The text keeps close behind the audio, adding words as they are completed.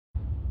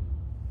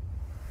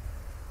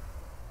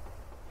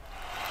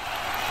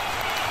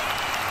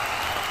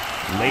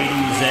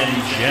Ladies and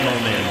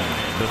gentlemen,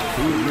 the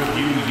Food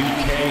Review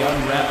UK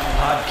Unwrapped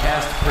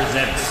podcast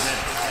presents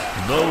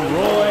the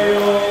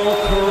Royal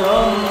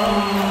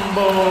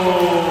Crumble.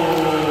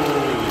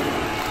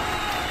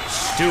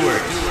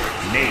 Stuart,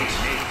 Nate,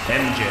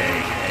 MJ,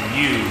 and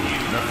you,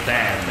 the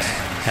fans,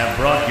 have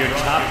brought your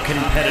top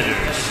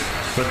competitors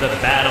for the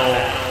battle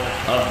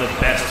of the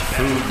best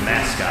food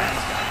mascot.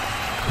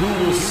 Who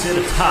will sit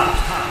atop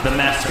the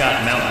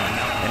mascot mountain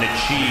and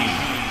achieve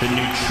the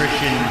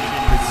nutrition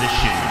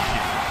position?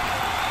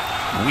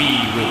 We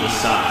will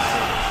decide.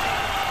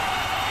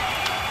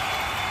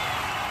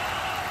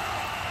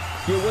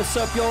 Yo, what's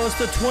up, y'all? It's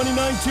the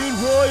 2019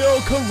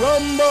 Royal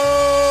Crumble!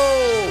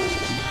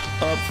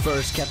 Up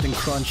first, Captain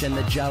Crunch and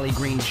the Jolly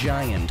Green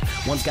Giant.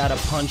 One's got a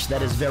punch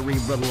that is very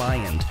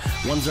reliant.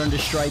 One's earned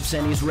his stripes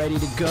and he's ready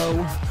to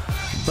go,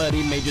 but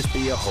he may just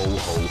be a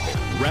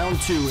ho-ho-ho. Round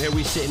two, here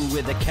we sitting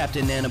with a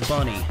captain and a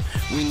bunny.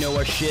 We know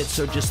our shit,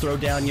 so just throw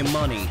down your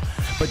money.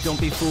 But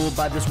don't be fooled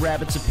by this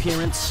rabbit's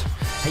appearance.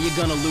 How you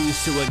gonna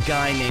lose to a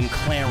guy named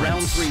Clarence?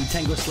 Round three,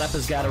 Tango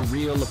Slapper's got a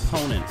real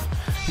opponent.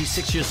 He's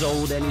 6 years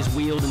old and he's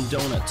wielding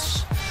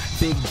donuts.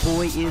 Big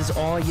boy is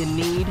all you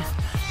need,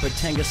 but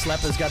Tango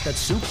Slapper's got that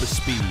super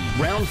speed.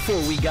 Round four,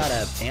 we got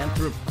a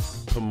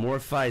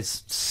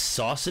anthropomorphized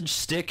sausage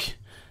stick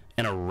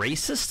and a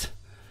racist?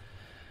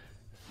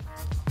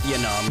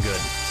 Yeah, no, I'm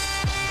good.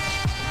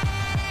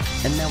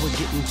 And now we're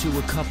getting to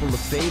a couple of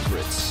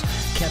favorites.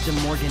 Captain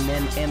Morgan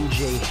and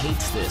MJ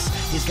hates this.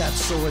 He's got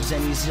swords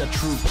and he's a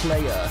true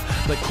player.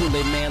 But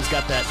Kool-Aid Man's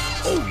got that,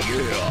 oh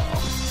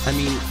yeah. I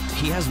mean,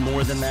 he has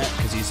more than that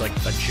because he's like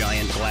a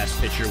giant glass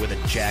pitcher with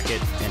a jacket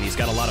and he's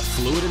got a lot of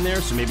fluid in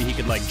there, so maybe he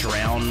could like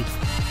drown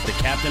the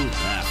captain.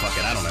 Ah, fuck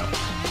it, I don't know.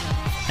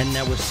 And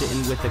now we're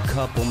sitting with a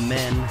couple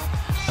men,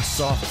 a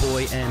soft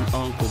boy and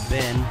Uncle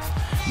Ben.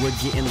 We're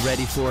getting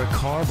ready for a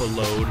carb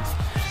load.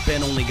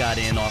 Ben only got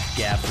in off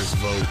Gaffer's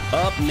vote.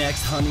 Up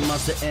next, Honey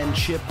Monster and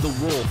Chip the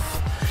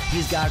Wolf.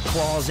 He's got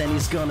claws and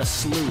he's gonna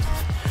sleuth,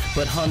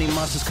 but Honey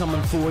Monster's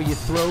coming for your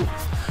throat.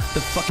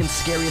 The fucking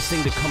scariest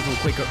thing to come from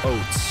Quaker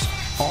Oats.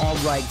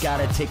 Alright,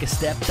 gotta take a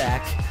step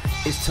back.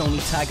 It's Tony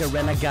Tiger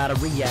and I gotta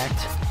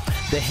react.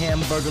 The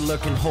hamburger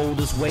can hold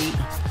his weight,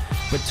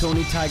 but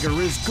Tony Tiger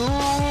is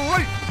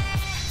great!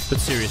 But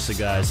seriously,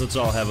 guys, let's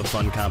all have a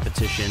fun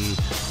competition.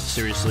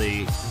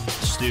 Seriously,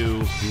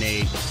 Stu,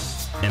 Nate,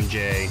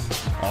 MJ,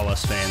 all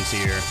us fans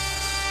here,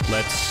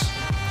 let's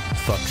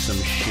fuck some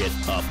shit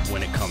up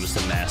when it comes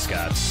to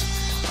mascots.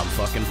 I'm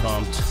fucking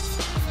pumped.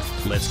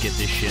 Let's get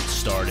this shit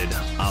started.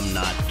 I'm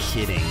not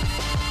kidding.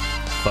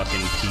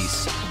 Fucking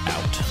peace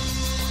out.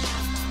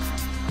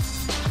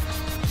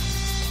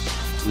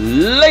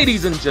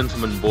 Ladies and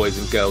gentlemen, boys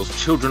and girls,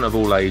 children of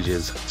all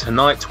ages,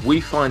 tonight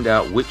we find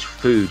out which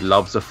food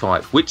loves a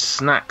fight, which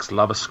snacks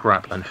love a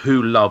scrap, and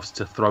who loves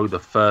to throw the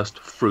first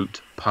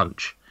fruit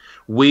punch.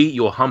 We,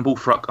 your humble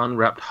FRUK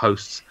Unwrapped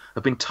hosts,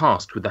 have been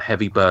tasked with a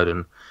heavy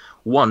burden,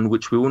 one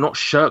which we will not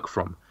shirk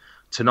from.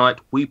 Tonight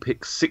we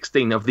pick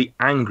 16 of the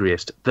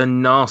angriest, the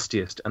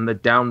nastiest, and the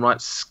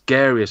downright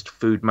scariest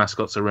food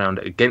mascots around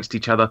against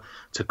each other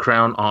to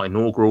crown our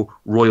inaugural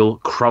Royal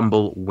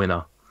Crumble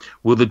winner.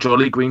 Will the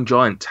Jolly Green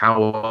Giant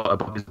tower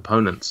above his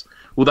opponents?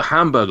 Will the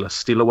Hamburglar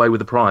steal away with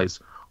the prize?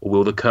 Or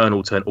will the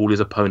Colonel turn all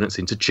his opponents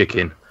into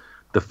chicken?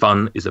 The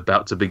fun is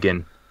about to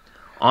begin.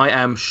 I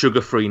am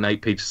sugar-free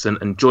Nate Peterson,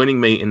 and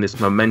joining me in this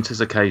momentous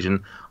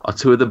occasion are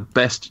two of the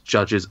best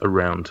judges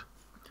around.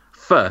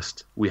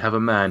 First, we have a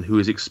man who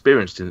is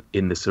experienced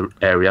in this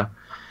area,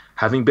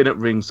 having been at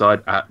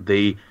ringside at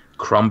the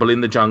Crumble in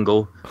the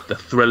Jungle, the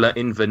Thriller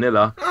in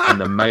Vanilla, and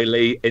the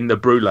Melee in the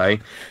Brulee.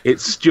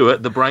 It's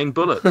Stuart the Brain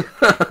Bullet.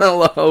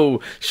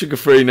 Hello,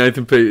 sugar-free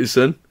Nathan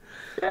Peterson.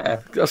 Yeah,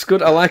 that's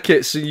good. I like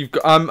it. So you've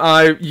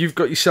got you've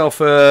got yourself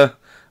a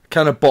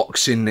kind of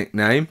boxing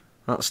nickname.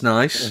 That's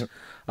nice.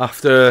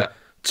 After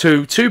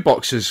two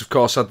boxers, of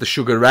course, had the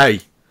Sugar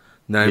Ray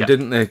name,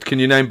 didn't they? Can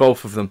you name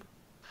both of them?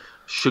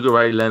 Sugar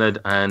Ray Leonard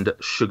and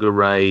Sugar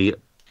Ray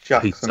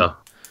Peter.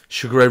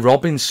 Sugar Ray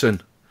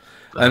Robinson.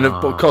 And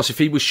of course, if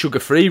he was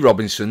sugar-free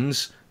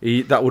Robinsons,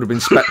 that would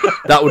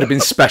have been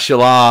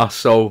special R.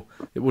 So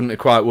it wouldn't have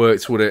quite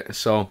worked, would it?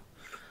 So,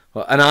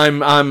 and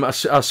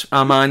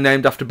am I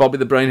named after Bobby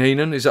the Brain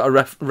Heenan? Is that a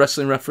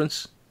wrestling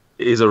reference?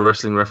 It is a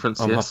wrestling reference.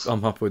 Yes,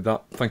 I'm happy with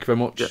that. Thank you very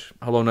much. Yeah.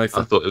 Hello,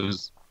 Nathan. I thought it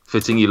was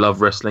fitting. You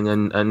love wrestling,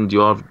 and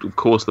you are, of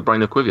course, the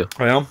Brain of Quivia.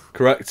 I am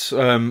correct,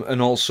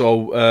 and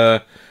also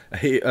a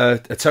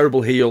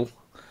terrible heel,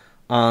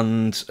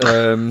 and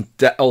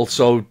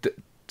also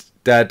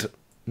dead.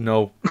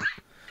 No.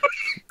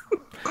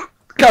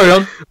 Carry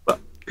on.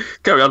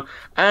 Carry on.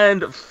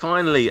 And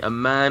finally, a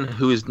man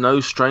who is no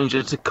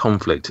stranger to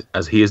conflict,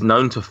 as he is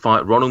known to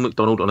fight Ronald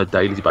McDonald on a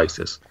daily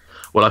basis.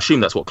 Well, I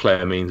assume that's what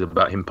Claire means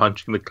about him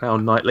punching the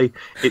clown nightly.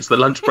 It's the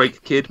lunch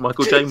break kid,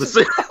 Michael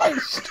Jamieson.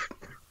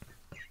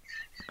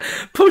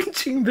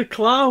 Punching the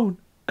clown.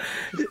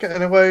 We're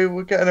getting away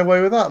with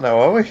that now,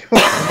 are we?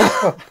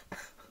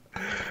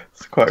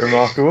 It's quite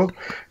remarkable.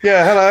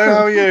 Yeah, hello,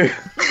 how are you?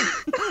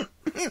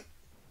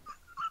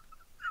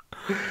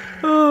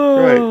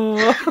 Great.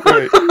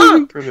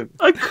 Brilliant.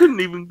 I couldn't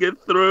even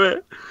get through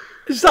it.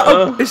 Is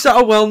that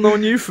a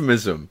well-known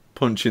euphemism?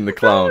 Punching the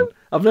clown.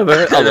 I've never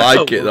heard. I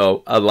like it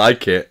though. I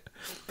like it.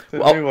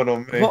 It's a new one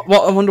on me.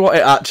 What, I wonder what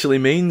it actually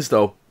means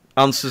though.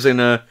 Answers on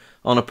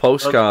a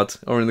postcard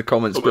or in the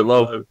comments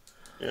below.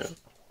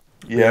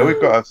 Yeah, we've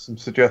got to have some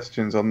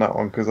suggestions on that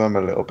one because I'm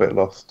a little bit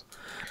lost.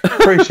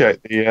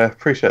 Appreciate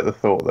the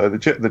thought though,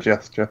 the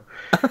gesture.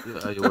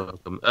 You're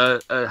welcome.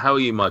 How are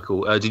you,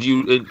 Michael? Did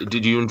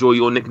you enjoy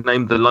your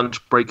nickname, the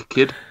Lunch Break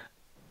Kid?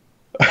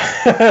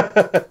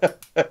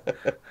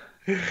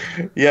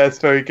 Yeah, it's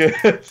very good.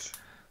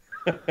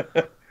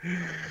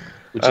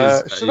 Which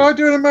is, should I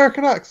do an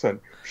American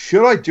accent?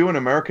 Should I do an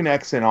American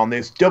accent on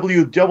this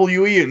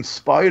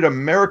WWE-inspired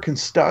American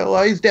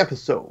stylized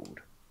episode?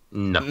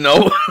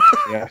 No.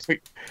 Yeah, I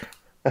think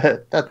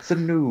that's a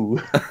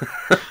no.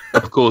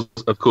 Of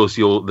course,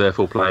 you're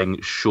therefore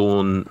playing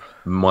Shawn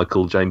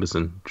Michaels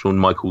Jameson. I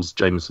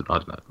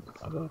don't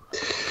know.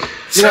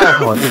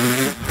 Yeah,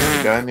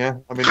 again, yeah.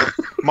 I mean,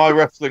 my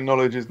wrestling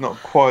knowledge is not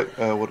quite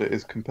what it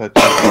is compared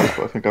to yours,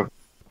 but I think I've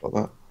got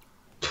that.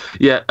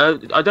 Yeah,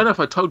 I don't know if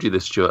I told you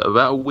this, Stuart.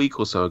 About a week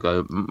or so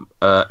ago,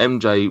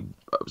 MJ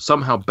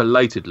somehow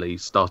belatedly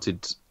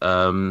started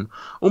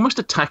almost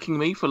attacking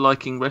me for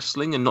liking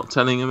wrestling and not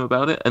telling him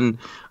about it, and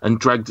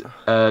dragged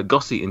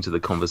Gossie into the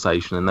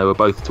conversation, and they were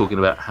both talking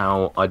about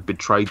how I'd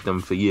betrayed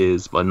them for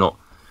years by not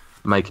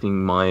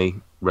making my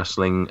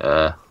wrestling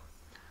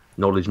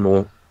knowledge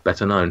more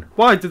better known.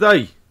 Why do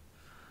they?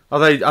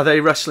 Are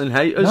they wrestling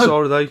haters,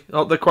 or are they?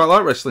 Oh, they quite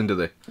like wrestling, do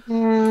they?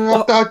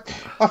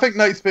 I think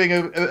Nate's being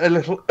a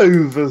little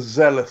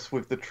overzealous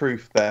with the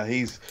truth there.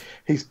 He's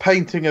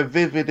painting a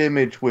vivid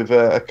image with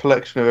a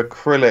collection of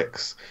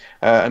acrylics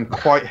and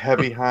quite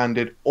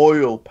heavy-handed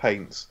oil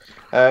paints,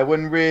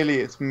 when really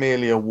it's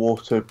merely a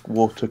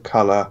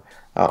watercolor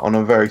on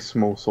a very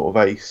small sort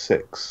of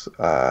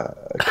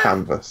A6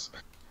 canvas.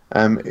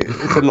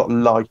 It's a lot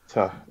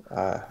lighter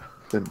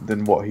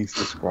than what he's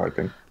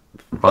describing.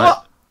 Right.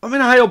 Well, I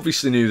mean, I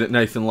obviously knew that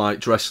Nathan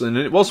liked wrestling,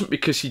 and it wasn't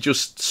because he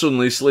just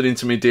suddenly slid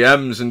into my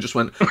DMs and just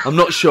went, "I'm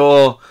not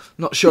sure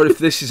if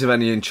this is of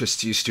any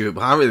interest to you, Stuart,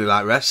 but I really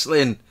like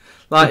wrestling."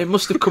 Like, it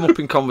must have come up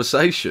in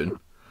conversation.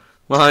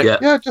 Like,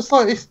 yeah, just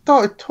like he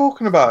started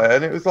talking about it,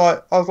 and it was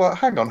like, I was like,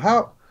 "Hang on,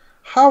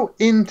 how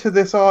into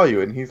this are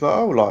you?" And he's like,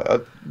 "Oh, like I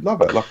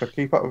love it, like I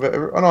keep up with it."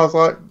 And I was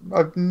like,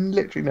 "I've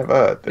literally never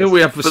heard this." we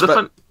have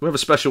a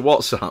special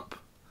WhatsApp.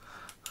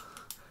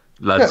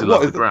 Lads who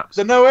love the graps.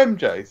 The no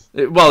MJs.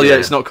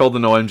 It's not called the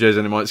No MJs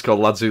anymore. It's called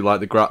Lads Who Like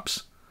the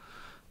Graps.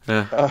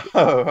 Yeah.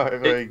 Oh, right,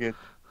 very good.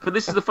 But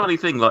this is the funny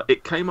thing. Like,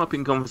 it came up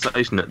in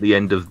conversation at the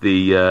end of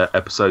the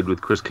episode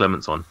with Chris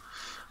Clements on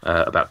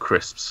about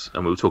crisps,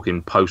 and we were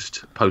talking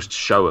post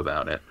show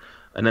about it.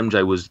 And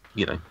MJ was,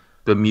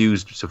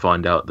 bemused to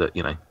find out that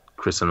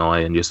Chris and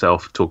I and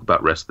yourself talk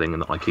about wrestling,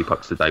 and that I keep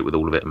up to date with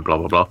all of it, and blah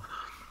blah blah.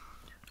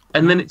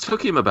 And then it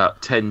took him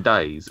about 10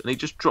 days, and he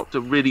just dropped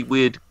a really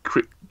weird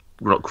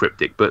not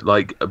cryptic, but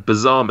like a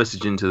bizarre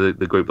message into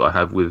the group that I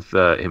have with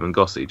him and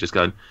Gossie, just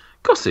going,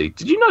 "Gossie,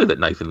 did you know that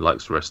Nathan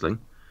likes wrestling?"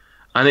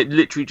 And it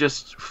literally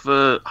just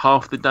for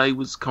half the day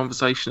was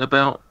conversation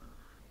about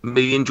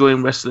me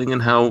enjoying wrestling and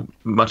how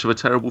much of a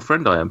terrible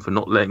friend I am for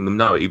not letting them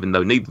know, even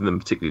though neither of them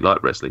particularly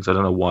like wrestling. So I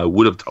don't know why I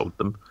would have told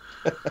them.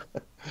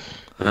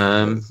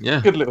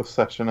 Yeah, good little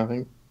session, I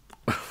think.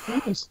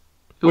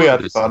 We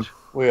had fun.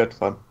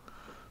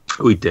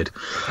 We did.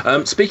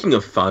 Speaking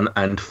of fun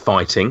and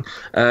fighting,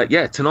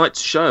 tonight's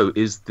show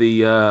is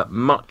the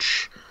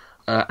much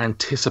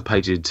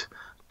anticipated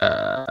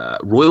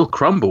Royal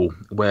Crumble,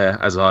 where,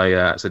 as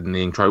I said in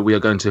the intro, we are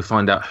going to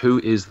find out who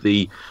is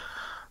the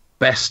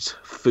best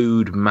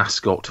food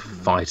mascot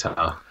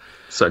fighter,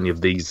 certainly of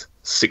these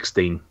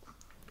 16.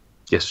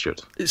 Yes,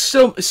 Stuart. It's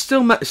still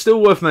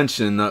worth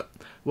mentioning that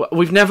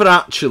we've never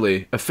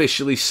actually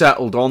officially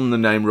settled on the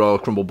name Royal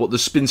Crumble, but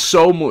there's been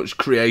so much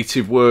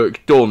creative work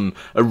done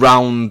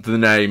around the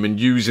name and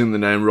using the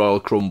name Royal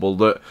Crumble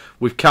that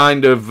we've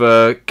kind of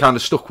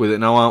stuck with it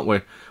now, aren't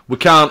we? We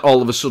can't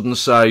all of a sudden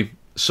say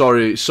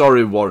sorry,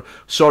 Warren.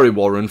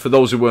 For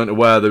those who weren't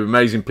aware, the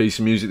amazing piece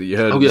of music that you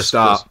heard at the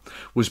start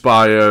was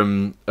by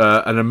an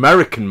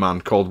American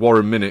man called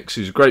Warren Minix,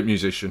 who's a great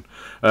musician.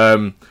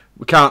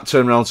 We can't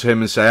turn around to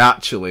him and say,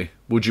 actually,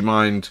 would you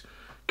mind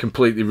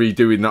completely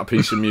redoing that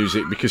piece of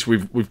music because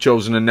we've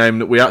chosen a name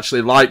that we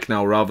actually like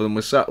now rather than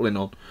we're settling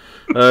on.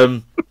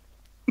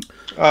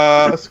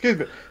 Excuse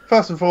me.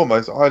 First and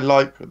foremost, I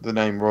like the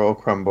name Royal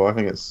Crumble. I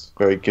think it's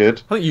very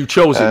good. I think you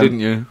chose it, didn't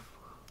you?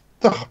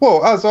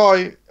 Well,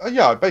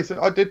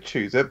 basically I did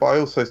choose it, but I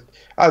also,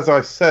 as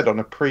I said on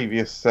a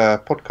previous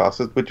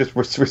podcast, we're just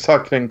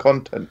recycling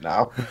content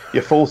now.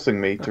 You're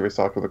forcing me to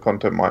recycle the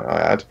content, might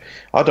I add.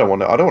 I don't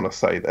want to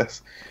say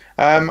this.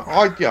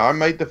 I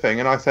made the thing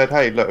and I said,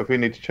 hey, look, if we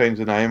need to change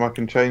the name, I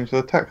can change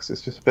the text.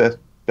 It's just a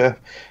bit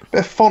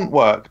of font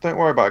work. Don't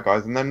worry about it,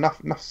 guys. And then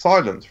enough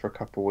silence for a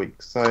couple of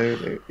weeks.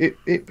 So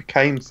it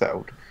became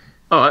settled.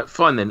 All right,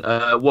 fine then.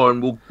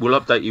 Warren, we'll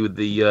update you with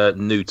the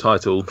new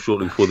title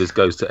shortly before this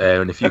goes to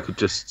air. And if you could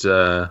just,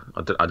 I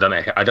don't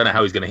know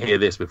how he's going to hear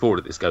this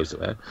before this goes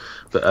to air,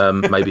 but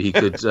maybe he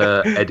could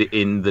edit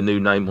in the new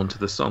name onto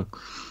the song.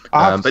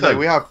 I have to say,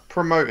 we have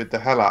promoted the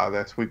hell out of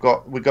this. We've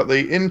got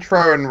the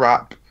intro and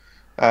rap,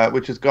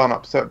 which has gone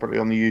up separately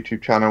on the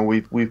YouTube channel.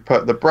 We've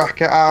put the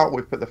bracket out,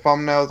 we've put the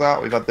thumbnails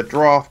out, we've had the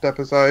draft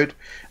episode.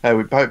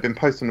 We've both been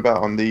posting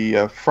about on the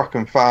FRUK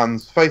and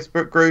Fans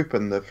Facebook group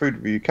and the Food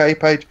Review UK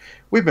page.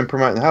 We've been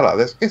promoting the hell out of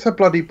this. It's a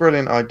bloody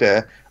brilliant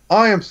idea.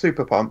 I am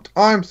super pumped.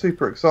 I am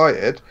super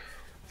excited.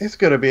 It's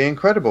going to be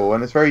incredible,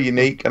 and it's very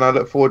unique, and I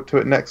look forward to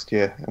it next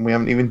year. And we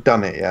haven't even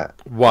done it yet.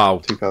 Wow.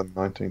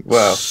 2019.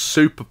 Well,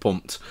 super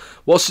pumped.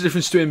 What's the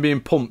difference between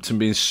being pumped and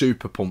being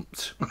super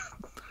pumped?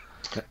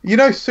 You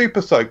know,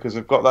 super soakers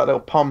have got that little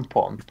pump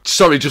on.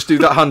 Sorry, just do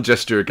that hand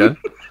gesture again.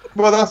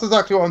 Well, that's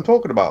exactly what I'm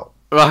talking about.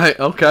 Right,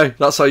 okay.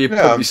 That's how you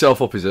pump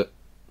yourself up, is it?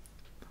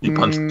 You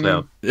punched it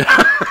down. You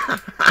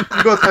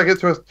got to take it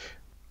to a...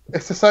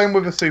 It's the same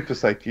with a super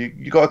soaker.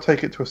 You got to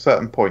take it to a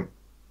certain point.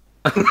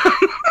 And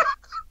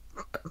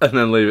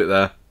then leave it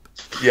there.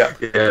 Yeah.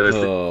 Yeah, let's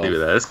leave it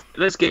there.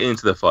 Let's get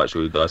into the fight,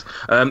 shall we, guys?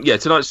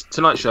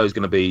 Tonight's show is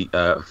going to be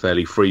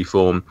fairly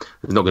freeform.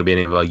 There's not going to be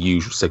any of our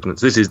usual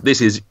segments. This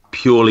is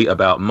purely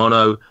about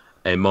mono,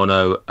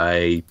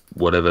 a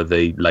whatever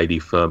the lady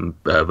firm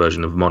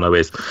version of mono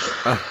is.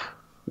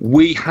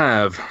 We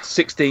have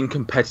 16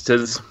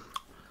 competitors.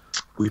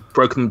 We've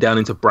broken them down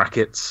into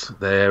brackets.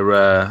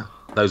 They're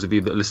those of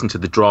you that listened to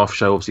the draft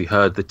show obviously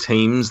heard the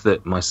teams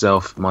that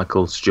myself,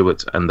 Michael,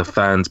 Stuart, and the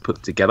fans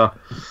put together.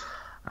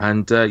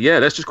 And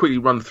let's just quickly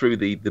run through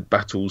the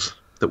battles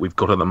that we've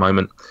got at the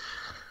moment.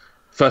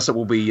 First up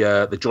will be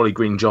the Jolly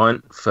Green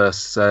Giant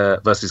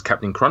versus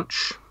Captain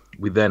Crunch.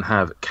 We then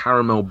have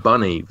Caramel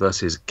Bunny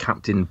versus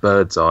Captain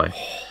Birdseye.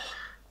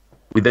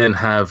 We then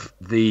have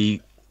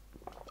the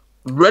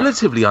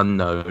relatively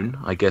unknown,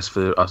 I guess,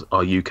 for us,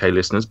 our UK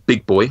listeners,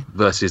 Big Boy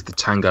versus the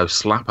Tango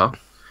Slapper.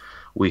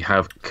 We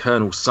have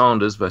Colonel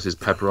Sanders versus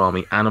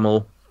Pepperami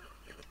Animal.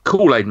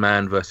 Kool-Aid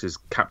Man versus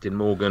Captain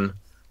Morgan.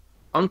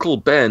 Uncle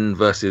Ben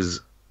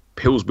versus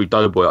Pillsbury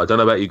Doughboy. I don't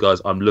know about you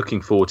guys. I'm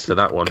looking forward to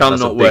that one.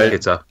 That's a big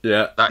hitter.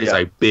 Yeah. That is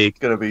a big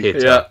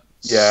hitter.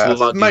 Yeah, it's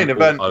the main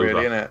event,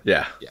 really, isn't it?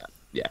 Yeah.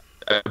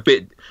 A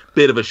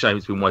bit of a shame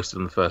it's been wasted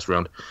in the first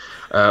round.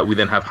 We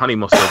then have Honey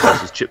Mustard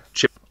versus Chip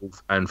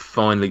Wolf, and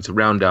finally to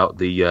round out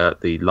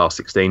the last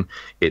 16,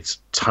 it's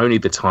Tony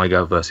the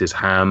Tiger versus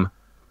Ham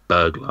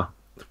Burglar.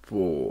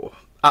 Oh,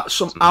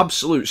 some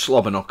absolute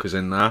slobber knockers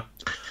in there,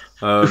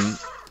 and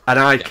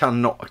I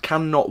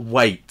cannot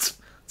wait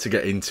to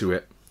get into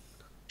it.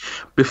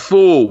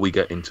 Before we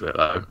get into it,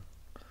 though,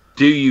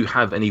 do you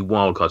have any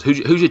wild cards? Who's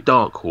your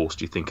dark horse,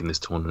 do you think, in this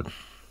tournament?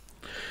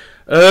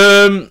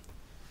 I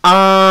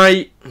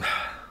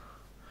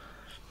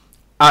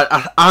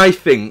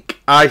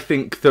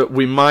think that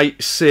we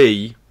might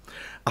see.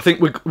 I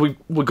think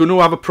we're going to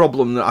have a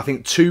problem that I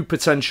think two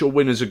potential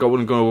winners are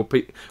going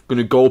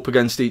to go up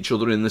against each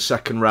other in the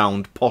second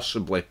round,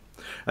 possibly,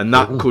 and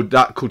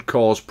that could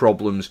cause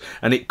problems,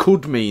 and it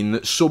could mean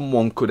that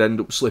someone could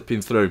end up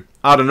slipping through.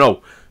 I don't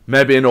know,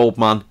 maybe an old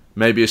man,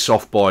 maybe a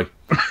soft boy,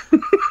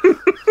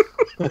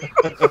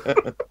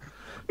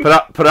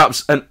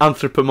 perhaps an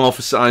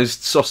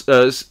anthropomorphized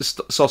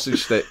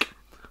sausage stick,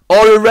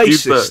 or a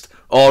racist,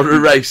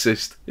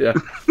 Yeah.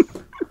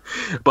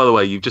 By the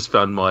way, you've just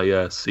found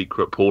my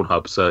secret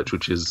Pornhub search,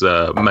 which is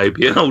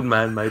maybe an old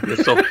man, maybe a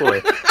soft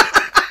boy.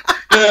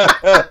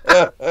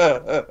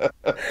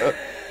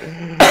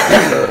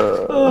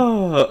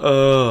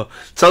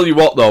 Tell you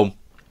what, though,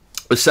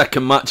 the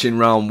second match in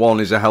round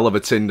one is a hell of a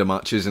Tinder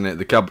match, isn't it?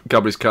 The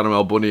Cadbury's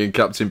Caramel Bunny and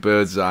Captain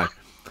Birdseye.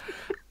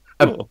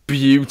 A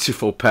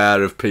beautiful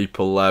pair of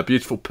people there,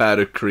 beautiful pair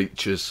of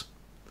creatures.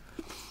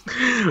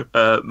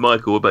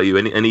 Michael, what about you?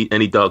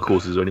 Any dark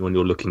horses or anyone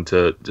you're looking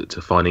to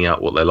finding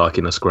out what they're like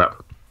in a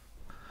scrap?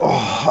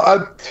 Oh,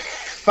 I'm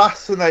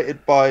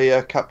fascinated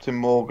by Captain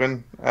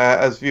Morgan.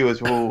 As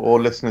viewers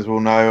or listeners will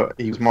know,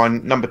 he was my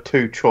number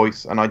 2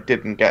 choice, and I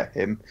didn't get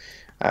him.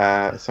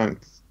 Something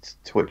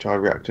to which I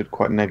reacted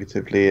quite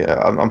negatively.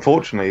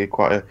 Unfortunately,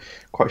 quite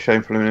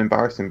shameful and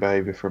embarrassing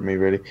behaviour from me,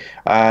 really.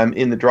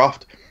 In the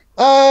draft,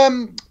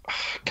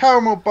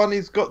 Caramel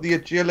Bunny's got the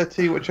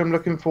agility, which I'm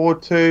looking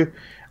forward to.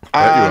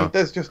 And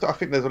there's I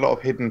think there's a lot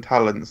of hidden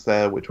talents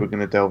there, which we're going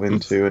to delve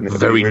into. And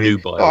very new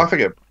bio. Oh,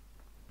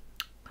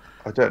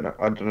 I don't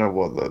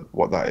know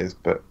what that is,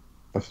 but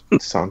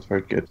it sounds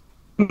very good.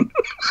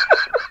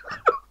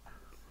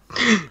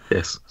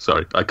 Yes,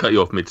 sorry, I cut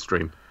you off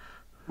midstream.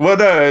 Well,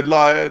 no,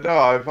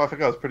 I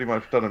think I was pretty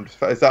much done.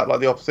 Is that like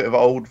the opposite of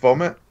old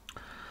vomit?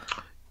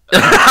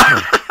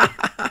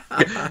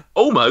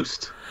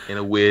 Almost, in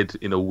a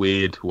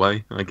weird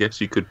way, I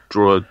guess you could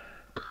draw a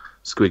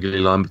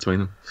squiggly line between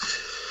them.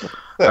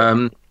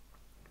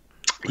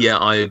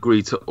 I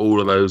agree to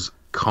all of those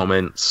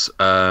comments.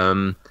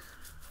 I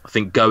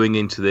think going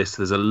into this,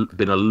 there's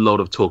been a lot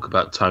of talk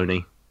about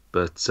Tony,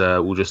 but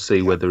we'll just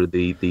see whether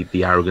the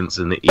arrogance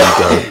and the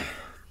ego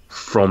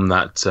from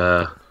that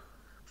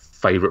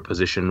favourite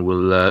position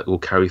will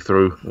carry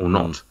through or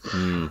not.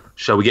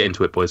 Shall we get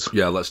into it, boys?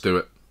 Yeah, let's do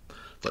it.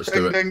 Let's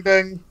do it. Ding,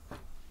 ding.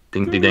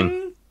 Ding, ding,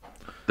 ding.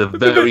 The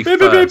very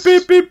first.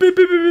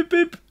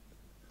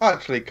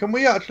 Actually, can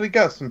we actually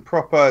get some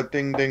proper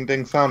ding, ding,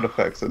 ding sound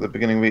effects at the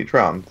beginning of each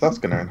round? That's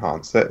going to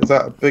enhance it. Is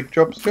that a big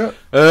job, Stuart?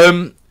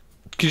 Can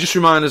you just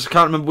remind us? I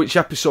can't remember which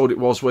episode it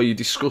was where you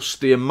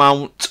discussed the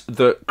amount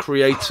that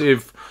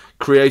creative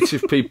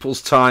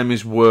people's time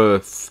is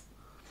worth.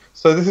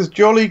 So this is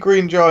Jolly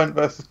Green Giant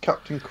versus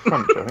Captain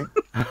Crunch, I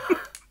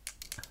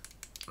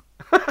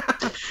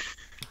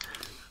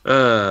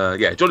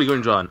think. Jolly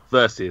Green Giant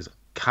versus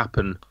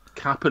Cap'n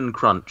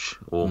Crunch,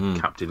 or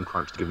Captain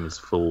Crunch to give him his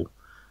full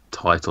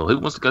title. Who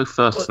wants to go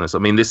first on this? I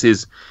mean, this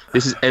is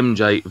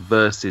MJ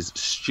versus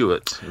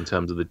Stuart in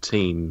terms of the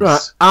teams.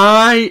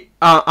 Right,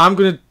 I'm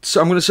gonna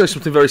say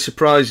something very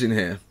surprising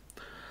here.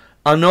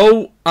 I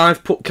know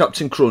I've put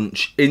Captain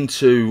Crunch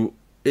into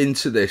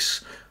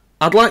this.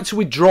 I'd like to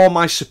withdraw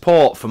my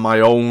support for my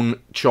own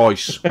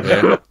choice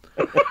here.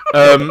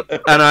 And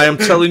I am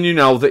telling you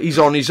now that he's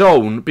on his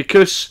own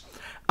because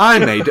I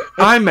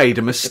made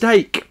a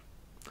mistake.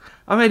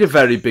 I made a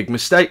very big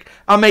mistake.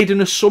 I made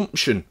an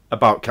assumption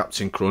about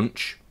Captain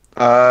Crunch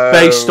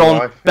based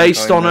on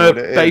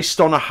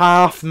a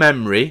half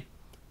memory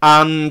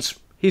and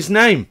his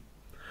name.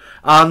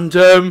 And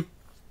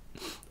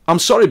I'm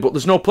sorry, but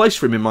there's no place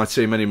for him in my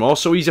team anymore.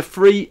 So he's a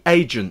free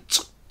agent.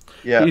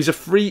 Yeah, he's a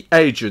free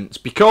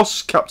agent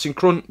because Captain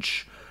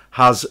Crunch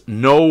has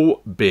no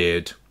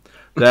beard.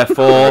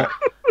 Therefore,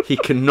 he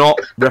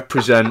cannot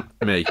represent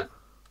me.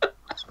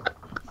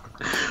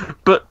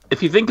 But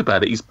if you think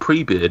about it, he's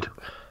pre-beard.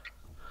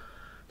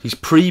 He's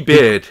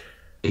pre-beard.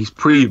 He's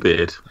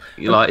pre-beard.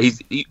 Like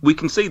we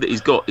can see that he's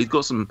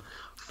got some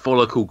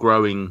follicle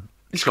growing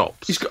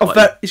chops. He's got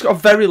a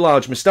very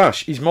large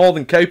moustache. He's more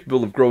than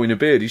capable of growing a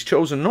beard. He's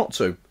chosen not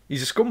to.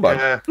 He's a scumbag.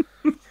 Yeah.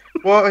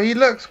 Well, he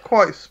looks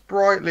quite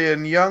sprightly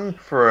and young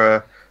for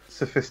a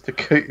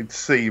sophisticated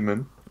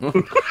seaman.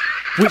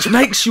 Which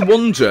makes you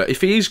wonder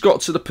if he's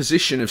got to the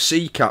position of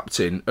sea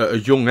captain at a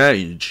young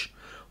age.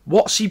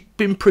 What's he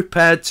been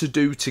prepared to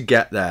do to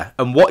get there?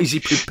 And what is he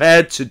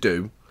prepared to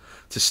do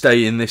to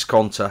stay in this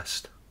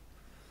contest?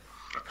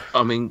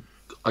 I mean,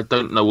 I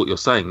don't know what you're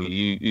saying.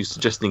 You're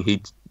suggesting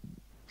he'd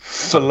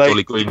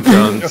Jolly Green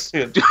Giants.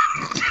 I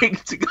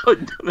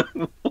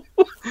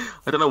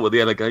don't know what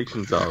the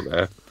allegations are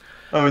there.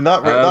 I mean,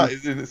 that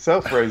in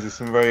itself raises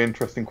some very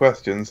interesting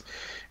questions.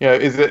 You know,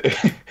 is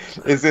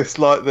this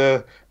like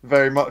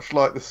very much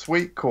like the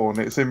sweet corn?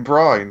 It's in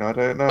brine. I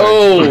don't know.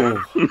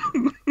 Oh.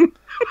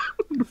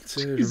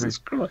 Jesus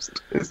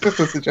Christ. It's just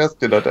a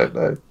suggestion, I don't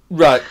know.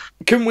 Right,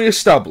 can we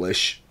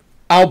establish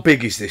how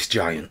big is this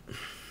giant?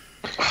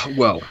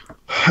 Well,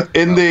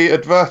 in the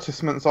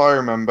advertisements I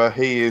remember,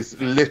 he is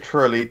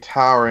literally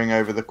towering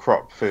over the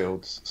crop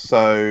fields.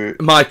 So,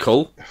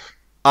 Michael,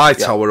 I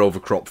tower over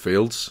crop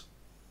fields.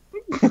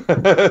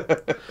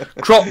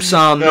 Crops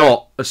are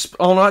not...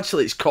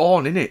 actually, it's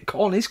corn, isn't it?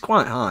 Corn is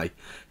quite high.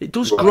 It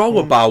does grow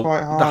about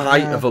the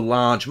height of a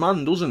large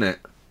man, doesn't it?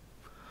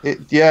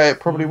 It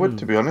probably would,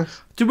 to be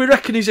honest. Do we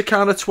reckon he's a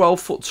kind of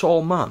 12-foot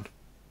tall man?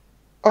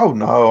 Oh,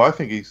 no, I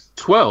think he's...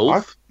 12?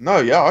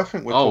 I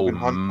think we're talking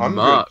 100,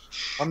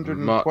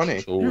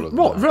 120.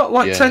 What,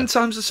 like 10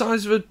 times the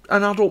size of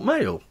an adult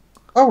male?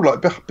 Oh,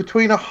 like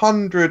between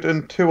 100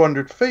 and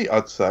 200 feet,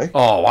 I'd say.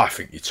 Oh, I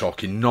think you're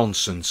talking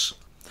nonsense.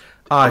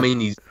 I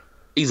mean,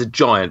 he's a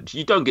giant.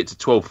 You don't get to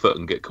 12 foot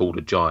and get called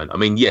a giant. I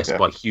mean, yes,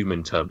 by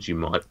human terms you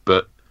might,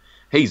 but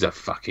he's a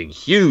fucking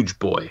huge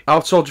boy. How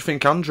tall do you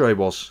think Andre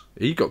was?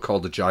 He got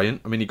called a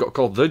giant. I mean, he got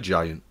called the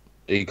giant.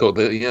 He called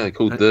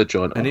the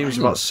giant. And he was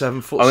about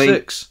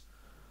 7'6".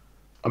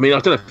 I mean, I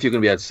don't know if you're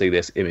going to be able to see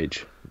this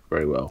image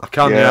very well. I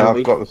can't. Yeah,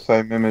 I've got the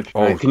same image.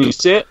 Oh, can you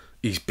see it?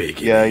 He's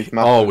big. Yeah, he's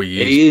massive. Oh,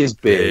 he is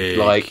big.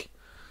 Like,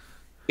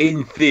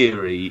 in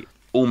theory,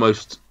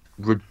 almost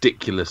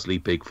ridiculously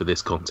big for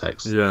this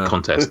contest.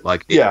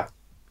 Like, yeah.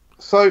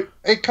 So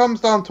it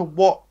comes down to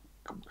what,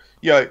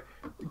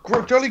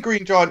 Jolly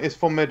Green Giant is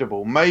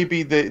formidable.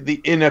 Maybe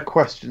the inner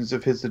questions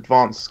of his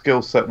advanced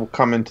skill set will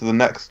come into the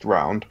next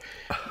round.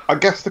 I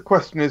guess the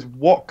question is,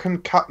 what can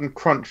Captain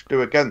Crunch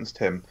do against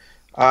him?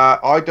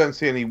 I don't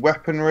see any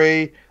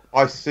weaponry.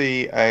 I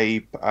see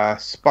a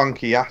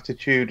spunky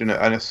attitude and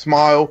a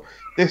smile.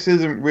 This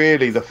isn't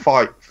really the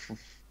fight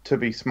to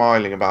be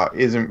smiling about.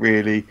 Isn't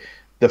really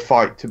the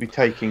fight to be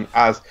taking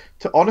as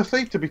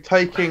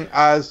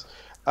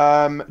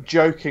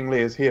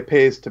jokingly as he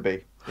appears to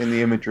be in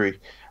the imagery.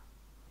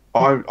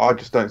 I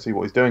just don't see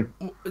what he's doing.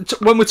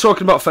 When we're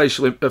talking about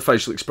facial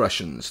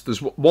expressions,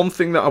 there's one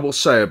thing that I will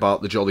say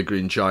about the Jolly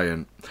Green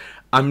Giant.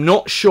 I'm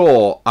not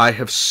sure I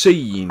have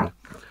seen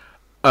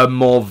a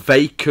more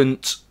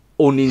vacant,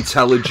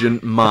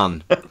 unintelligent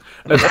man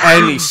of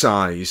any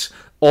size.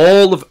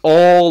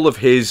 All of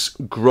his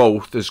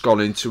growth has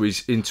gone into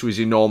his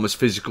enormous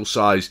physical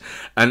size,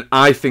 and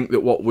I think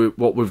that what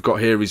we've got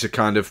here is a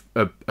kind of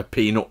a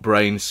peanut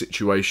brain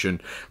situation.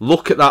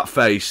 Look at that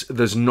face.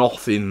 There's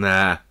nothing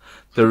there.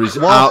 There's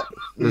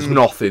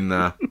nothing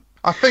there.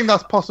 I think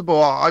that's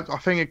possible. I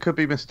think it could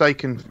be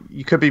mistaken.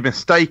 You could be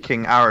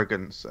mistaking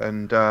arrogance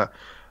and.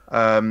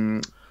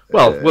 I'll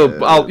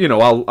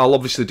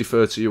obviously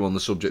defer to you on the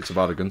subject of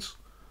arrogance.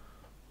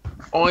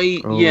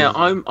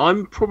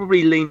 I'm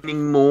probably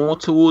leaning more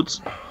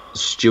towards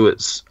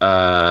Stuart's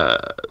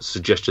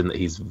suggestion that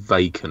he's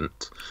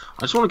vacant.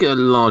 I just want to get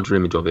a larger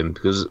image of him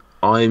because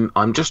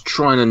I'm just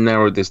trying to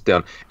narrow this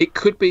down. It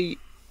could be.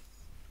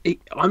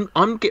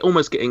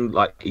 Almost getting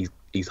like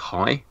he's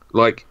high.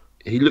 Like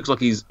he looks like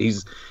he's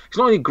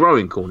not only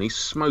growing corn, he's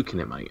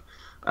smoking it, mate.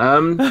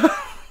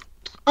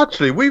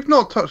 Actually, we've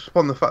not touched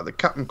upon the fact that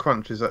Captain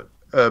Crunch is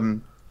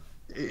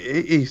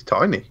he's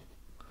tiny.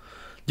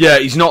 Yeah,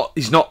 he's not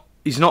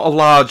a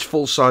large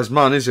full-sized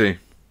man, is he?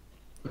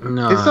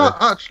 No. Is that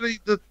actually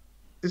the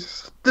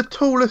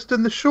tallest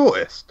and the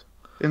shortest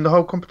in the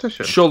whole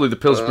competition? Surely the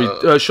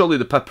Pillsbury, surely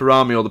the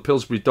Pepperami or the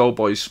Pillsbury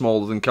Doughboy is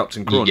smaller than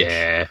Captain Crunch.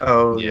 Yeah.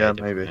 Oh yeah,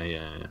 maybe.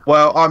 Yeah.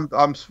 Well,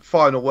 I'm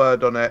final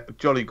word on it.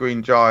 Jolly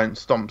Green Giant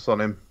stomps on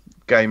him.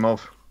 Game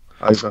of.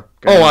 Over.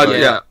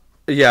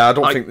 Yeah, I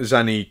don't think there's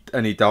any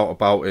doubt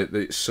about it.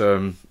 It's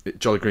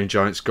Jolly Green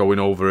Giant's going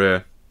over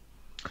here.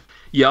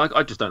 Yeah,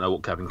 I just don't know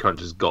what Captain Crunch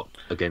has got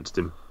against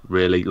him,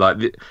 really. Like,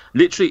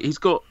 literally, he's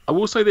got... I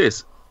will say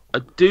this.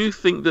 I do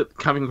think that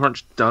Captain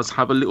Crunch does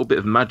have a little bit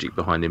of magic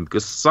behind him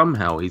because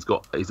somehow he's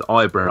got his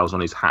eyebrows on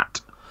his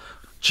hat.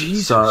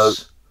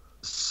 Jesus.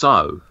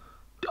 So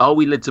are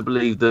we led to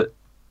believe that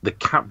the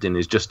captain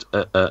is just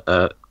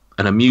an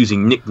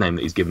amusing nickname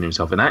that he's given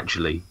himself, and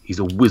actually he's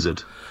a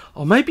wizard?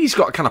 Or maybe he's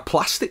got kind of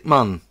Plastic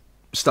Man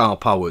style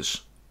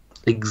powers.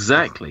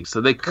 Exactly. So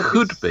there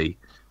could be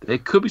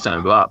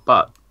something,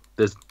 but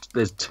there's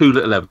too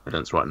little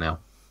evidence right now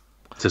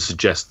to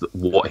suggest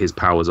what his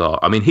powers are.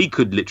 I mean, he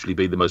could literally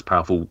be the most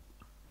powerful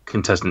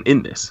contestant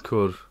in this.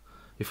 Could.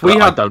 If we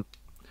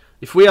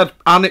had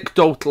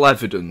anecdotal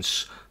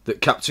evidence that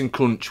Captain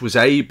Crunch was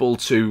able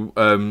to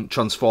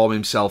transform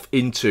himself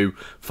into,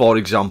 for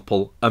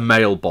example, a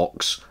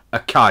mailbox, a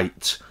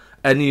kite,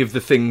 any of the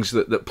things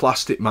that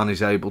Plastic Man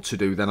is able to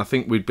do, then I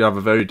think we'd have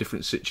a very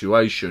different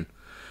situation.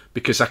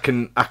 Because I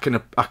can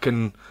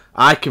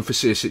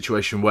foresee a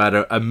situation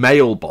where a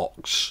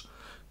mailbox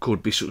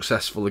could be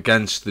successful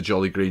against the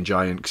Jolly Green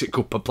Giant because it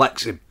could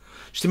perplex him.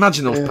 Just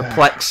imagine those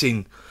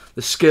perplexing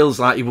the skills.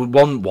 Like you would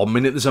one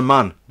minute there's a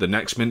man, the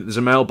next minute there's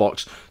a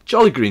mailbox.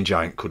 Jolly Green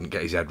Giant couldn't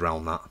get his head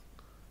round that.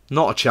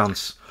 Not a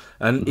chance.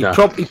 And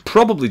he'd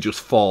probably just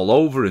fall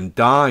over and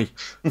die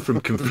from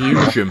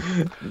confusion.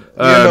 You're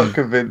not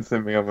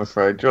convincing me, I'm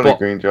afraid. Jolly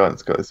Green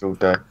Giant's got this all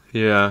day.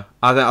 Yeah,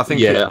 I think.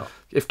 Yeah.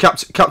 If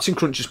Captain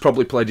Crunch has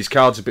probably played his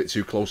cards a bit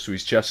too close to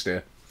his chest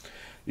here,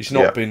 he's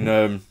not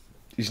been.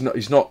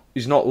 He's not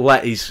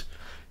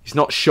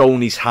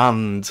shown his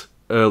hand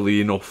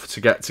early enough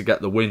to get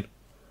the win.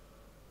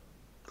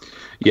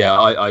 Yeah,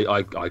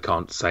 I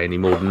can't say any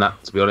more than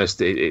that. To be honest,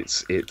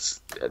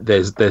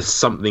 there's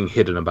something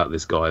hidden about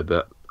this guy,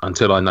 but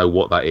until I know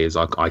what that is,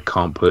 I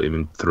can't put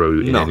him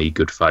through in any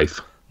good faith.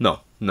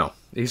 No,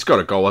 he's got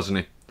to go, hasn't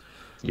he?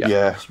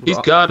 Yeah. He's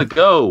got to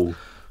go.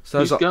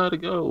 So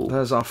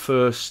there's our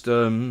first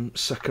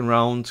second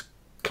round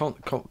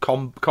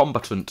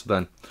combatant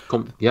then.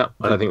 I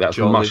don't think that's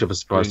much of a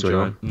surprise to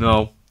anyone.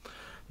 No.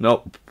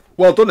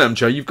 Well done,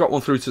 MJ. You've got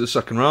one through to the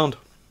second round.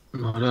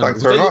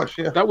 Thanks very much.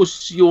 Yeah. That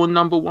was your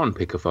number one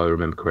pick, if I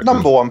remember correctly.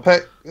 Number one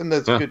pick, and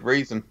there's a good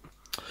reason.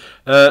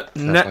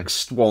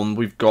 Next one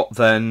we've got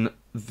then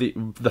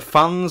the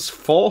fans'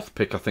 fourth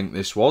pick. I think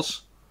this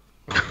was.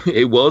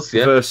 It was,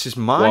 yeah. Versus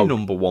my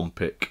number one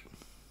pick.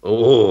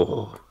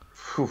 Oh.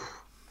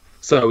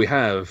 So we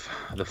have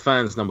the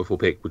fans' number 4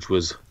 pick, which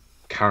was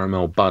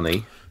Caramel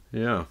Bunny.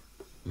 Yeah.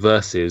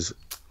 Versus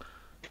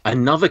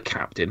another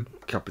captain.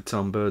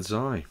 Capitan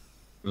Birdseye.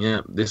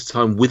 Yeah, this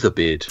time with a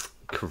beard.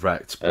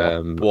 Correct.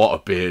 What a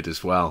beard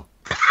as well.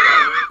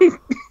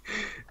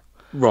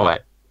 Right.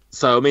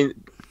 So, I mean,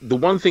 the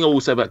one thing I will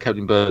say about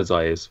Captain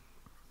Birdseye is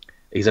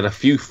he's had a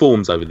few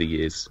forms over the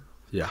years.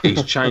 Yeah.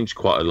 He's changed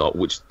quite a lot,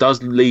 which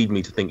does lead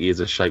me to think he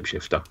is a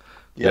shapeshifter.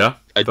 Yeah.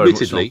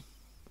 Admittedly,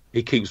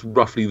 he keeps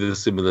roughly the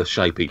similar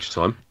shape each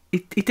time.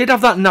 He did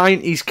have that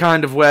 90s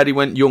kind of where he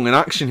went young and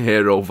action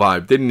hero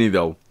vibe, didn't he,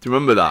 though? Do you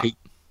remember that?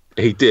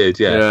 He did,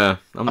 yeah. Yeah.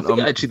 I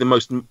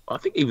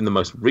think even the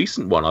most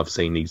recent one I've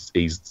seen,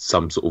 he's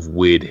some sort of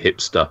weird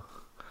hipster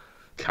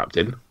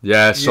captain.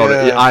 Yeah,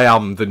 sorry. Yeah. I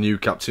am the new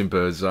Captain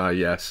Birdseye,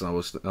 yes. I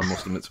must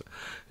admit to it.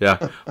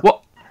 Yeah.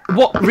 What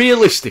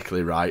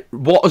realistically, right,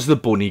 what has the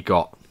bunny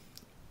got?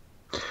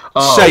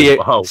 Say it.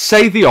 Oh.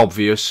 Say the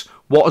obvious.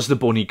 What has the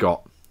bunny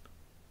got?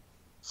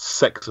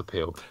 Sex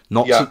appeal.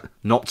 Not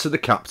to the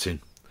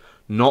captain.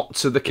 Not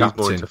to the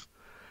captain.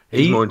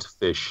 He's more into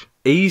fish.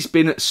 He's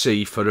been at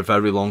sea for a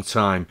very long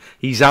time.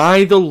 He's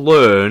either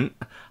learned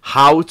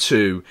how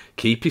to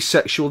keep his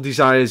sexual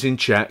desires in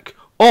check,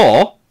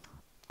 or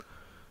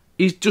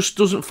he just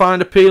doesn't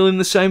find appeal in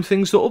the same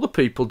things that other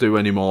people do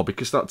anymore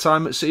because that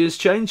time at sea has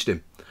changed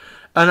him.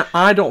 And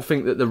I don't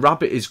think that the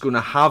rabbit is going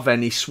to have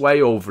any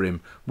sway over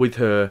him with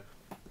her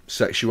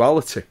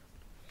sexuality.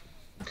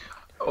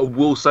 I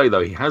will say,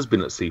 though, he has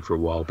been at sea for a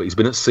while, but he's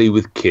been at sea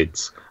with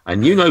kids.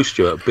 And you know,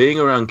 Stuart, being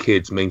around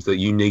kids means that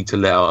you need to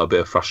let out a bit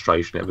of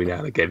frustration every now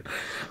and again.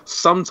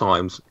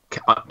 Sometimes,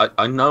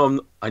 I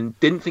know I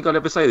didn't think I'd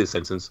ever say this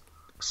sentence.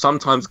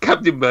 Sometimes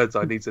Captain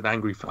Birdseye needs an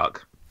angry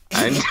fuck.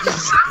 And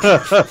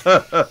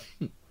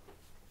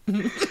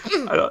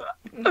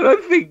I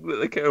think that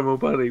the Caramel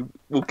Bunny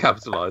will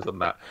capitalise on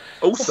that.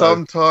 Also,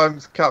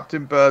 sometimes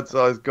Captain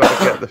Birdseye's got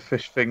to get the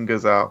fish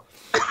fingers out.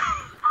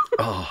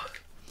 Oh,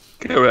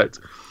 correct.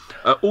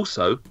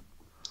 Also,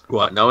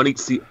 right now I need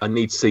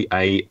to see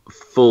a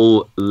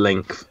full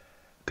length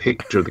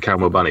picture of the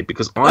Caramel Bunny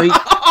because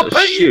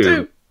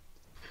I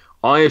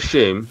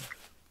assume,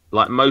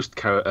 like most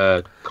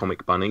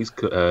comic bunnies,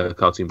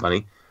 cartoon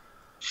bunny,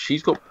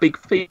 she's got big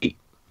feet.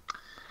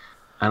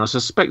 And I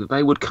suspect that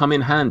they would come in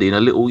handy in a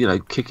little,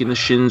 kick in the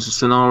shins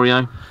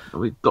scenario.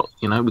 We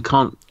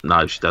can't.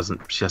 No, she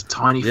doesn't. She has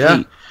tiny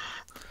feet.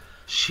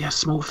 She has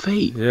small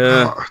feet.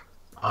 Yeah.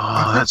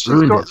 Oh, that's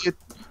ruined it.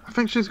 I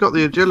think she's got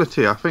the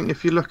agility. I think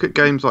if you look at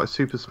games like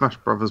Super Smash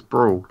Bros.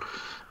 Brawl,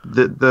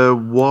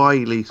 the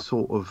wily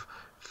sort of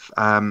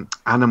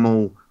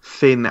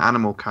thin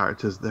animal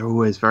characters, they're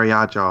always very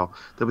agile.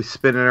 They'll be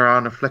spinning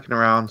around and flicking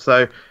around.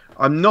 So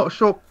I'm not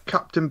sure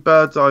Captain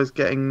Birdseye's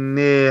getting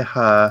near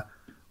her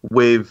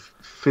with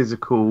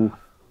physical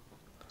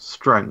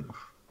strength.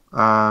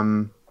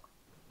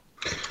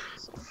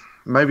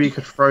 Maybe you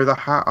could throw the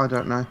hat. I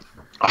don't know.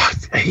 Oh,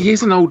 he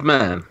is an old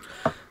man.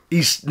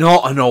 He's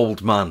not an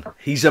old man.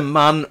 He's a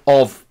man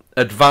of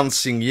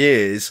advancing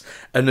years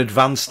and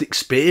advanced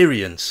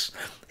experience.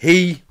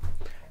 I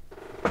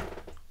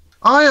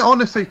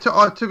honestly,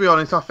 to be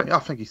honest, I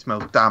think he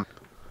smells damp.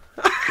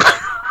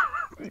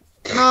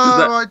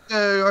 I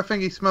do. I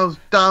think he smells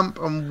damp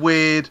and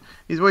weird.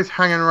 He's always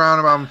hanging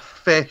around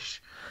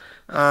fish.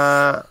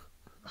 Yeah,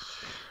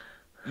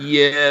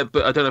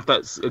 but I don't know if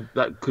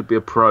that could be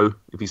a pro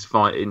if he's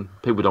fighting.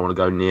 People don't want to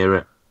go near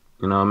it.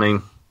 You know what I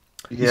mean?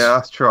 Yeah,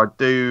 that's true. I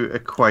do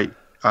equate.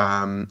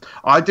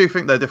 I do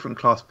think they're different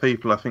class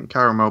people. I think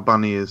Caramel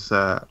Bunny is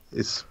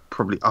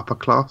probably upper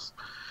class,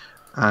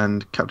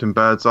 and Captain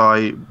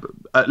Birdseye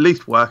at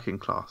least working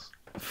class.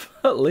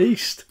 At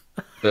least.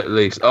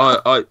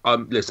 I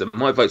listen.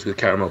 My vote's with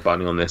Caramel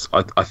Bunny on this.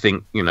 I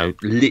think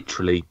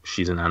literally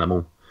she's an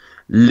animal.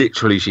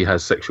 Literally, she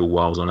has sexual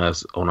wiles on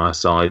her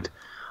side.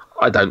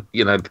 I don't,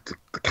 the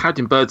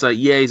Captain Birdseye.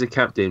 Yeah, he's a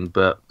captain,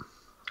 but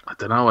I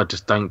don't know. I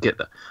just don't get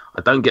that.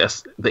 I don't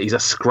get that he's a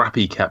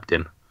scrappy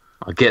captain.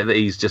 I get that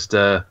he's just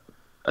a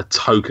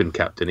token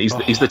captain. He's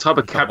the type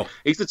of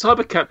He's the type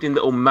of captain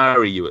that will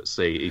marry you at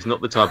sea. He's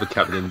not the type of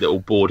captain that will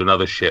board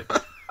another ship.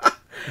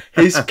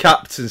 His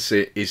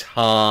captaincy is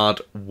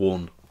hard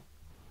won.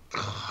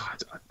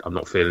 I'm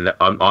not feeling that.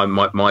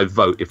 My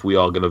vote, if we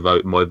are going to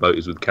vote, my vote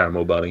is with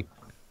Caramel Bunny.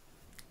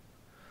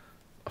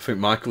 I think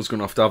Michael's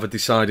going to have a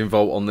deciding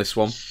vote on this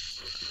one.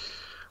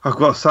 I've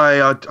got to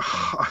say, I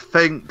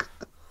think.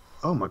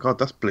 Oh my God,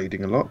 that's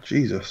bleeding a lot.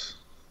 Jesus,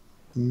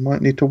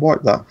 might need to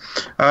wipe that.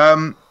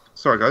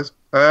 Sorry, guys.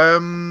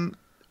 I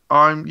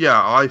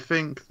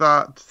think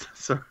that.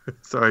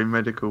 Sorry,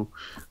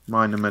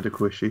 minor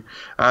medical issue.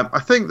 I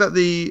think that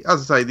the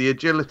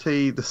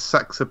agility, the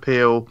sex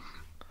appeal,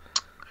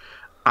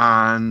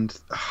 and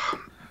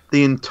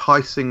the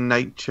enticing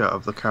nature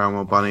of the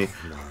Caramel Bunny,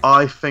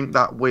 I think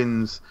that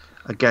wins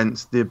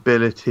against the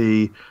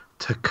ability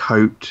to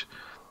coat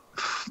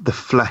the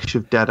flesh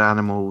of dead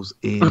animals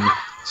in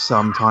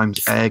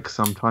sometimes eggs,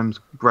 sometimes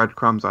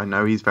breadcrumbs. I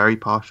know he's very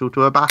partial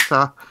to a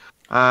batter.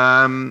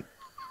 And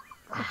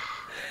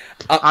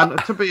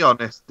to be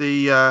honest,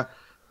 the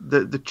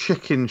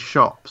chicken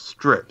shop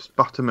strips,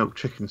 buttermilk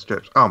chicken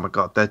strips, oh my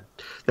God, they're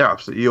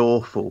absolutely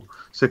awful.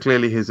 So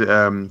clearly his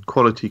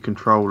quality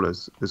control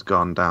has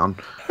gone down.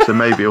 So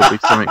maybe it'll be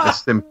something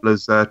as simple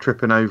as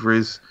tripping over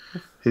his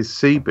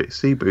sea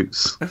boots.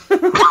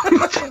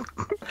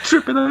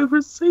 Tripping over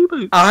his sea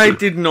boots. I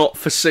did not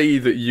foresee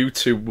that you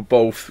two were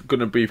both going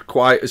to be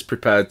quite as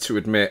prepared to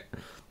admit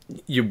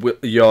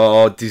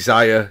your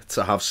desire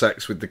to have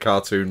sex with the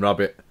cartoon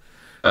rabbit.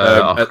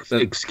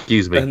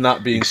 Excuse me. And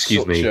that being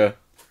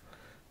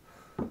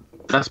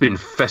That's been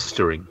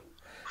festering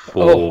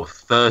for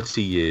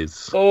 30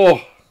 years.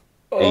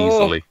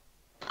 Easily.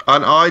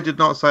 And I did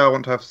not say I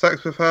want to have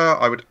sex with her.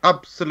 I would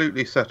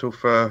absolutely settle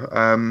for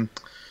a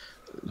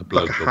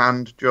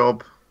hand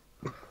job.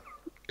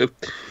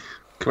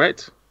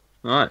 Correct.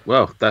 All right.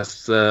 Well,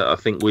 that's. I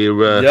think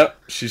we're. Yep.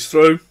 She's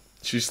through.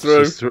 She's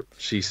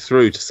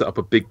through to set up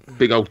a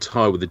big old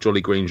tie with the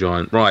Jolly Green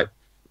Giant. Right.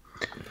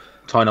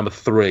 Tie number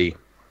 3.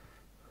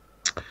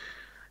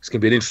 It's going to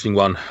be an interesting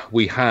one.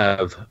 We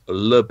have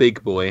Le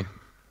Big Boy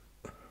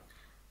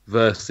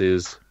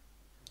versus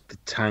the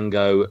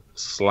Tango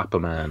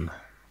Slapperman.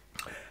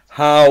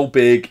 How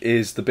big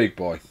is the big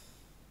boy?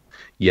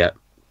 Yeah.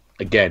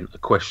 Again, a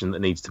question that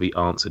needs to be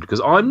answered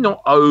because I'm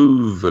not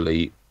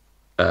overly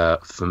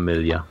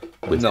familiar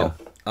with him.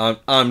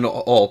 I'm not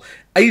at all.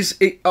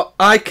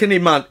 I can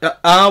imagine.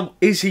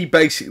 Is he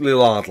basically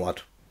Lard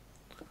Lad?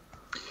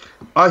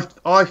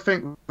 I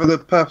think for the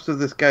purpose of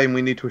this game,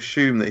 we need to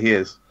assume that he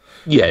is.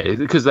 Yeah,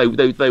 because they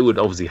would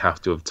obviously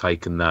have to have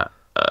taken that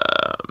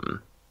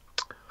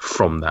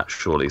from that,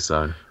 surely.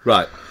 So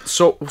right,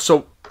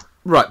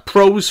 right.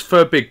 Pros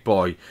for Big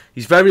Boy.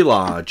 He's very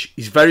large.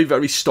 He's very,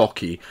 very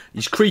stocky.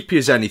 He's creepy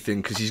as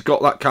anything because he's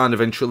got that kind of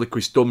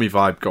ventriloquist dummy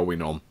vibe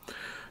going on.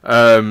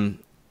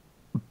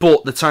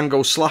 But the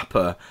Tango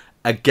Slapper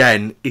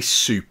again is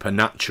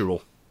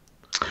supernatural.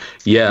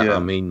 Yeah, I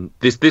mean,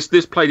 this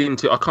played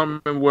into. I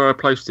can't remember where I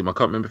placed him. I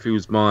can't remember if he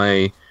was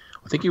my.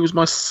 I think he was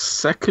my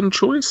second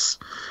choice.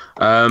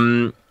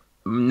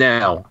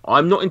 Now,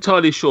 I'm not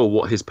entirely sure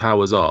what his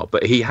powers are,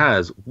 but he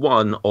has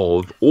one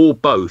of, or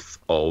both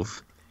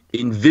of,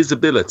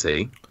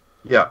 invisibility.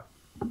 Yeah.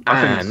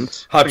 And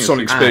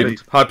hypersonic speed.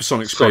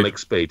 Hypersonic sonic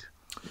speed.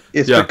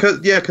 It's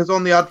because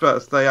on the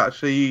adverts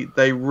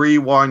they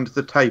rewind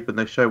the tape and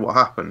they show what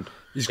happened.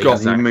 He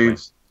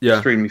moves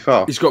extremely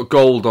fast. He's got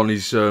gold on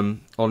his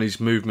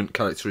movement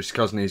characteristic,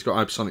 hasn't he? He's got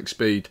hypersonic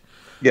speed.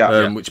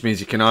 Which means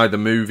he can either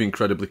move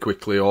incredibly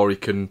quickly or he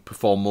can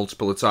perform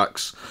multiple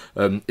attacks,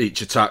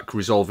 each attack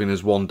resolving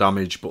as 1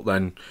 damage, but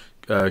then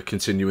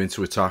continuing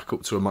to attack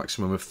up to a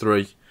maximum of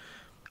 3.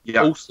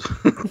 Yeah.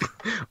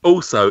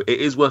 Also, it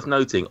is worth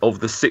noting,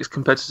 of the 6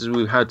 competitors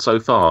we've had so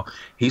far,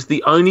 he's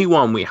the only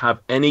one we have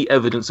any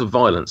evidence of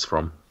violence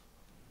from.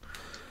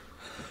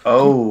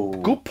 Oh.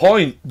 Good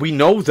point. We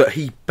know that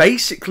he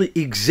basically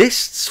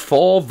exists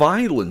for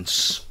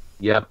violence.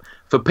 Yep.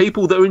 For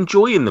people that are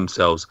enjoying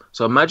themselves.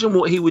 So imagine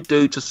what he would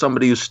do to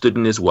somebody who stood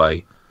in his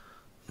way.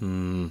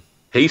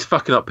 He's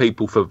fucking up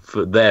people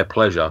for their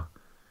pleasure.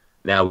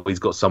 Now he's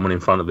got someone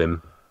in front of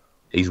him.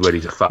 He's ready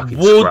to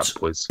fucking scrap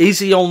boys. Is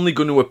he only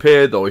going to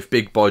appear, though, if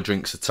Big Boy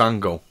drinks a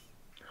tango?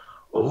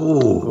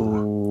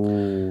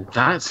 Oh,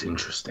 that's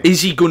interesting.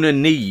 Is he going to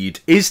need...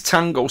 Is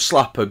Tango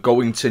Slapper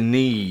going to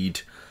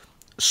need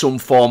some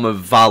form of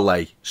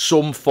valet?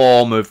 Some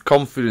form of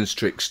confidence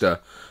trickster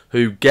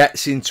who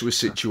gets into a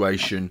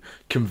situation,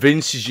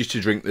 convinces you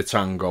to drink the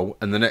tango,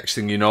 and the next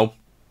thing you know,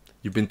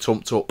 you've been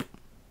tumped up.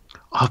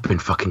 I've been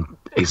fucking...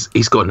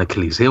 He's got an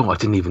Achilles heel. I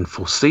didn't even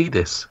foresee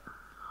this.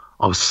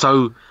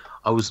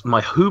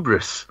 My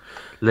hubris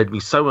led me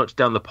so much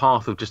down the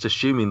path of just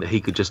assuming that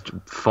he could just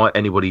fight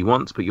anybody he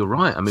wants. But you're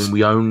right. I mean,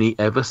 we only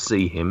ever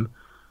see him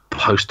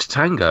post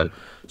tango.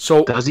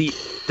 So does he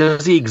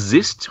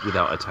exist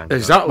without a tango?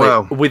 Exactly.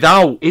 Well,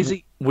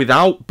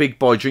 without Big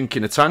Boy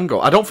drinking a tango,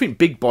 I don't think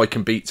Big Boy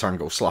can beat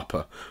Tango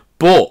Slapper.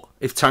 But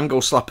if Tango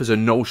Slapper's a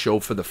no-show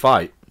for the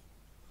fight,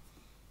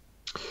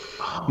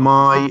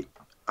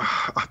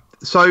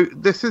 so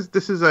this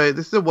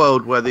is a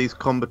world where these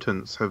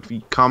combatants have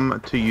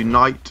come to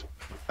unite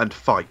and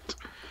fight,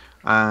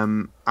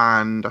 and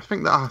I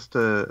think that has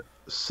to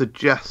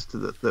suggest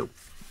that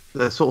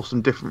there's sort of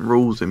some different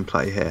rules in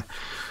play here.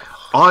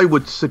 I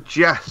would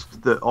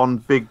suggest that on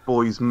Big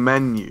Boy's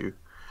menu,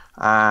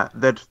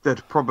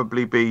 there'd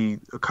probably be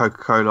a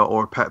Coca-Cola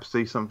or a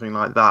Pepsi, something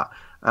like that.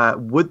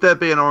 Would there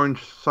be an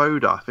orange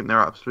soda? I think there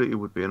absolutely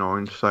would be an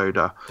orange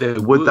soda.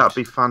 Would that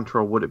be Fanta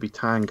or would it be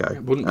Tango?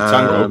 It wouldn't be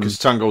Tango because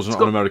Tango's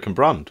not an American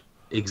brand.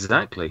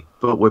 Exactly.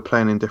 But we're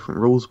playing in different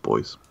rules,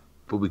 boys.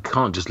 But we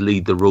can't just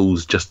lead the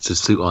rules just to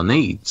suit our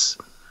needs.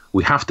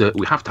 We have to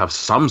have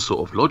some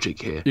sort of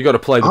logic here. You got to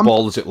play the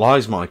ball as it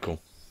lies,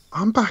 Michael.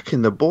 I'm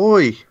backing the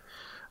boy.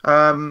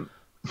 I'll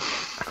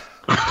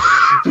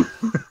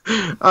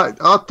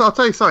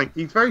tell you something.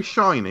 He's very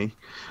shiny,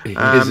 he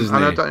is, isn't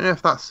and he? I don't know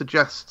if that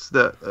suggests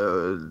that,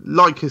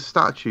 like his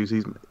statues,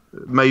 he's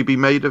maybe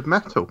made of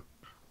metal.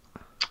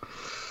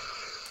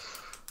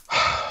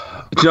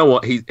 Do you know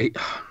what?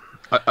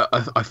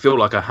 I feel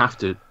like I have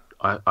to.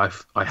 I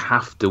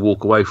have to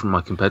walk away from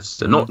my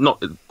competitor.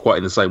 Not quite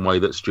in the same way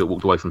that Stuart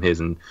walked away from his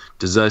and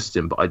deserted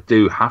him, but I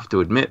do have to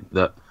admit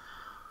that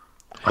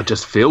I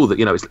just feel that,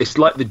 it's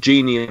like the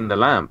genie in the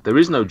lamp. There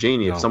is no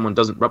genie if someone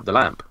doesn't rub the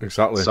lamp.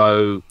 Exactly.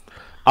 So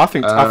I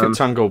think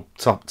Tango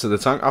top to the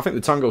Tango. I think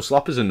the Tango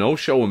Slapper's a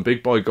no-show, and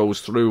Big Boy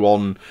goes through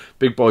on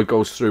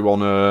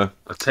a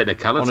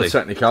technicality. On a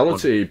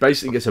technicality, he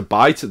basically gets a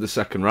bye to the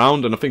second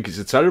round, and I think it's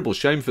a terrible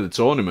shame for the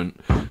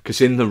tournament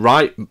because in the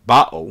right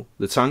battle,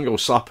 the Tango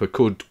Slapper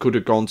could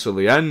have gone to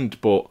the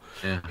end, but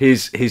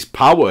his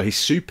power, his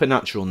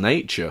supernatural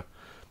nature,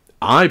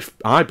 I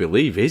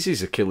believe is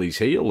his Achilles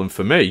heel, and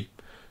for me,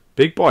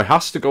 Big Boy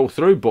has to go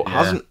through, but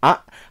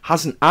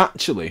hasn't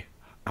actually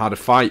had a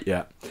fight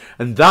yet,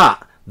 and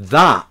that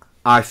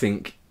I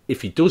think,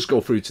 if he does go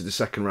through to the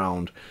second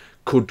round,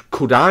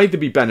 could either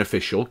be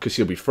beneficial because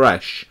he'll be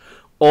fresh,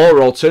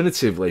 or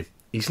alternatively,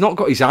 he's not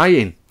got his eye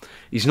in.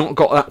 He's not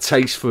got that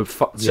taste for the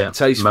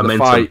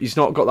fight. He's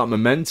not got that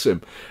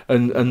momentum,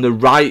 and the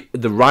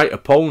right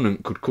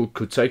opponent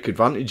could take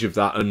advantage of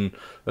that and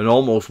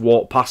almost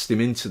walk past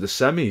him into the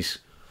semis.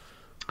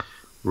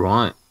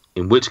 Right.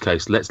 In which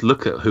case, let's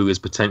look at who his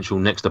potential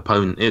next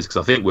opponent is, because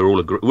I think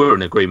we're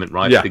in agreement,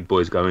 right? Yeah. Big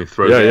Boy's going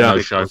through. Yeah. No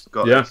show.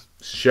 Yeah.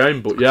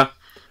 Shame, but yeah.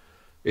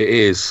 It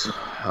is.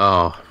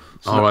 Oh,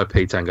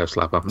 R.I.P. Tango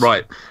Slapper.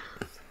 Right.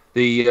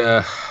 The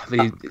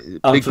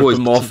Big Boy's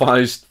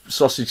anthropomorphized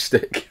sausage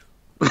stick.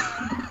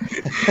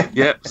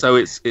 Yeah, so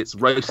it's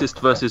racist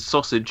versus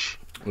sausage.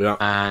 Yeah.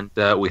 And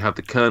we have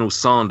the Colonel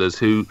Sanders,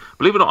 who,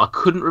 believe it or not, I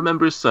couldn't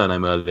remember his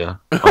surname earlier.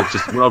 I was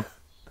just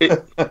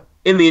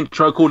in the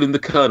intro, I called him the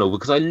Colonel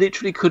because I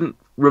literally couldn't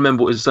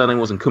remember what his surname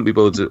was and couldn't be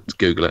bothered to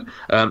Google it.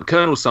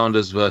 Colonel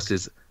Sanders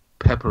versus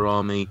Pepper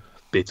Army,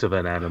 bit of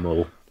an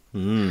animal.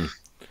 This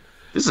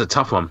is a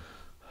tough one.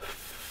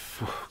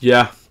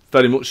 Yeah,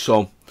 very much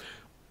so.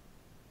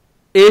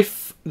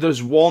 If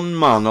there's one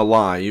man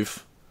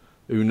alive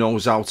who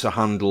knows how to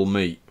handle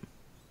meat,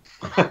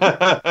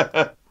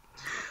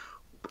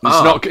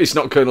 it's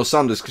not Colonel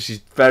Sanders because he's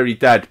very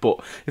dead. But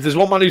if there's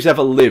one man who's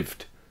ever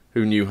lived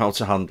who knew how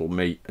to handle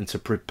meat and to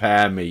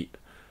prepare meat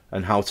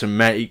and how to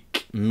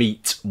make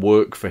meat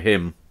work for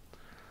him,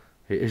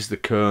 it is the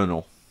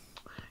Colonel.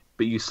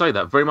 But you say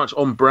that very much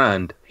on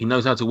brand. He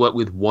knows how to work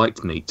with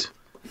white meat.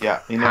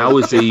 Yeah. How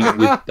is he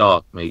with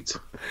dark meat?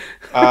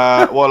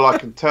 Well, I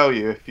can tell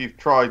you, if you've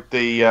tried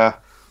the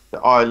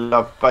I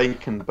Love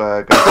Bacon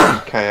burger from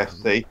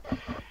KFC,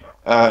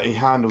 he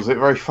handles it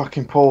very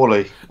fucking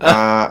poorly.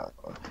 That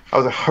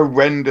was a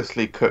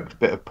horrendously cooked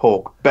bit of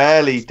pork,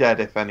 barely dead,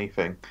 if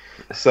anything.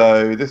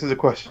 So this is a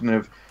question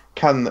of,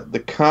 can the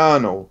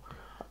Colonel,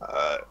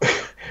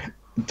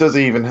 does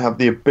he even have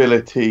the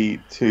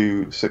ability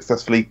to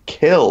successfully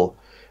kill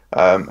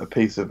a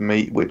piece of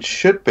meat, which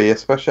should be a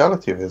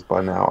speciality of his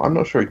by now? I'm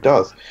not sure he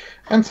does.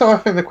 And so I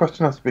think the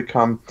question has to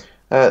become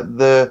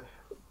the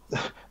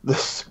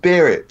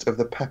spirit of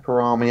the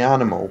Pepper Army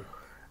animal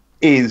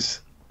is,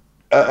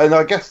 and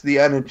I guess the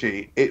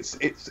energy, it's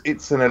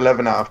an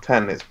 11 out of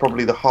 10. It's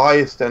probably the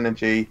highest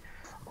energy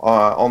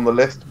on the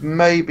list,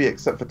 maybe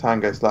except for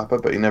Tango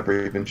Slapper, but he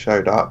never even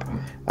showed up.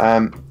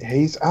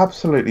 He's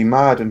absolutely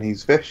mad and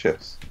he's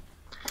vicious.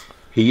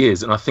 He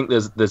is, and I think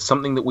there's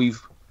something that we've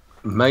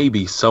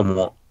maybe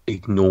somewhat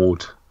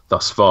ignored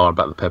thus far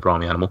about the Pepper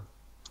Army animal.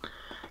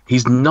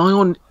 He's nigh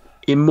on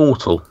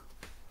immortal.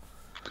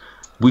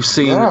 We've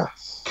seen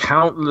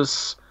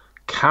countless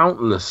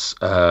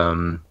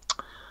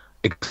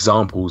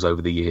examples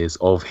over the years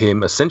of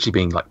him essentially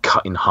being like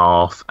cut in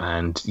half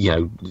and, you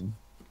know,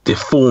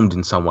 deformed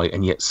in some way,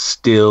 and yet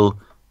still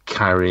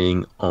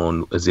carrying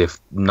on as if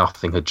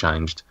nothing had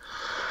changed.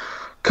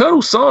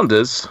 Colonel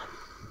Sanders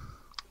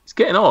is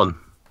getting on.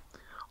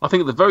 I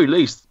think at the very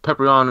least,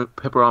 Pepper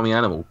Army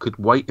animal could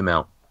wait him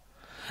out,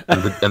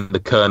 and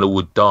the Colonel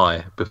would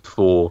die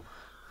before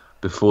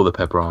the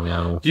Pepper Army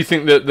animal. Do you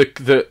think that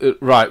the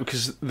right,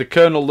 because the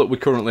Colonel that we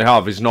currently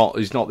have is not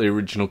the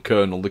original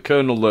Colonel. The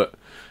Colonel that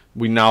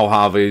we now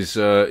have is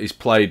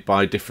played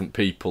by different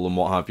people and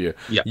what have you.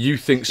 Yeah. You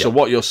think so?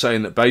 What you're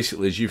saying that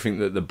basically is you think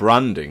that the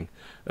branding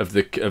of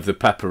the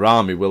Pepper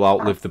Army will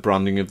outlive the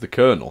branding of the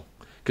Colonel,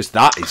 because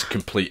that is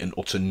complete and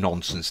utter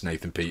nonsense,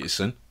 Nathan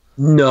Peterson.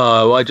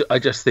 No, I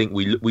just think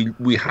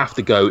we have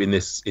to go in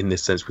this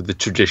sense with the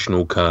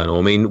traditional Colonel.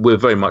 I mean, we're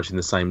very much in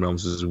the same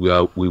realms as we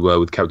were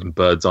with Captain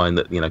Birdseye, in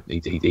that, you know,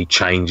 he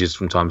changes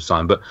from time to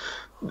time, but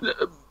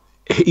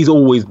he's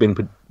always been,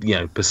 you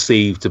know,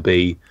 perceived to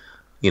be,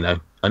 you know,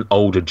 an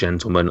older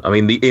gentleman. I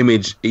mean, the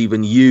image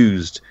even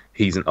used,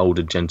 he's an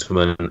older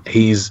gentleman.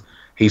 He's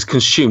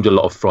consumed a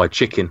lot of fried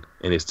chicken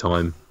in his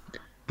time.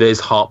 There's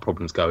heart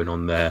problems going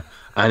on there.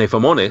 And if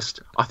I'm honest,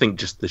 I think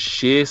just the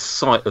sheer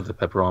sight of the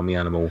Pepper Army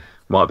animal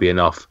might be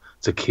enough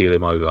to keel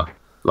him over.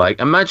 Like,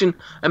 imagine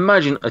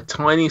a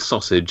tiny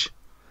sausage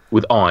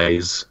with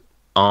eyes,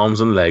 arms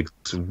and legs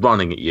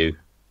running at you.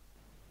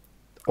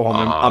 Oh,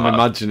 I'm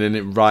imagining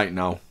it right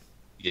now.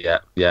 Yeah.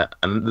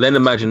 And then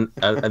imagine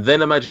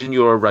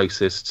you're a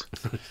racist.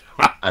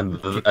 and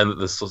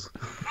the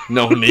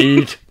No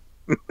need.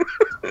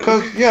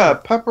 Because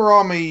Pepper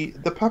Army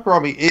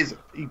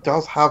he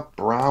does have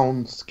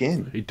brown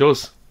skin. He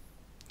does.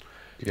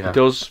 Yeah. He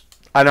does.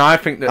 And I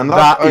think and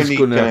that that's is only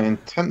going to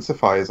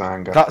intensify his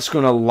anger. That's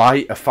going to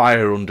light a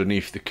fire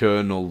underneath the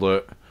Colonel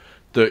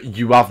that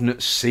you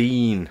haven't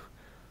seen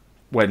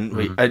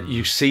when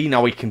you've seen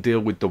how he can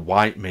deal with the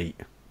white meat.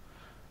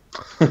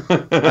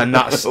 And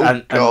that's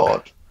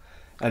God.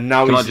 And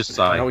now Can I just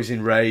say, now he's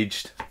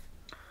enraged.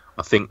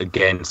 I think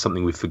again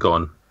something we've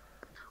forgotten.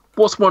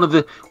 What's one of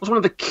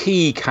the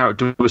key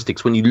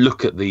characteristics when you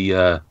look at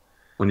the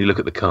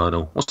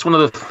Colonel? What's one of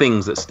the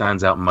things that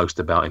stands out most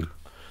about him?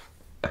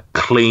 A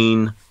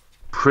clean,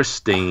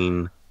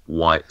 pristine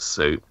white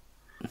suit.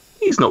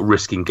 He's not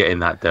risking getting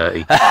that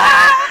dirty.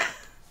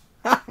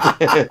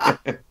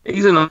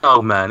 He's an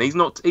old man. He's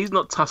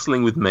not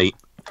tussling with meat.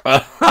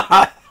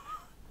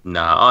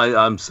 No,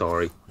 I'm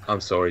sorry.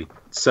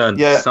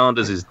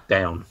 Sanders is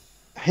down.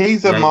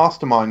 He's a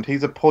mastermind.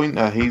 He's a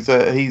pointer. He's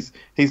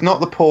not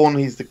the pawn.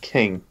 He's the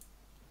king.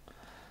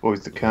 Or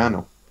he's the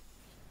Colonel.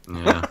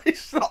 Yeah.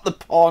 He's not the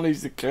pawn.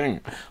 He's the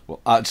king. Well,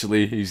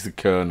 actually, he's the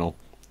Colonel.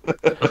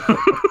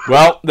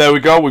 Well, there we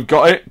go. We've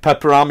got it.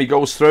 Pepper Army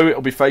goes through.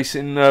 It'll be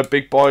facing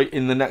Big Boy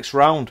in the next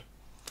round.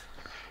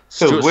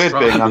 Still weird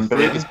being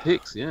unbeaten.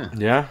 Picks, yeah.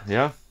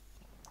 Yeah.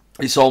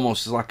 It's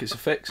almost like it's a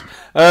fix.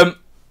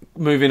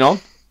 Moving on.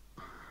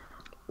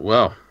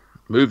 Well,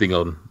 moving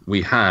on.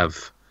 We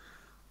have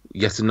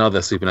yet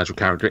another supernatural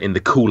character in the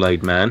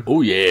Kool-Aid Man.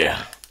 Oh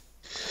yeah,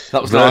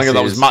 that was longer.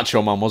 That was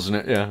Macho Man, wasn't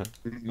it? Yeah,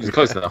 it was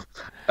close enough.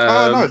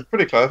 No, it's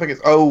pretty close. I think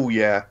it's oh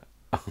yeah,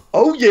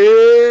 oh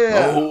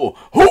yeah,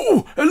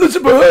 oh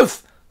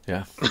Elizabeth.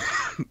 Yeah.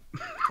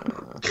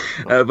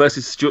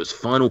 Versus Stuart's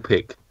final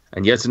pick,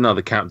 and yet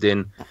another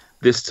captain.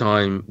 This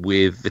time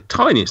with the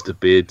tiniest of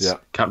beards,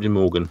 Captain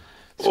Morgan.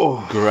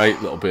 Oh,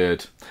 great little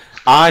beard.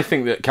 I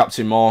think that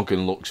Captain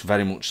Morgan looks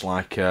very much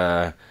like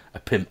a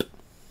pimp.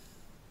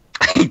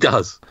 He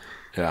does.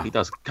 Yeah. He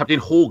does. Captain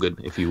Horgan,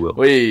 if you will.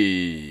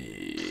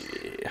 Whee.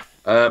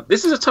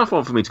 This is a tough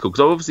one for me to call, because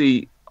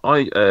obviously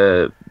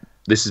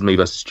this is me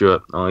versus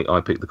Stuart. I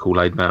picked the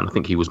Kool-Aid Man. I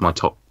think he was my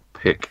top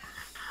pick.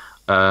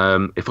 If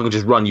I can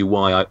just run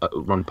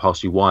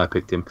past you why I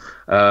picked him.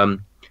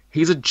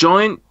 He's a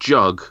giant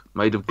jug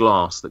made of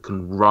glass that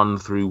can run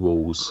through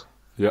walls.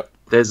 Yep.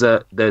 There's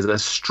a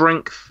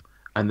strength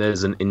and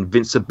there's an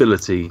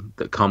invincibility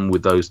that come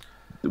with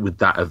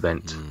that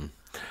event.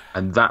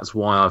 And that's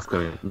why I've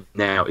gone.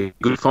 Now, is he a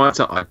good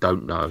fighter? I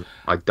don't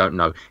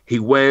know. He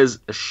wears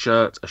a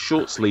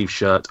short sleeve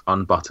shirt,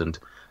 unbuttoned.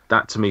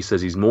 That to me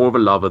says he's more of a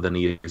lover than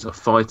he is a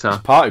fighter. He's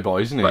a party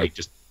boy, isn't he? But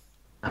he's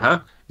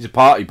a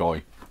party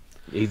boy.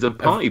 He's a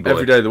party boy.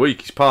 Every day of the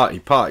week, he's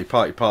party.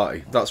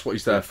 That's what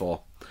he's there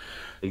for.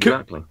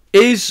 Exactly.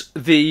 Is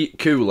the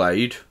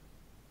Kool-Aid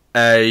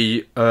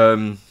a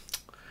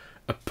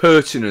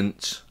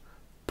pertinent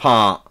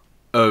part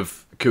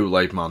of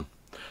Kool-Aid Man?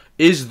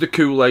 Is the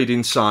Kool-Aid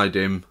inside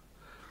him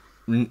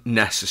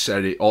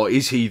necessary, or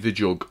is he the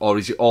jug, or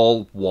is it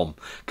all one?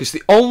 Because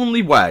the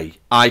only way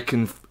I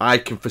can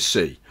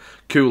foresee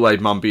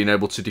Kool-Aid Man being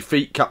able to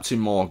defeat Captain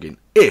Morgan,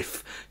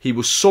 if he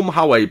was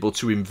somehow able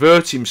to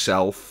invert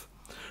himself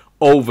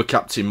over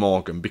Captain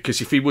Morgan,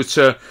 because if he was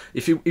to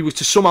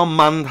somehow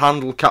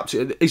manhandle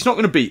Captain, he's not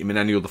going to beat him in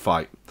any other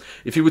fight.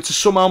 If he were to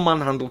somehow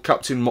manhandle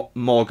Captain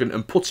Morgan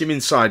and put him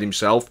inside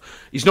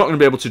himself, he's not going to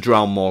be able to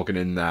drown Morgan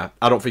in there.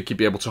 I don't think he'd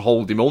be able to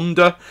hold him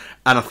under,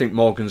 and I think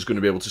Morgan's going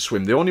to be able to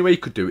swim. The only way he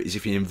could do it is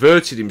if he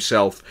inverted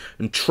himself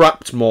and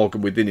trapped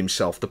Morgan within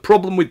himself. The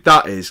problem with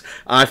that is,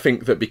 I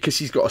think that because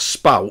he's got a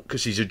spout,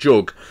 because he's a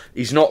jug,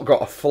 he's not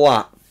got a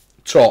flat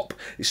top,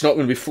 it's not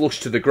going to be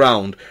flush to the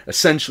ground.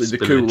 Essentially, the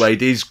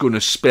Kool-Aid is going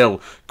to spill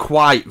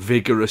quite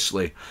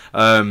vigorously.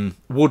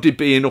 Would there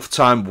be enough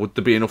time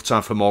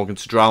for Morgan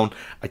to drown?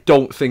 I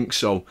don't think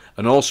so.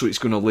 And also, it's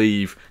going to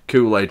leave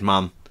Kool-Aid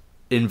Man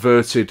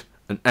inverted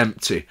and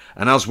empty.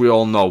 And as we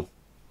all know,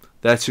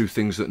 they're two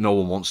things that no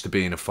one wants to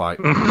be in a fight.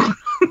 Well,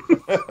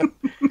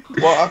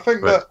 I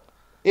think that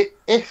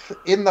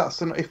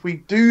if we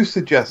do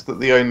suggest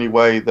that the only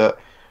way that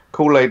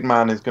Kool-Aid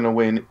Man is going to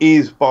win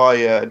is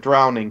by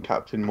drowning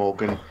Captain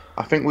Morgan,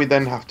 I think we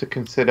then have to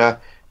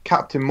consider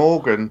Captain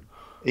Morgan.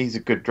 He's a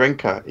good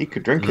drinker. He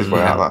could drink his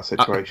way out of that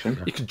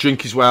situation. He could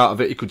drink his way out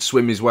of it. He could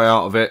swim his way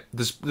out of it.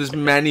 There's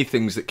many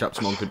things that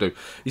Captain Morgan could do.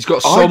 He's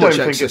got so much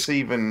excess.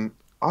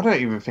 I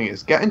don't even think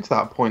it's getting to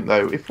that point,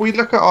 though. If we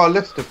look at our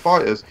list of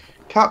fighters,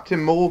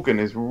 Captain Morgan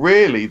is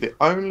really the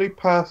only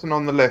person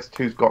on the list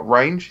who's got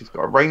range. He's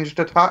got a ranged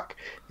attack.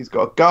 He's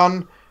got a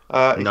gun.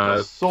 He's got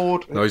a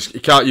sword. No, he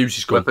can't use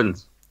his gun.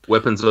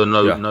 Weapons are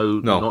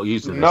not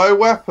using. No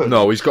weapons.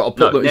 No, he's got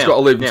to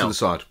leave them to the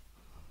side.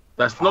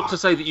 That's not to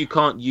say that you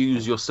can't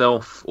use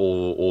yourself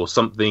or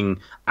something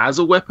as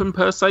a weapon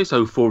per se.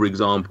 So, for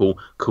example,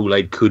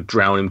 Kool-Aid could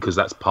drown him because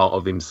that's part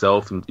of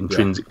himself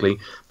intrinsically.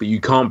 Yeah. But you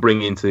can't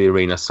bring into the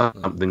arena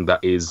something that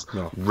is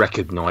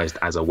recognised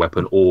as a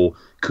weapon or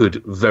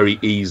could very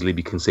easily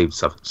be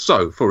conceived of.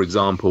 So, for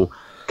example,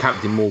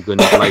 Captain Morgan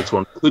later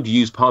on could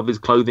use part of his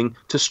clothing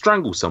to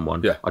strangle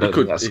someone. Yeah, I don't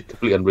think that's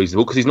completely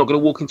unreasonable because he's not going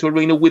to walk into an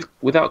arena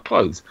without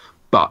clothes.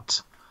 But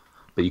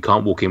you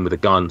can't walk in with a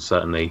gun,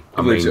 certainly.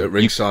 I mean, at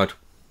ringside.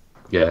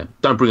 Yeah,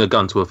 don't bring a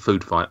gun to a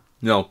food fight.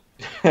 No.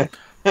 I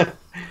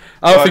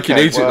don't think he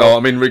needs it, though.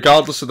 I mean,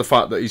 regardless of the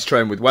fact that he's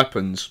trained with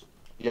weapons,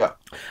 I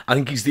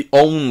think he's the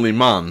only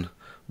man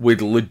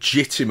with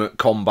legitimate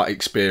combat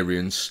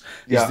experience.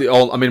 He's the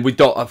only. I mean,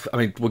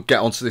 we'll get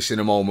onto this in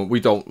a moment. We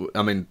don't.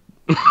 I mean,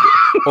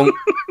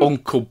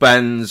 Uncle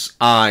Ben's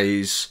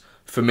eyes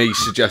for me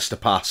suggest a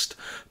past,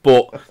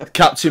 but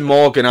Captain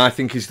Morgan, I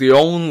think, is the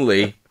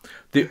only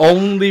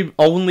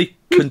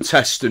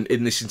contestant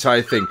in this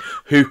entire thing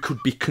who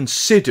could be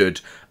considered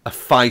a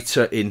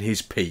fighter in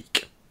his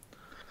peak.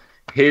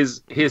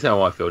 Here's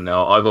how I feel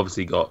now. I've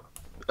obviously got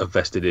a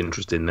vested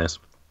interest in this.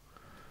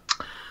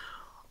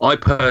 I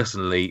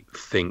personally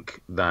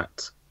think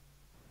that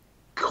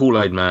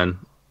Kool-Aid Man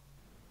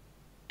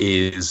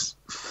is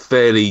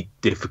fairly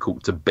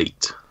difficult to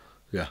beat.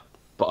 Yeah.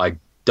 But I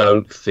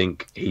don't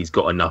think he's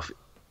got enough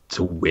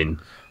to win.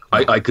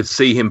 I could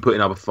see him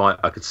putting up a fight.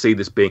 I could see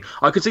this being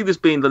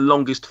the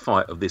longest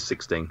fight of this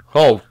 16.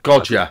 Oh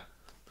God, yeah.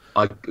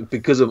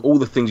 Because of all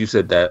the things you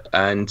said there,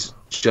 and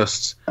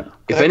just if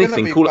they're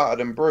anything, be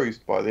battered and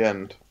bruised by the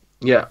end.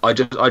 Yeah, I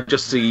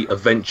just see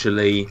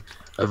eventually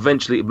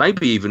eventually,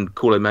 maybe even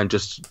Kool Aid Man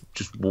just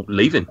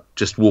leaving,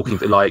 just walking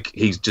like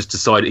he's just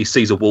decided he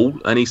sees a wall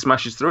and he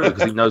smashes through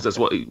because he knows that's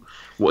what he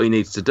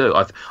needs to do.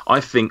 I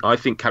think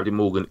Captain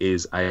Morgan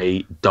is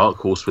a dark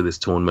horse for this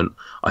tournament.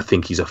 I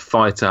think he's a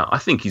fighter. I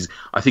think he's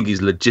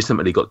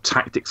legitimately got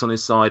tactics on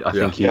his side. I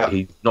think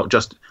he not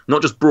just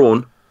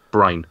brawn,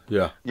 brain.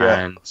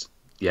 And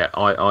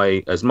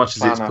I as much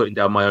as it's putting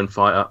down my own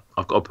fighter,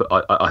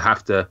 I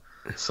have to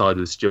side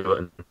with Stuart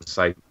and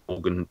say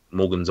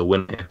Morgan's a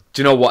winner here.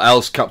 Do you know what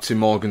else Captain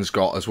Morgan's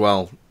got as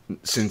well?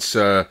 Since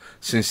the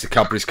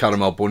Cadbury's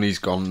Caramel Bunny's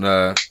gone.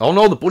 Oh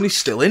no, the bunny's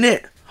still in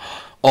it.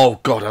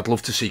 Oh God, I'd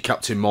love to see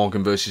Captain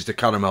Morgan versus the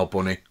Caramel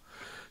Bunny.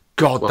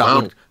 God,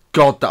 that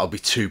would be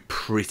two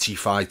pretty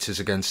fighters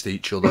against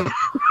each other.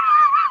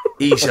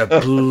 He's a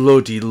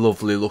bloody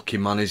lovely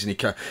looking man,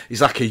 isn't he?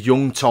 He's like a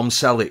young Tom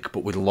Selleck,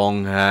 but with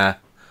long hair.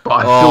 But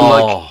I feel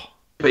like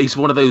he's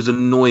one of those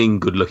annoying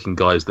good-looking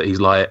guys that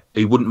he's like,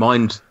 he wouldn't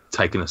mind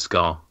taking a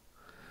scar.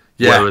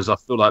 Yeah. Whereas I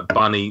feel like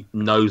Bunny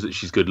knows that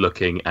she's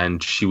good-looking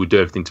and she would do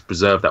everything to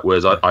preserve that.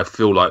 Whereas I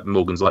feel like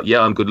Morgan's like,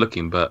 yeah, I'm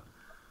good-looking, but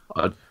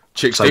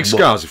chicks dig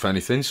scars, if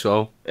anything.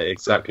 So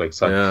exactly.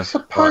 So I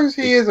suppose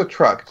he is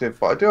attractive,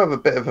 but I do have a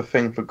bit of a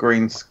thing for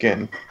green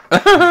skin.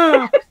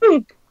 Out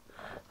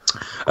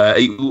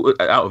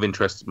of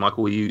interest,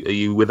 Michael, are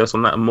you with us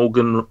on that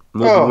Morgan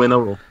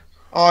winner? Or?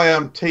 I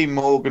am Team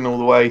Morgan all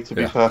the way, to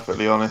be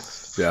perfectly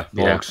honest. Yeah,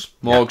 Morgs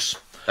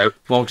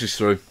is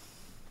through.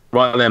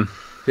 Right then.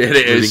 Here it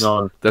is.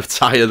 The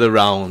tie of the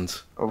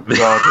round. Oh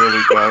God, here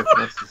we go.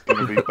 This is going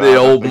to be bad. The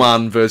old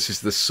man versus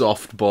the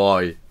soft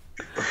boy.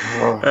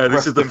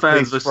 This is the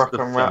fans versus the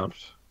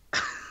fans.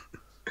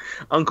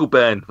 Uncle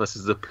Ben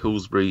versus the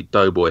Pillsbury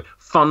Doughboy.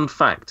 Fun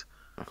fact: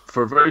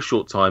 for a very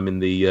short time in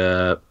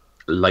the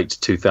late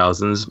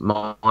 2000s,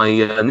 my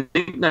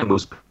nickname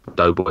was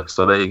Doughboy.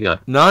 So there you go.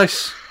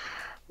 Nice.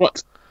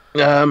 What?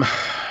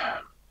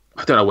 I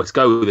don't know where to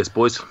go with this,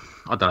 boys.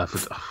 I don't know.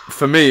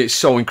 For me, it's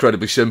so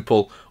incredibly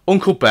simple.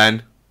 Uncle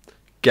Ben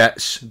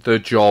gets the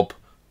job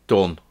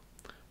done.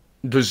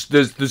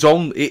 There's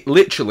only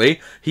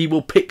literally he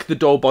will pick the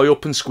doughboy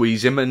up and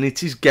squeeze him, and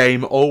it is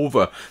game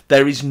over.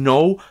 There is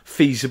no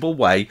feasible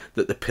way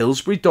that the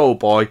Pillsbury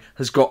Doughboy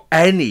has got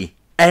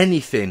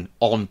anything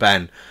on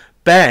Ben.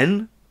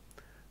 Ben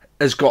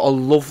has got a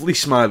lovely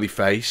smiley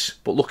face,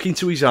 but look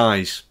into his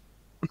eyes.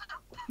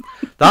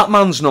 That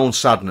man's known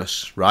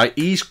sadness, right?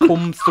 He's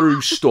come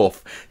through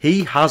stuff.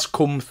 He has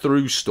come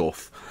through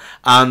stuff.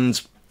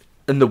 And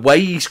the way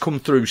he's come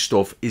through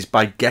stuff is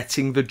by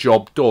getting the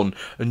job done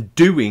and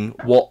doing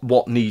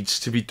what needs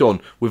to be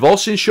done. We've all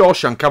seen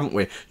Shawshank, haven't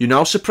we? You know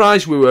how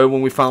surprised we were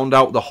when we found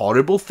out the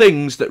horrible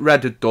things that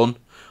Red had done.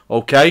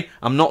 Okay?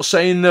 I'm not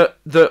saying that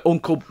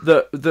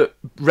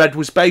Red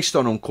was based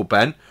on Uncle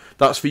Ben.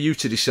 That's for you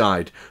to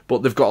decide.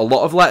 But they've got a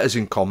lot of letters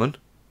in common.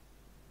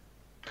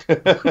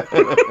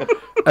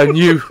 And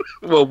you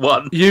voice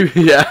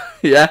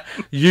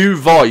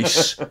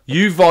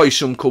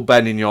Uncle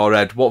Ben in your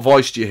head. What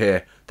voice do you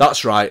hear?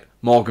 That's right,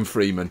 Morgan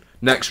Freeman.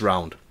 Next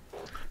round.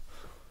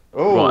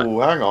 Oh, right.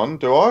 Hang on,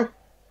 do I?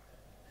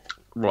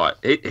 Right,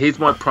 here's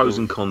my pros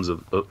and cons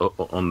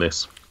on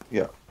this.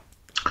 Yeah.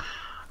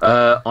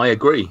 I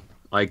agree.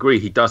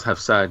 He does have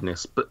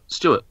sadness, but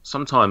Stuart,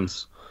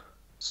 sometimes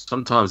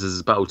there's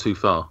a battle too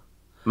far.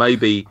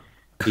 Maybe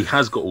he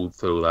has got all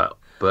through that.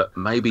 But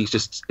maybe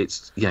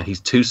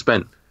he's too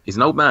spent. He's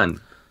an old man.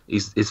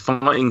 His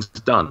fighting's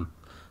done.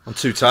 I'm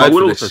too tired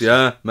for this,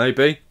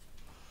 maybe.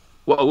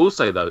 What I will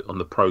say, though, on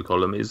the pro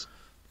column is,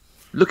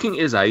 looking at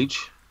his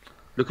age,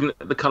 looking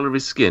at the colour of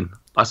his skin,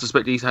 I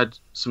suspect he's had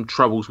some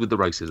troubles with the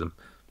racism.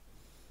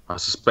 I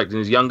suspect in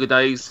his younger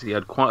days, he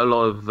had quite a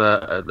lot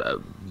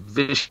of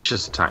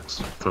vicious attacks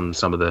from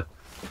some of the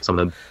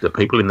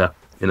people in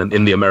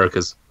the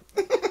Americas.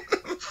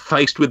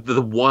 Faced with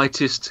the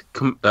whitest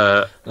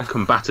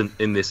combatant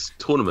in this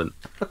tournament,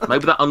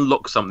 maybe that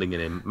unlocks something in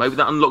him. Maybe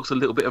that unlocks a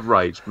little bit of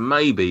rage.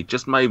 Maybe,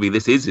 just maybe,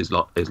 this is his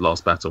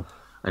last battle,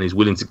 and he's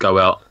willing to go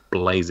out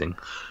blazing.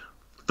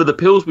 For the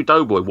Pillsbury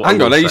Doughboy,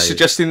 hang on, are you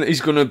suggesting that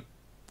he's gonna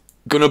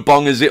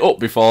bongers it up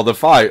before the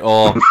fight,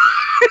 or?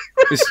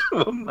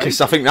 Because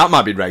I think that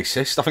might be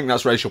racist. I think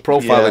that's racial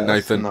profiling,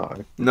 Nathan.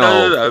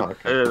 No.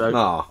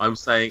 I'm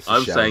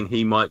saying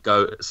he might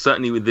go.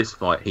 Certainly with this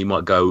fight, he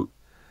might go.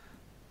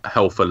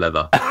 Hell for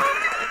leather. But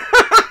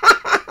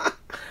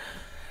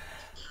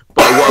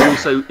what I will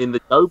say in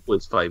the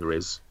Doughboy's favour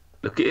is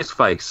look at his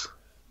face,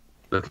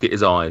 look at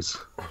his eyes.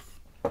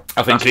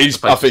 I think he's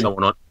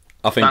someone on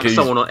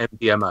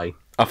MDMA.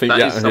 I think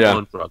someone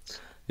on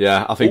drugs.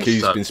 Yeah, I think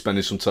he's been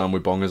spending some time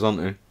with bongers,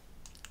 hasn't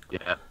he?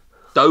 Yeah,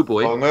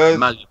 Doughboy,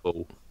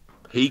 malleable.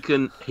 He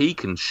can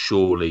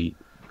surely.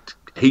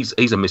 He's a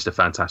Mr.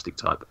 Fantastic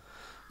type.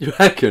 You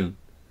reckon?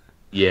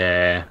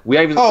 Yeah, we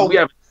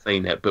haven't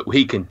seen it, but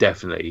he can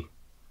definitely.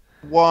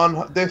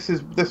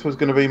 This was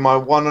going to be my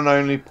one and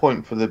only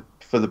point for the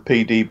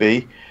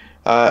PDB.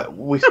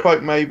 We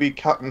spoke maybe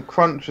Captain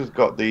Crunch has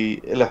got the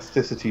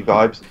elasticity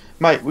vibes,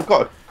 mate. We've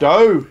got a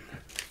dough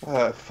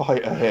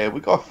fighter here.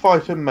 We've got a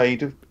fighter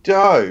made of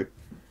dough.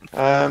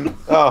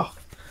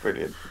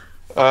 Brilliant.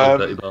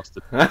 Dirty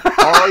bastard.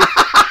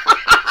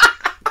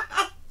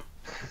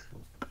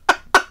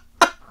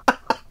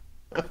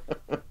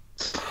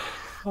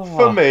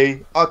 For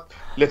me,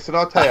 listen,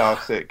 I'll tell you how I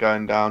see it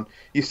going down.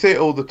 You see it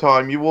all the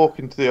time. You walk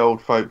into the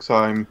old folks'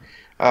 home.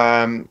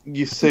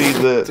 You see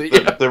I see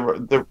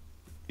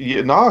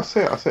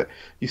it.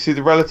 You see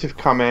the relative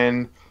come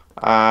in.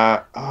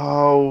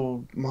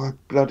 Oh, my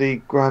bloody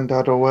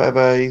granddad or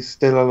whatever, he's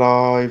still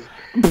alive.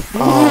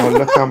 Oh,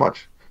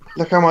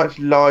 look how much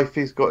life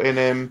he's got in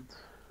him.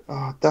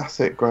 Oh, that's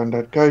it,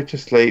 granddad. Go to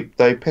sleep.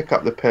 They pick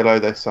up the pillow.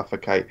 They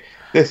suffocate.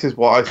 This is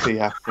what I see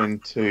happening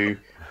to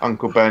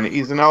Uncle Ben.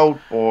 He's an old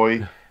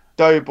boy.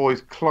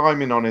 Doughboy's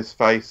climbing on his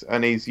face,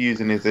 and he's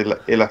using his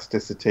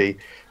elasticity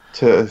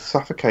to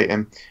suffocate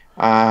him.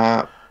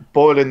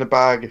 Boil in the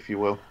bag, if you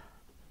will.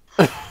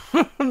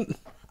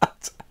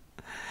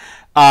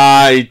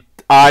 I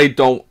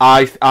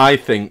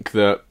think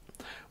that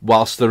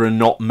whilst there are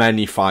not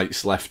many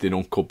fights left in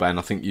Uncle Ben,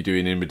 I think you're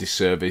doing him a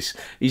disservice.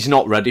 He's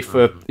not ready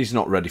for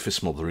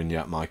smothering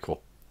yet,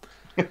 Michael.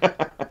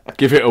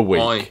 Give it a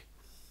week.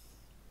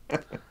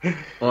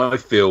 I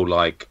feel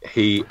like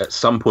he, at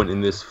some point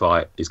in this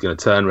fight, is going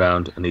to turn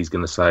around and he's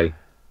going to say,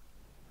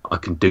 I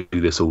can do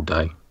this all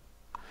day.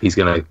 He's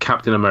going to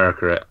Captain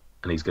America it,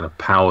 and he's going to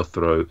power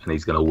through, and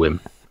he's going to win.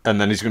 And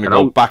then he's going to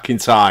go back in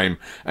time,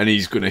 and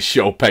he's going to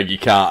show Peggy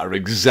Carter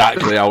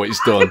exactly how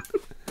it's done.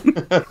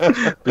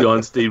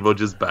 Behind Steve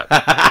Rogers' back.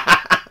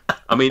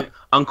 I mean,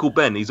 Uncle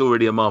Ben, he's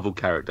already a Marvel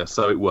character,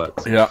 so it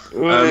works. Yeah.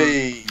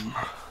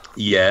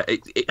 Yeah,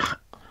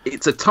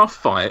 it's a tough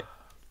fight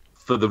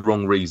for the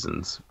wrong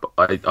reasons,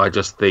 but I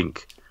just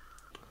think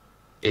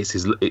it's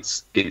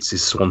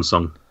his swan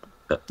song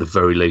at the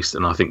very least,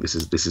 and I think this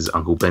is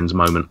Uncle Ben's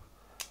moment.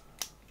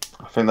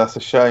 I think that's a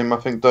shame. I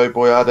think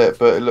Doughboy had it,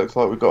 but it looks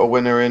like we've got a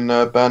winner in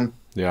Ben.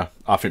 Yeah,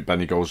 I think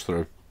Benny goes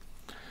through.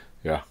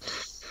 Yeah.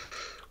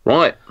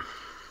 Right.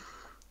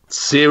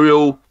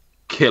 Serial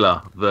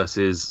killer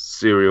versus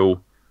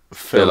serial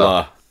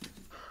filler.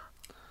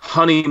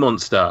 Honey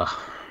Monster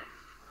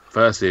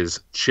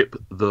versus Chip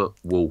the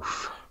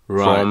Wolf.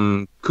 Right.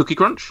 From Cookie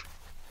Crunch?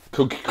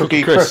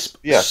 Cookie Crisp.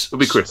 Yes.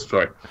 Cookie Crisp,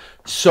 sorry.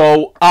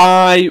 So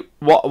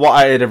what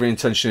I had every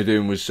intention of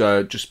doing was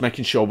just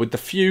making sure with the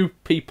few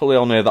people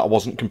on here that I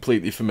wasn't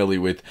completely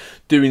familiar with,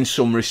 doing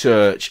some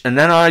research, and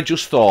then I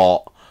just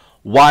thought,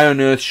 why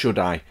on earth should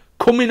I?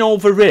 Coming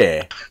over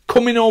here,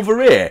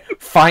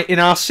 fighting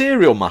our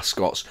cereal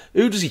mascots.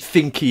 Who does he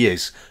think he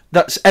is?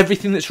 That's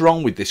everything that's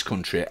wrong with this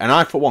country, and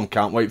I, for one,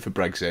 can't wait for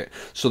Brexit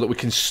so that we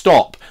can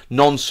stop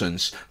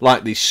nonsense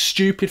like these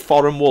stupid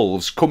foreign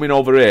wolves coming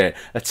over here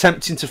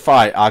attempting to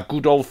fight our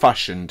good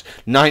old-fashioned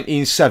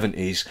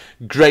 1970s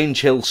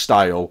Grange Hill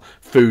style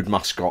food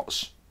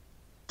mascots.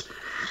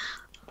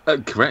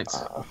 Correct.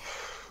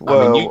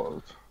 Well, I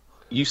mean,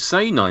 you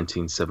say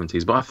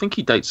 1970s, but I think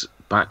he dates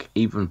back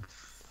even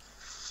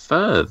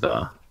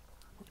further.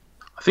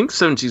 I think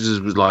 70s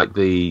was like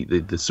the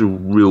sort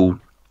of real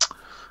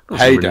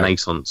heyday.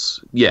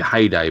 Renaissance. Yeah,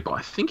 heyday, but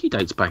I think he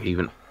dates back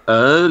even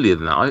earlier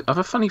than that. I have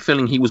a funny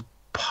feeling he was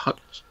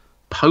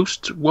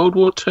post World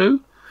War II.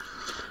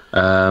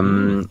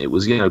 It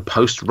was,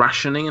 post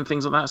rationing and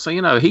things like that. So,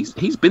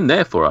 he's been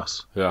there for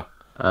us. Yeah.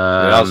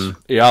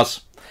 He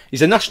has.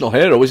 He's a national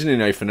hero, isn't he,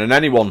 Nathan? And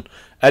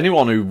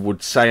anyone who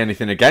would say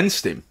anything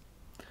against him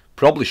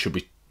probably should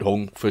be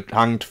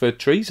hanged for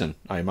treason,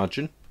 I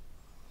imagine.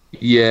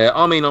 Yeah,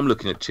 I mean, I'm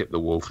looking at Chip the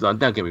Wolf. Don't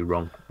get me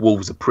wrong.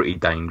 Wolves are pretty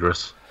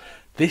dangerous.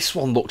 This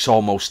one looks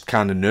almost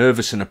kind of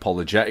nervous and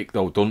apologetic,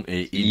 though, doesn't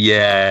he?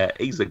 Yeah,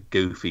 he's a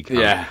goofy cunt.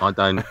 Yeah.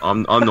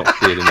 I'm not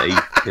feeling that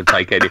he can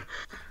take any.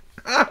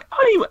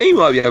 He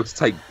might be able to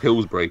take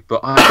Pillsbury, but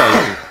I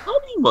don't.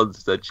 Honey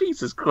Monster,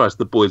 Jesus Christ!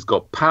 The boy's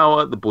got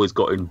power. The boy's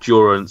got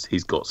endurance.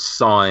 He's got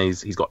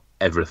size. He's got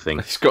everything.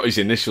 He's got his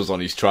initials on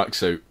his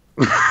tracksuit.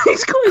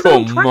 He's got his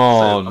own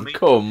tracksuit. I mean,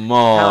 come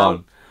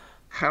on.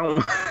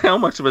 How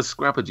much of a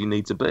scrapper do you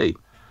need to be?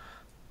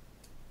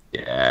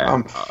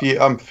 Yeah,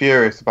 I'm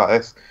furious about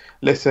this.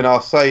 Listen,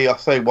 I'll say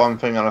one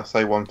thing and I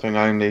say one thing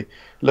only.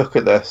 Look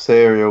at their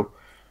cereal.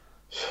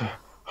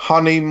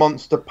 Honey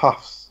Monster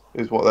Puffs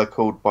is what they're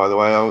called, by the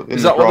way.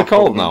 Is that what they're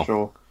called now?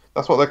 Sure.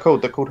 That's what they're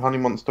called. They're called Honey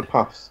Monster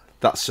Puffs.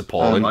 That's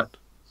appalling.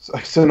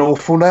 It's an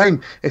awful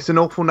name. It's an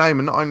awful name,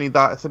 and not only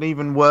that, it's an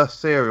even worse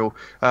cereal.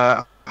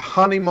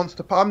 Honey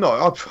Monster Puffs. I'm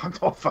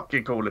not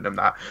fucking calling them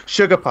that.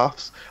 Sugar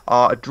Puffs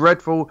are a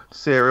dreadful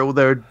cereal.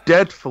 They're a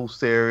dreadful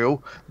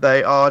cereal.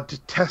 They are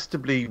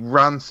detestably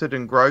rancid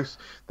and gross.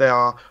 They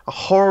are a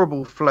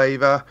horrible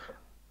flavour.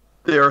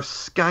 They're a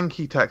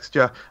skanky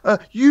texture.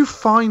 You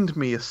find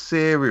me a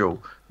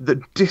cereal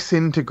that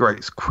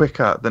disintegrates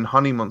quicker than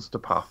Honey Monster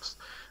Puffs,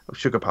 or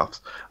Sugar Puffs,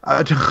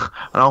 and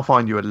I'll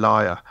find you a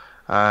liar.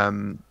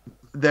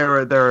 They're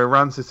a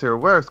rancid cereal,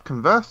 whereas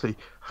conversely,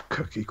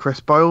 Cookie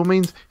Crisp, by all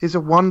means, is a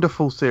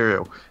wonderful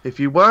cereal. If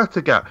you were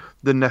to get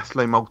the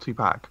Nestle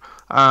multi-pack,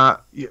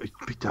 you'd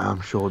be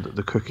damn sure that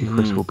the Cookie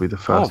Crisp will be the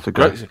first to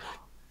go.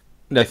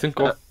 Nathan,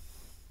 go on.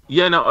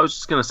 Yeah, no, I was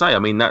just going to say, I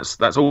mean, that's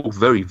all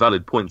very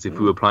valid points if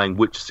we were playing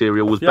which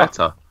cereal was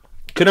better.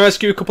 Can I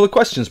ask you a couple of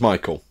questions,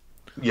 Michael?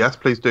 Yes,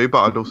 please do.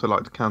 But I'd also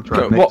like to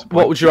counteract.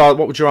 What would you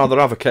rather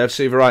have, a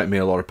KFC variety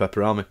meal or a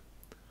pepperoni?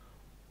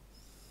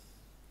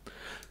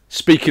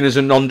 Speaking as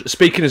a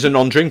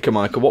non-drinker,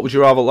 Michael, what would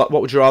you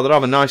rather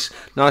have? A nice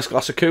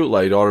glass of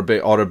Kool-Aid or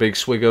a big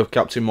swig of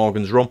Captain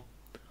Morgan's rum?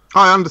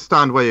 I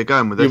understand where you're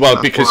going with this.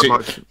 Well,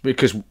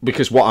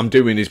 because what I'm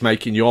doing is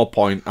making your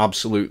point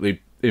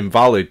absolutely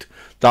invalid.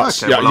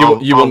 That's okay,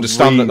 well, you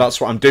understand that's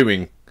what I'm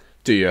doing,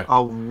 do you?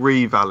 I'll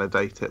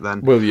revalidate it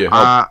then. Will you?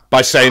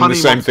 By saying the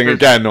same thing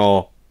again,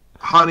 or?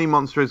 Honey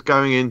Monster is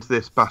going into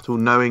this battle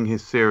knowing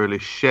his cereal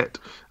is shit,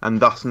 and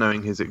thus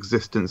knowing his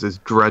existence is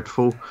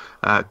dreadful.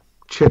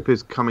 Chip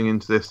is coming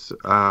into this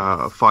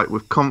fight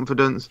with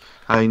confidence.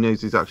 He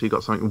knows he's actually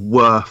got something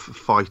worth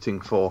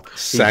fighting for.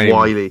 Same. He's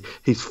wily,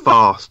 he's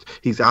fast,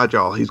 he's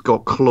agile, he's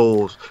got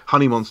claws.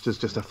 Honey Monster's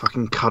just a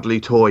fucking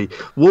cuddly toy.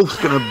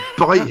 Wolf's going to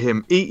bite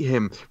him, eat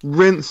him,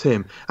 rinse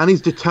him, and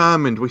he's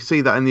determined. We see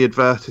that in the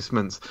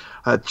advertisements.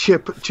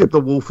 Chip the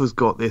Wolf has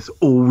got this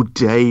all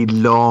day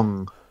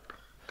long.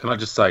 Can I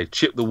just say,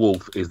 Chip the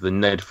Wolf is the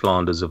Ned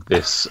Flanders of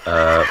this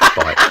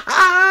fight.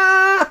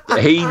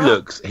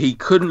 He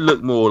couldn't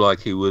look more like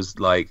he was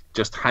like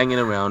just hanging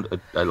around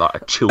like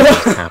a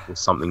children's camp or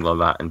something like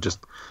that, and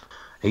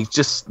he's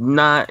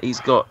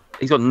got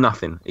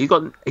nothing. He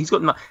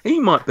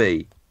might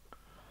be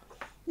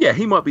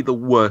the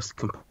worst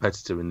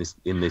competitor in this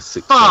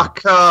 6.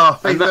 Fuck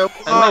off! And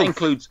that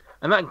includes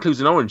an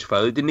orange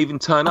fellow who didn't even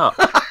turn up.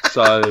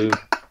 So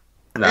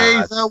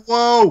he's a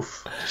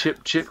wolf.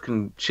 Chip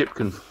can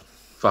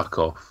fuck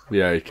off.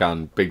 Yeah, he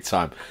can, big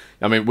time.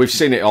 I mean, we've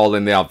seen it all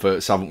in the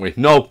adverts, haven't we?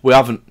 No, we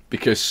haven't,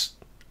 because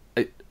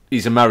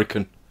he's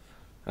American,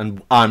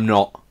 and I'm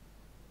not.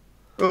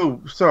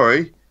 Oh,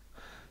 sorry.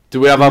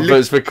 Do we have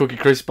adverts for Cookie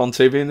Crisp on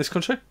TV in this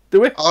country?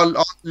 Do we?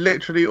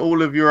 Literally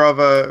all of your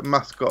other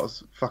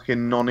mascots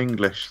fucking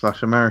non-English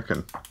 /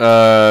 American.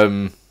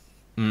 Not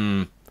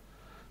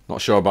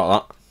sure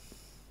about that.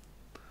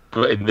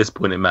 But at this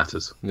point, it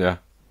matters. Yeah.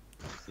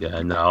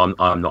 Yeah, no,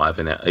 I'm not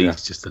having it.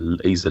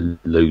 He's a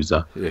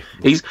loser. Yeah.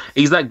 He's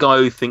that guy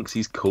who thinks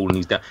he's cool and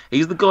he's down.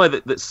 He's the guy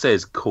that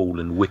says cool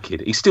and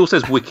wicked. He still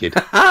says wicked.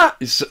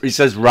 He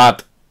says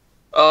rad.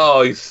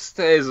 Oh, he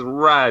says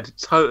rad.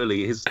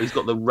 Totally. He's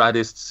got the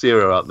raddest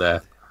cereal out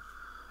there.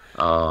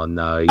 Oh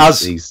no,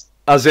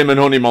 as him and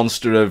Honey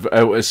Monster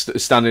are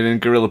standing in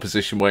gorilla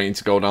position waiting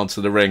to go down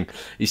to the ring,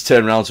 he's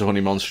turned around to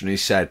Honey Monster and he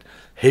said,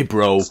 "Hey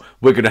bro,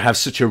 we're gonna have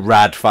such a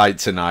rad fight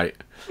tonight."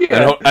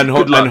 Yeah,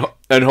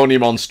 and Honey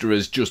Monster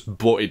has just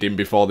butted him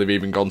before they've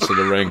even gone to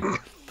the ring.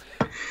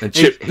 And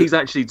he's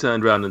actually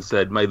turned around and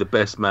said, "May the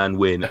best man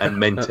win," and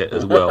meant it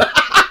as well.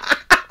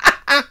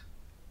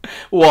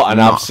 What an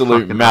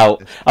absolute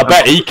melt! I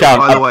bet he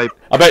can't. By the way,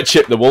 I bet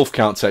Chip the Wolf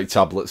can't take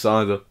tablets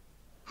either.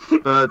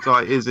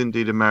 Birdseye is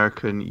indeed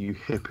American, you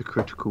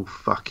hypocritical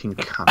fucking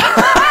cunt.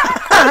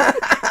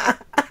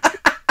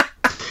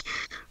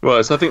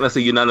 Right, so I think that's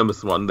a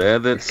unanimous one there.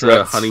 That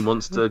Honey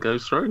Monster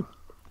goes through.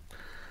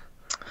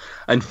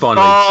 And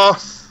finally,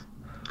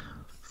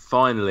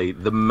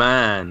 the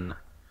man,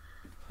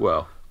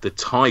 well, the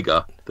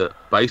tiger that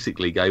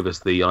basically gave us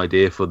the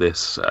idea for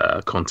this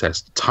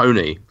contest,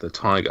 Tony the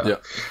Tiger,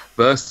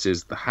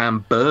 versus the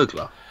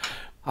Hamburglar.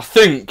 I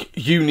think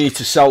you need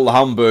to sell the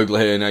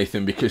Hamburglar here,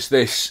 Nathan, because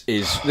this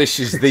is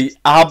the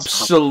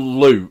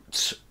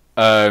absolute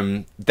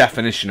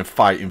definition of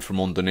fighting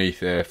from underneath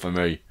here for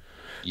me.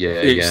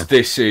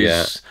 This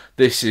is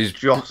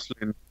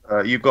Jocelyn.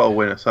 You've got to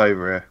win us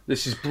over here.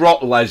 This is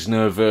Brock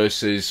Lesnar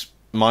versus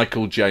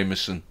Michael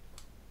Jameson.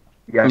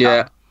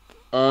 Yeah.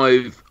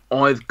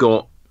 I've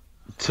got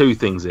two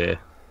things here.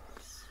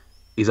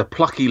 He's a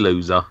plucky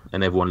loser,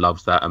 and everyone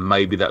loves that, and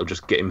maybe that'll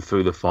just get him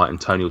through the fight, and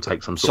Tony will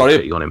take some sort of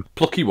pity on him.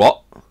 Plucky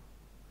what?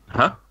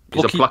 Huh?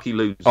 He's a plucky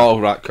loser. Oh,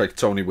 right, okay,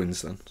 Tony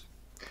wins then.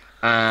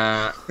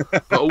 But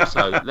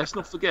also, let's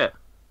not forget,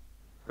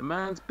 the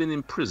man's been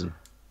in prison.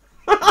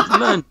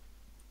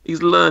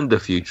 He's learned a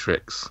few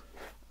tricks.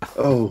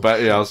 Oh,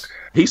 bet he has.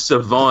 He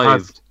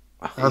survived.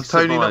 Has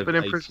Tony not been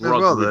in prison as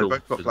well? They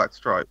both got black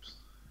stripes.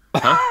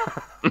 Huh?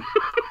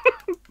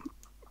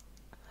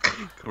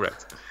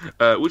 Correct.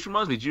 Which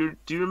reminds me, do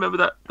you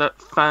remember that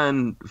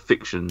fan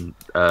fiction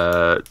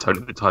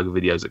Tony the Tiger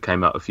videos that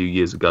came out a few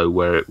years ago,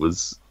 where it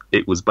was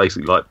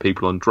basically like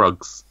people on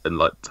drugs and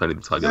like Tony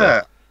the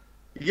Tiger?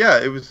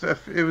 Yeah, it was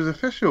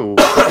official.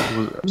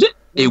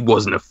 It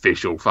wasn't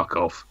official. Fuck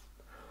off.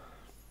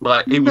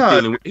 Like he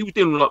was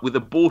dealing like with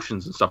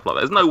abortions and stuff like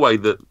that. There's no way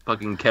that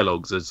fucking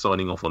Kellogg's are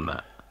signing off on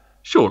that.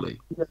 Surely.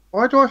 Yeah.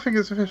 Why do I think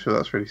it's official?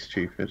 That's really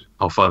stupid.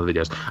 I'll find the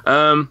videos.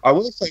 I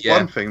will say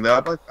one thing that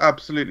I'd like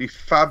absolutely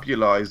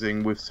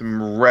fabulizing with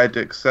some red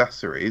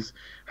accessories.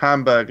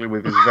 Hamburglar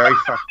with his very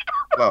fat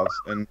gloves,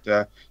 and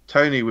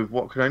Tony with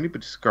what can only be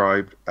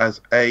described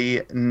as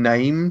a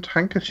named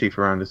handkerchief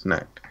around his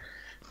neck.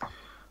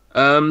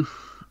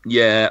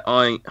 Yeah,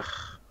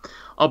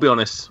 I'll be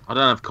honest. I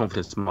don't have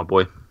confidence in my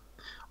boy.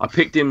 I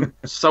picked him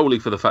solely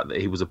for the fact that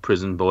he was a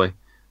prison boy,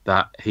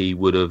 that he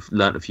would have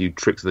learnt a few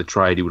tricks of the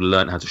trade. He would have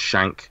learnt how to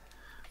shank.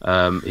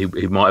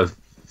 He might have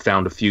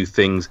found a few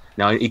things.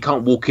 Now he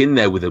can't walk in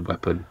there with a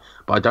weapon,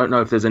 but I don't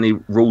know if there's any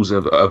rules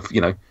of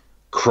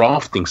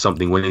crafting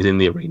something when he's in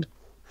the arena.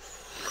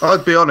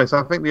 I'd be honest,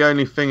 I think the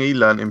only thing he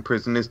learnt in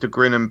prison is to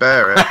grin and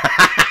bear it.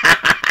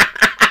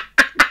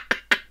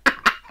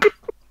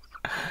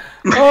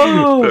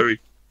 Oh, Very,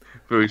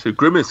 very true.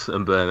 Grimace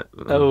and bear it.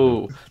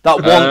 oh,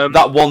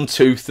 that one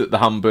tooth that the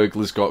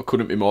Hamburglar's got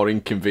couldn't be more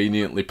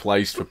inconveniently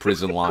placed for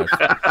prison life.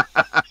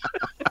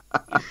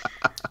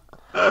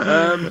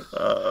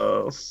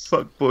 Oh,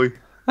 fuck boy.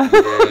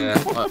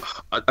 Yeah,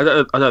 I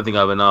don't think I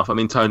have enough. I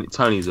mean,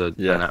 Tony's an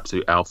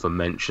absolute alpha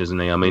mensch, isn't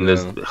he? I mean,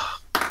 there's,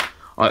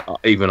 I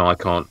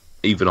can't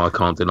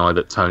deny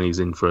that Tony's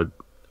in for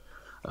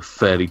a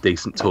fairly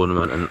decent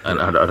tournament, and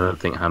I don't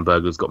think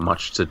Hamburger's got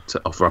much to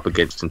offer up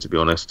against him, to be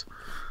honest.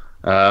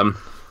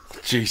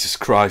 Jesus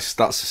Christ,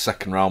 that's a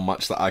second round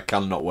match that I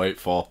cannot wait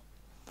for.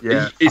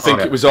 Yeah, I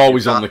think it was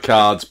always on the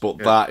cards, but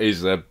that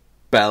is a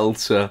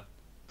belter.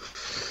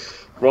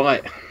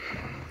 Right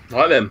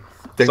then.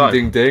 Ding,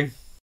 ding, ding.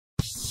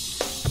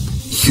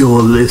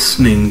 You're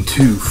listening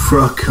to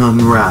FRUK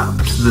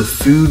Unwrapped, the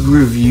Food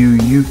Review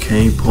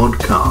UK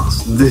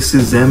podcast. This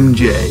is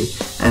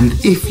MJ, and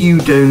if you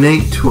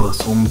donate to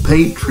us on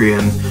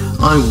Patreon,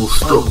 I will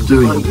stop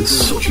doing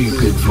this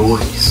stupid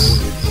voice.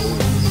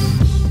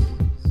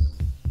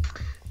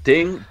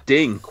 Ding,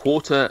 ding.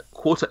 Quarter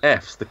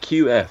Fs, the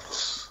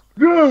QFs.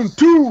 Round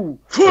 2,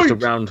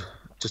 fight!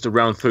 Just to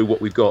round through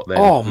what we've got then.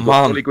 Oh, we've man.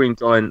 got Jolly Green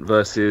Giant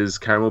versus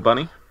Caramel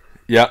Bunny.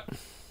 Yeah.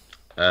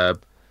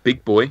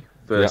 Big Boy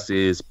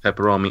versus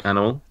Pepperami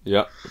Animal.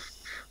 Yeah.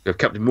 We have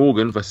Captain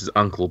Morgan versus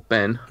Uncle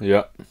Ben.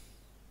 Yeah.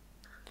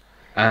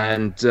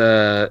 And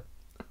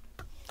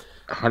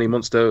Honey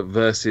Monster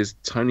versus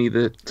Tony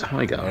the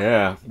Tiger.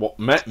 Yeah. What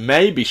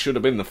maybe should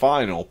have been the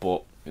final,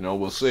 but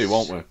we'll see,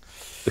 won't we?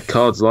 The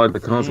cards lie, the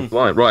cards are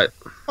flying. Right.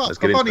 Let's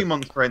get the into Bunny it.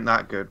 Monster ain't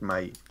that good,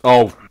 mate.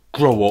 Oh,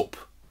 grow up.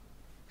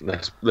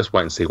 Let's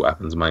wait and see what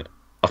happens, mate.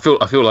 I feel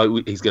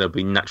like he's going to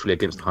be naturally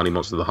against Honey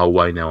Monster the whole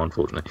way now,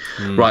 unfortunately.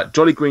 Right,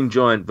 Jolly Green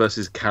Giant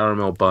versus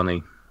Caramel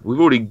Bunny. We've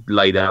already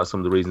laid out some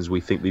of the reasons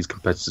we think these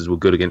competitors were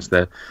good against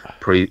their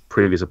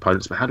previous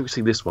opponents, but how do we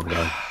see this one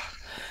going?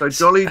 So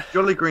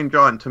Jolly Green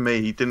Giant, to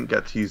me, he didn't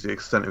get to use the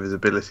extent of his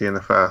ability in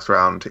the first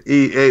round.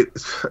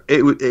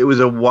 It was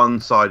a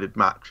one-sided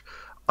match.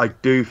 I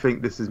do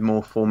think this is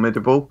more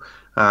formidable.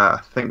 I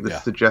think the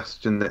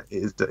suggestion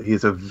is that he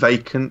is a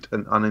vacant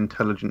and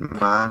unintelligent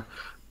man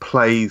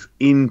plays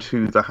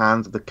into the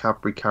hands of the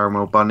Cadbury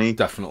Caramel Bunny.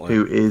 Definitely.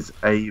 Who is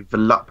a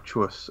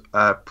voluptuous...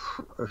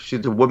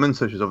 she's a woman,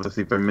 so she's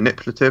obviously very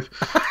manipulative. In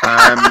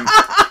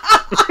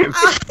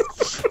fact,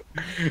 she's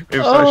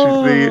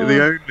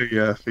the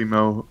only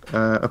female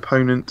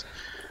opponent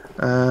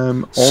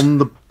on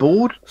the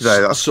board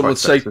today. That's Some would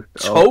say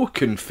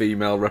token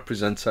female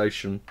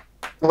representation.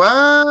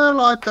 Well,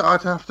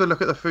 I'd have to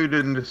look at the food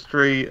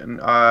industry and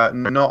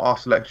not our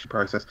selection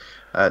process.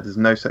 There's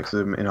no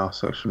sexism in our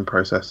selection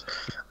process.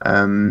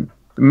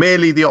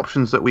 Merely the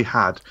options that we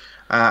had.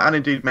 And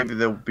indeed, maybe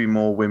there'll be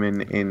more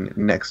women in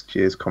next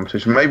year's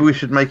competition. Maybe we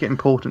should make it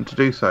important to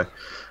do so.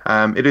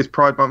 It is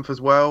Pride Month as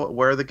well.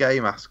 Where are the gay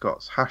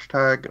mascots?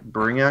 #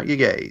 bring out your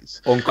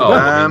gays. Uncle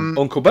Ben.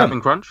 Uncle Ben.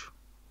 Captain Crunch?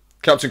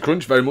 Captain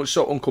Crunch, very much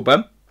so. Uncle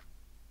Ben.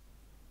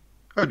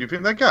 Oh, do you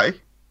think they're gay?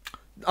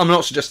 I'm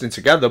not suggesting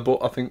together,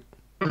 but I think...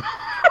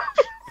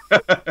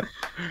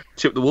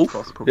 Chip the Wolf?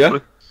 Probably.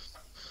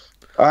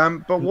 Yeah.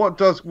 But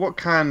what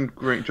can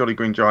Jolly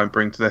Green Giant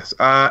bring to this?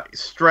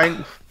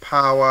 Strength,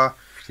 power...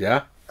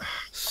 Yeah.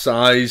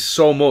 Size,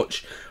 so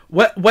much.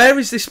 Where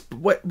is this...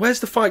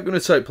 Where's the fight going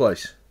to take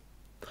place?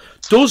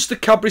 Does the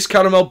Cadbury's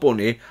Caramel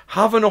Bunny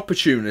have an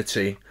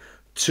opportunity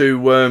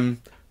to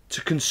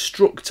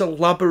construct a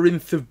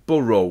labyrinth of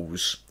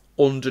burrows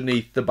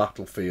underneath the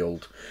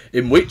battlefield?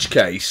 In which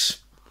case...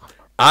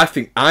 I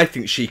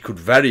think she could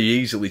very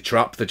easily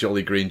trap the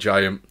Jolly Green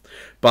Giant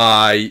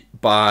by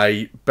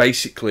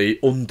basically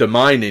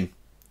undermining,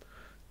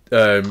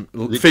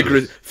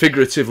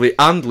 figuratively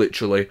and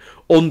literally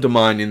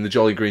undermining the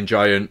Jolly Green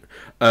Giant,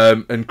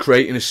 and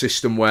creating a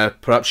system where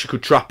perhaps she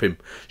could trap him.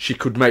 She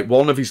could make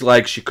one of his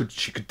legs. She could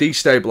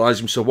destabilize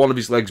him so one of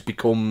his legs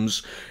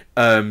becomes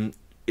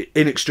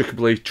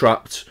inextricably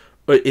trapped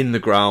in the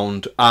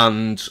ground,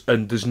 and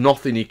there's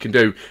nothing he can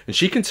do, and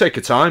she can take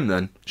her time.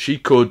 Then she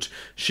could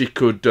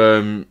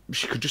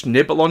just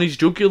nibble on his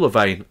jugular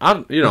vein.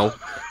 And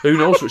who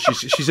knows what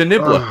she's a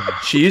nibbler.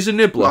 She is a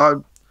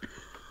nibbler.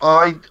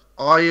 I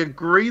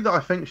agree that I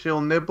think she'll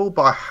nibble,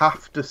 but I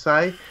have to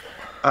say,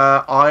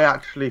 I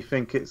actually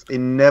think it's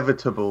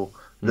inevitable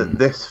that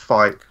this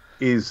fight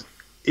is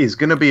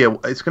going to be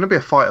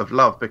a fight of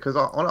love, because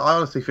I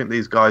honestly think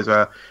these guys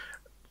are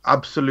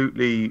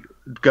absolutely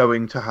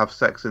going to have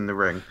sex in the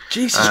ring.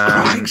 Jesus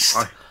Christ!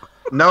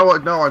 No,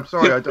 I'm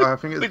sorry. I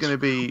think it's going to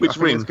be. Which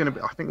ring?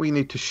 I think we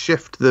need to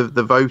shift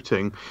the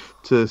voting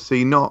to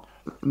see not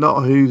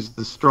who's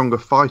the stronger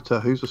fighter,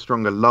 who's the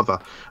stronger lover.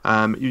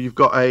 You've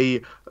got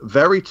a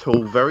very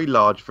tall, very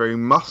large, very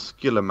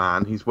muscular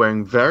man. He's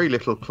wearing very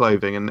little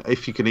clothing, and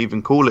if you can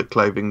even call it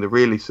clothing, they're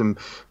really some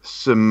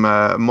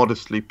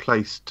modestly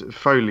placed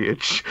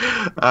foliage.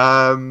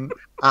 And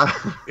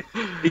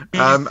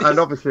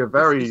obviously a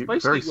very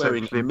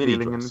sexually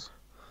appealing.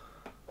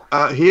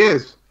 And he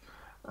is,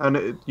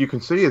 and you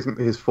can see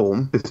his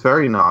form. It's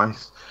very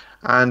nice,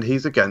 and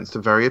he's against a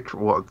very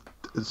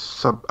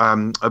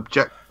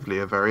objectively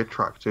a very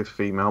attractive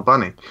female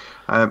bunny.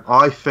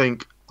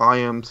 I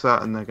am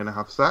certain they're going to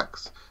have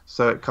sex,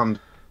 so it comes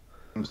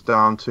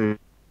down to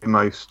the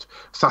most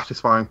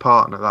satisfying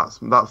partner. That's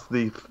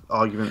the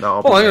argument that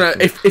I'll be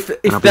making. If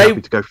they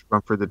happy to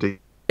run through the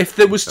details. If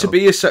there was to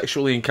be a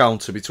sexual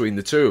encounter between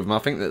the two of them, I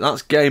think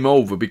that's game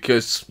over,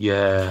 because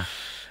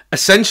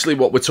essentially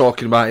what we're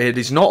talking about here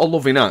is not a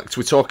loving act.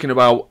 We're talking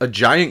about a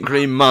giant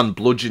green man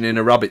bludgeoning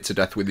a rabbit to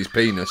death with his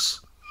penis.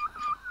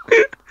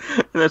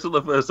 That's not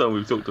the first time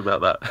we've talked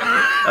about that.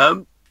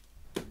 I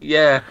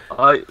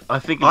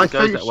think it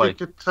goes that way.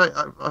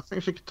 I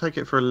think she could take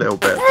it for a little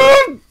bit.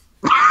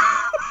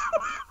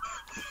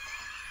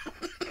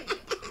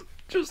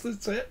 Just the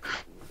tip.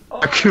 I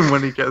reckon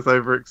when he gets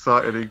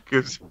overexcited, he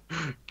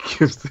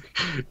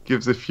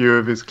gives a few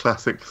of his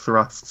classic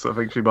thrusts. I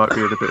think she might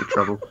be in a bit of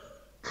trouble.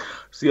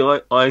 See,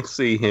 I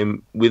see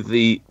him with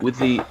the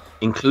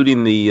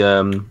including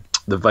the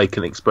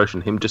vacant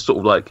expression, him just sort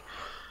of like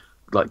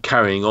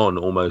carrying on,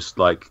 almost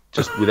like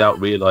just without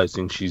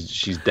realizing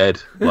she's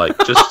dead, like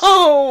just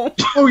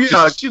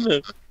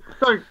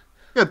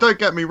don't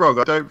get me wrong,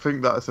 I don't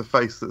think that's a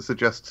face that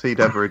suggests he'd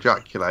ever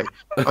ejaculate.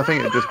 I think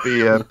it'd just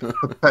be a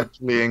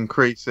perpetually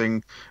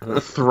increasing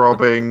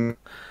throbbing.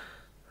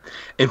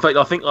 In fact,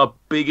 I think our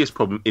biggest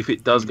problem, if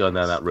it does go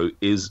down that route,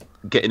 is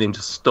getting him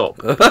to stop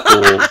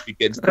before he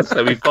gets to the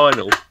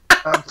semi-final.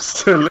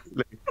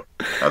 Absolutely,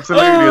 and the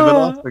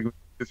last thing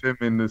is him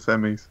in the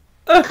semis.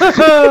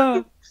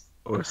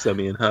 Or a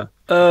semi and her.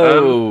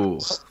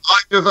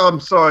 I'm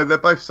sorry, they're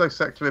both so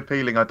sexually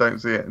appealing. I don't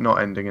see it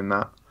not ending in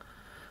that.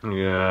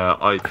 Yeah,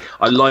 I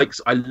like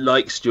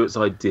Stuart's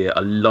idea. I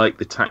like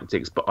the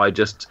tactics, but I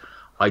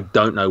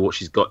don't know what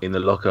she's got in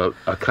the locker.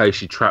 Okay,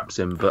 she traps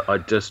him, but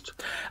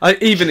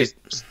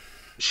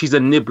she's a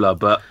nibbler.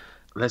 But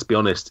let's be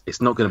honest,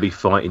 it's not going to be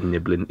fighting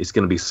nibbling. It's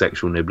going to be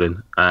sexual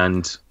nibbling.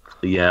 And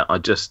yeah, I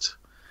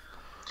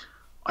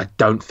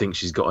don't think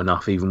she's got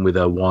enough, even with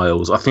her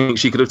wiles. I think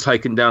she could have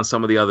taken down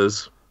some of the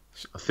others.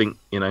 I think,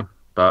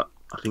 but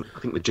I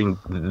think the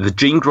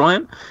Gene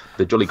Giant,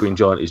 the Jolly Green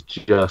Giant, is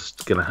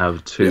just going to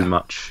have too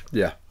much.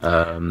 Yeah.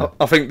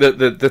 I think that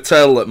the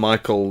tale that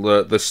Michael,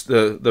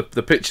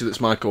 the picture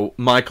that's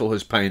Michael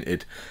has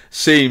painted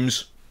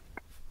seems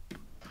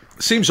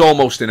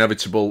almost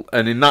inevitable,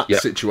 and in that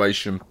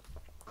situation,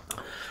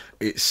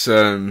 it's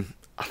I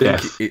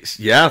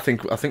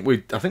think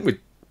we're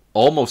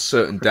almost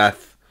certain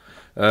death.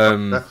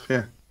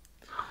 Yeah.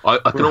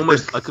 I can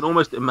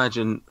almost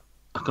imagine.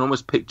 I can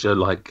almost picture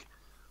like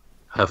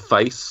her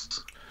face,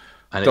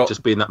 and it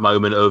just being that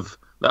moment of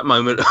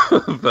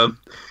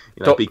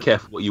be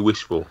careful what you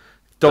wish for.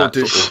 Sort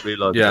of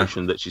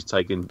realization that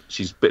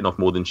she's bitten off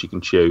more than she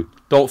can chew.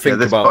 Don't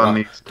think about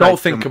that. Don't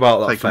think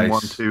about that face. One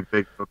too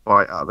big of a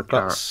bite out of the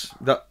carrot.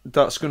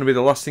 That's going to be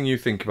the last thing you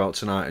think about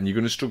tonight, and you're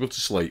going to struggle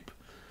to sleep.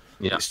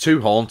 Yeah, it's too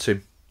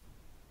haunting.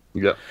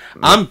 Yeah,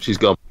 she's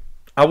gone.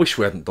 I wish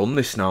we hadn't done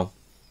this now.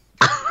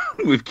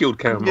 We've killed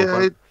Karen.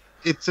 Yeah,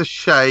 it's a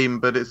shame,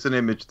 but it's an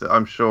image that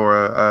I'm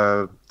sure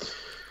a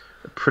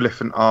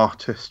prolific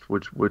artist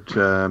would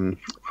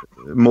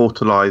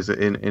immortalise it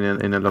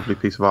in a lovely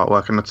piece of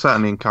artwork. And I'd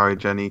certainly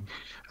encourage any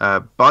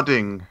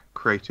budding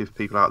creative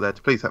people out there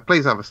to please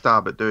have a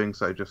stab at doing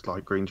so, just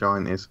like Green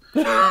Giant is.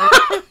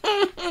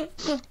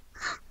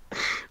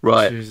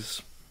 Right.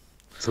 Jesus.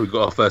 So we've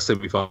got our first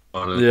semi-final.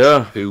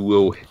 Yeah. Who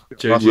will be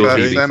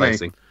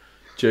facing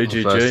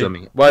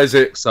JGG. Why is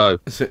it? So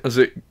has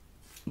it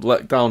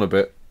let down a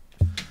bit?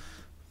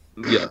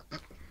 Yeah.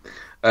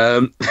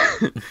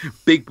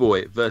 Big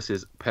Boy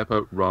versus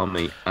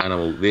Pepperami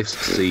Animal. This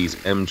sees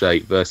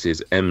MJ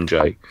versus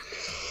MJ.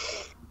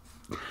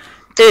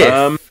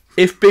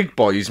 If Big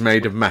Boy is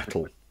made of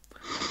metal,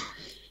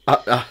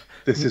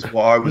 this is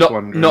what I was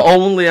wondering. Not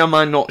only am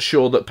I not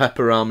sure that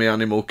Pepperami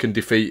Animal can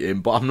defeat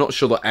him, but I'm not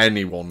sure that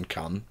anyone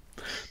can.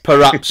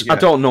 Perhaps I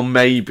don't know.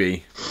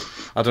 Maybe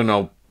I don't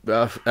know.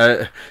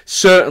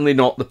 Certainly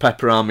not the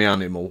Pepperami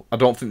Animal. I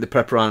don't think the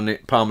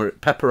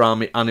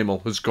Pepperami Animal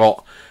has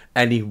got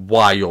any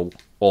wile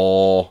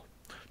or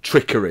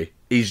trickery.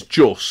 He's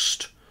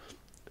just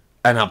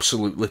an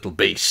absolute little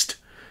beast.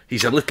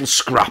 He's a little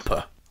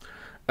scrapper.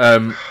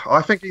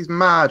 I think he's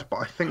mad, but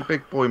I think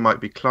Big Boy might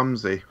be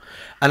clumsy.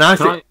 And I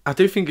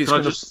do think it's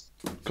going to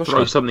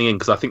throw something in,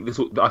 because I think this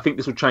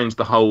will change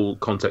the whole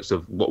context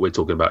of what we're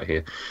talking about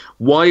here.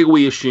 Why are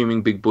we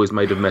assuming Big Boy's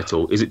made of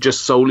metal? Is it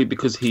just solely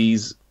because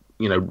he's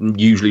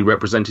usually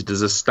represented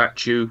as a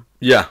statue?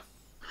 Yeah.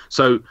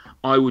 So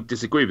I would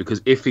disagree,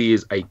 because if he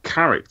is a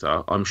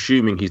character, I'm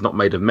assuming he's not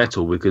made of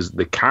metal, because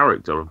the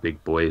character of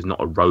Big Boy is not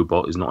a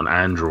robot, is not an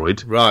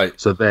android. Right.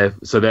 So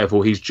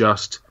therefore he's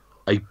just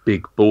a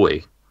big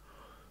boy.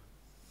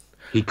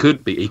 He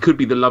could be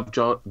the love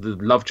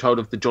child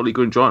of the Jolly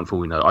Green Giant, for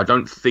all we know. I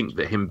don't think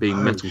that him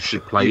being metal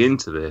should play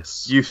into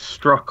this. You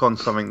struck on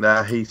something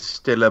there. He's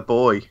still a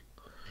boy.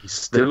 He's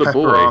still a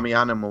boy. The Pepper Army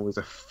animal is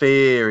a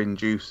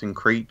fear-inducing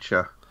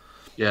creature.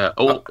 Yeah.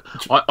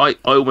 I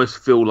almost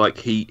feel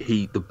like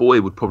the boy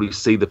would probably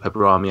see the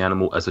Pepper Army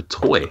animal as a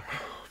toy,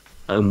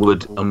 and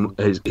would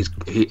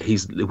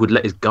would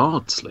let his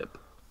guard slip.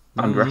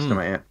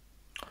 Underestimate it.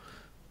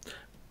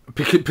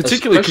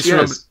 Particularly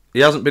because he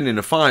hasn't been in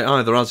a fight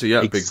either, has he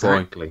yet,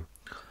 Exactly.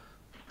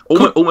 Big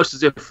boy? Almost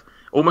as if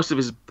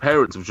his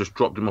parents have just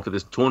dropped him off at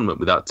this tournament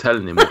without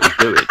telling him what he's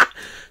doing.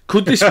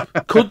 Could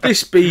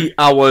this be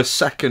our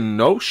second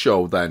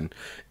no-show then?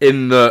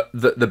 In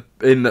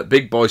that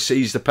Big Boy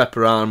sees the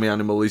Pepper Army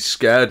animal, is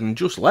scared and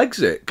just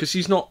legs it because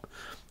he's not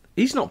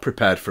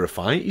prepared for a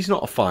fight. He's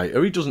not a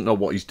fighter. He doesn't know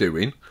what he's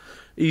doing.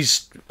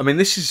 This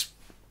is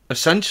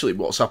essentially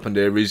what's happened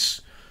here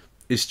is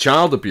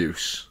child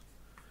abuse.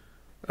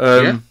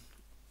 Yeah.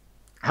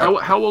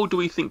 How old do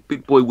we think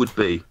Big Boy would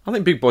be? I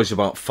think Big Boy's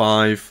about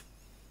 5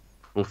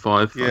 or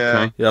 5. Yeah.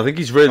 Okay. Yeah, I think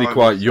he's really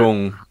quite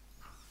young.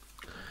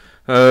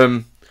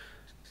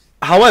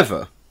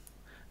 However,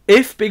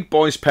 if Big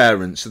Boy's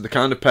parents are the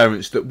kind of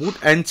parents that would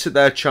enter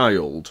their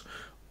child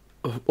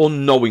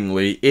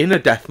unknowingly in a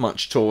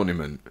deathmatch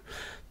tournament,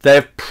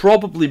 they're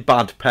probably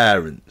bad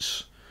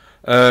parents.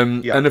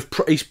 And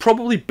he's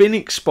probably been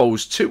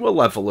exposed to a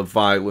level of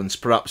violence,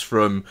 perhaps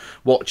from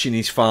watching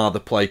his father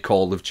play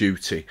Call of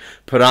Duty,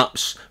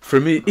 perhaps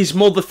from his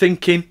mother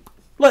thinking,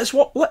 let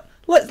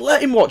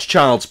him watch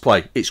Child's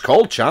Play. It's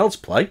called Child's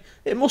Play.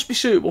 It must be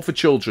suitable for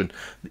children.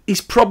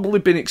 He's probably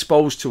been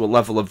exposed to a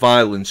level of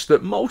violence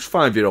that most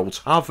 5-year-olds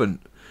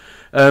haven't.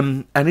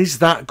 And is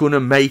that going to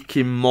make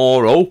him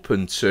more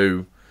open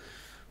to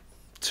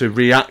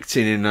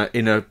reacting in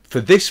a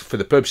for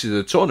the purposes of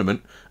the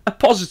tournament, a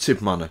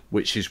positive manner,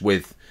 which is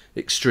with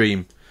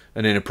extreme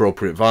and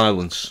inappropriate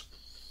violence?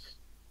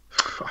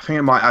 I think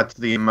it might add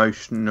to the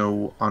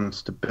emotional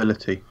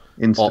instability,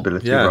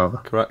 yeah, rather.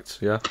 Correct,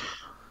 yeah.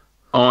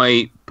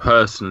 I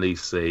personally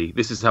see,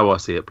 this is how I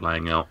see it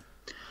playing out.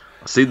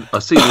 I see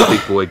the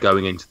Big Boy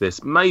going into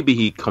this. Maybe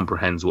he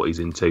comprehends what he's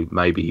into.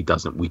 Maybe he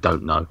doesn't. We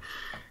don't know.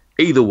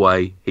 Either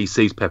way, he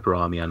sees Pepper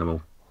Army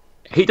animal.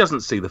 He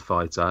doesn't see the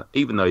fighter,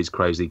 even though he's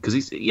crazy, because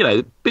he's,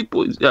 Big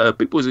Boy's,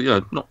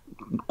 not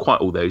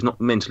quite all there. He's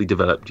not mentally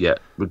developed yet,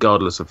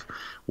 regardless of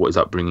what his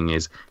upbringing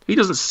is. He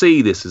doesn't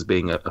see this as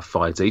being a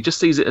fighter. He just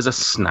sees it as a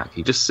snack.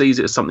 He just sees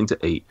it as something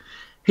to eat.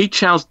 He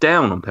chows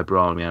down on Pepper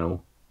Army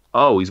animal.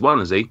 Oh, he's won,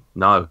 is he?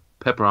 No.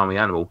 Pepper Army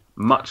animal,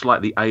 much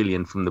like the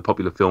alien from the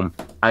popular film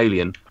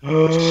Alien,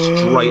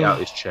 straight out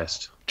his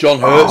chest. John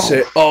hurts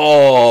it.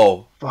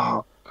 Oh.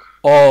 Fuck.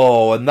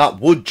 Oh, and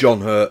that would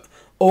John hurt.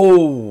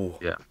 Oh.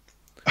 Yeah.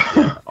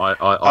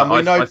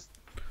 I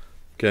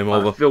Game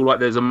over. I feel like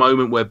there's a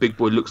moment where Big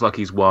Boy looks like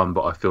he's won,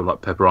 but I feel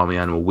like Pepper Army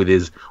Animal, with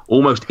his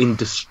almost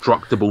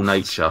indestructible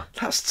nature.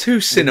 That's too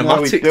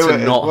cinematic to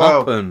not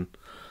happen.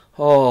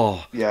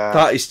 Oh, yeah.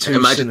 That is too.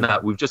 Imagine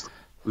that we've just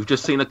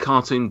seen a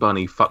cartoon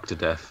bunny fucked to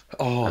death,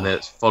 and then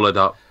it's followed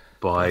up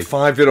by a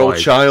 5-year-old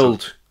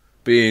child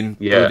being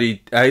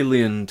bloody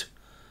aliened.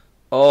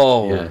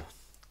 Oh,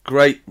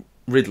 great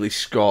Ridley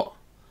Scott.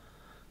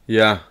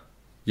 Yeah.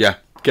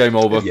 Game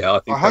over. Yeah,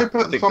 I hope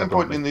at some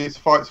point in these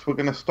fights we're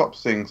going to stop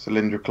seeing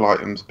cylindrical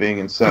items being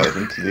inserted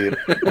into the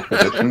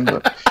opposition.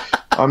 But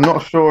I'm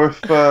not sure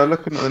if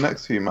looking at the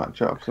next few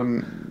matchups,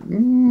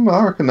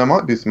 I reckon there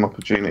might be some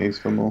opportunities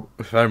for more.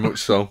 Very much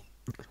so.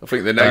 I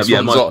think the next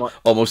one's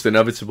almost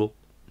inevitable.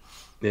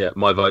 Yeah,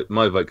 my vote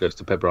goes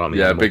to Pepper Army.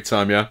 Yeah, big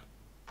time. Yeah.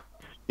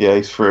 Yeah,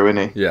 he's through,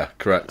 isn't he? Yeah,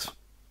 correct.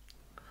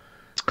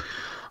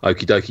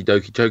 Okie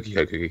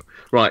dokie.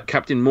 Right,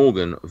 Captain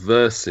Morgan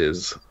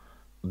versus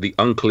the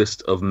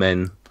unklest of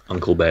men,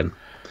 Uncle Ben.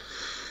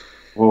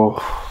 Oh.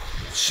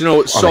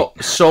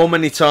 So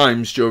many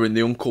times during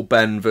the Uncle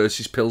Ben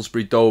versus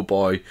Pillsbury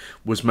Doughboy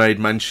was made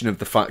mention of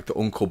the fact that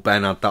Uncle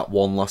Ben had that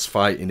one last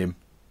fight in him.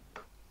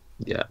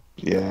 Yeah.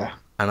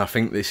 And I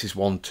think this is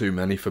one too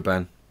many for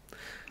Ben.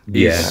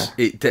 Yeah.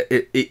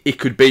 It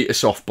could beat a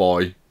soft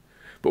boy,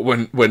 but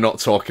when we're not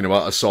talking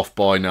about a soft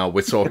boy now,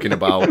 we're talking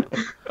about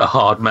a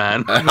hard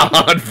man.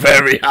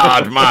 Very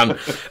hard man.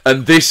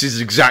 And this is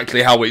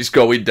exactly how it's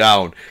going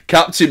down.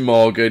 Captain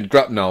Morgan,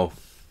 no,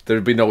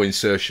 there'd be no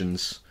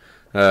insertions.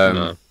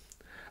 No.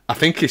 I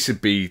think this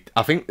would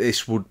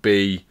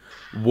be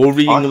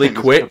worryingly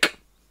quick.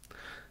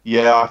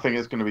 I think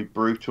it's going to be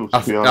brutal,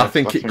 to be honest. I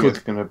think it's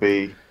going to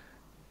be...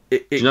 Do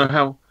you know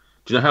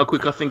how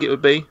quick I think it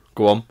would be?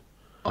 Go on.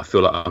 I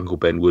feel like Uncle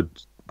Ben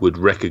would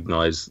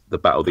recognise the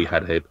battle that he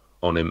had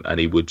on him, and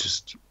he would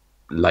just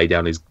lay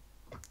down his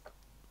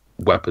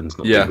weapons.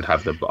 Not that he would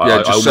have them, but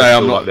I almost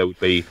feel like there would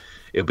be.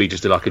 It would be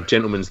just like a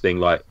gentleman's thing.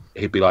 Like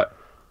he'd be like,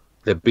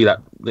 there'd be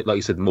that, like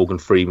you said, Morgan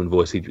Freeman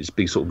voice. He'd just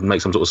be sort of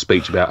make some sort of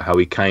speech about how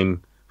he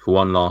came for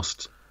one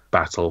last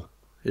battle.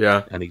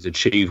 Yeah. And he's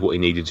achieved what he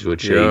needed to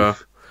achieve. Yeah.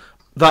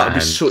 That would be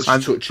such a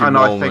touching and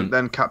moment. I think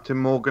then Captain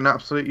Morgan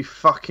absolutely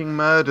fucking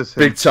murders him.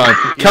 Big time.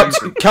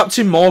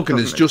 Captain Morgan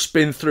has just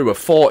been through a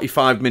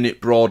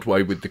 45-minute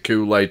Broadway with the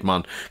Kool-Aid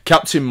Man.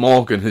 Captain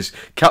Morgan is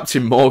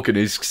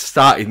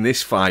starting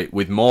this fight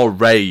with more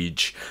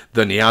rage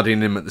than he had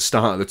in him at the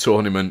start of the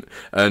tournament,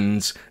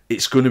 and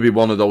it's going to be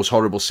one of those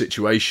horrible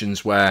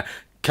situations where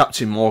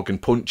Captain Morgan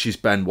punches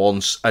Ben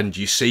once, and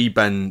you see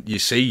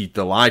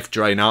the life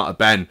drain out of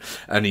Ben,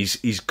 and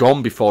he's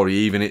gone before he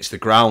even hits the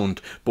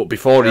ground. But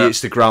before he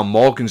hits the ground,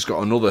 Morgan's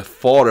got another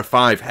 4 or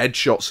 5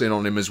 headshots in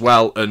on him as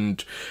well.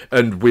 And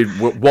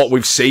what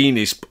we've seen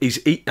is this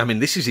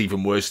is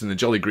even worse than the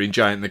Jolly Green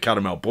Giant and the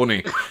Caramel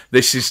Bunny.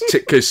 This is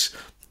because.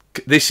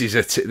 This is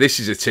a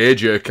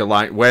tearjerker.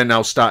 Like, we're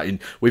now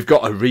starting. We've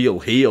got a real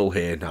heel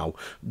here now.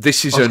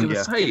 This is. I was going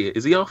to say,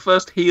 is he our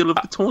first heel of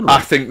the tournament?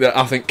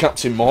 I think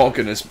Captain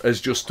Morgan has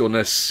just done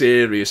a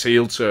serious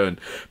heel turn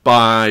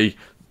by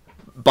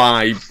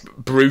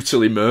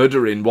brutally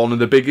murdering one of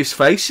the biggest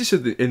faces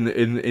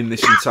in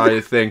this entire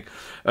thing.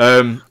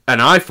 And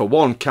I, for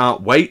one,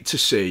 can't wait to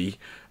see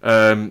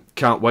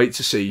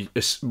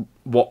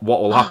what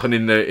will happen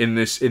in the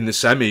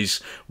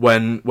semis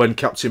when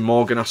Captain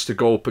Morgan has to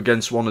go up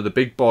against one of the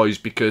big boys,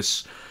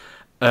 because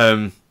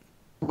I'm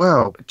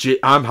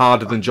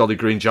harder than Jolly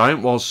Green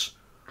Giant was.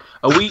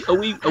 Are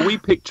we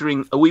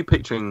picturing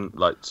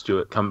like,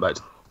 Stuart, come back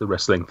to the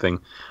wrestling thing?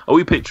 Are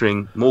we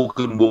picturing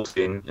Morgan walks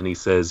in and he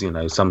says,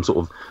 some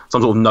sort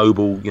of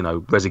noble,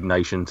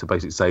 resignation to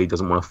basically say he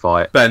doesn't want to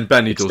fight.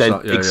 Benny does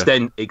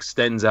that.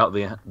 Extends out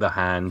the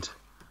hand.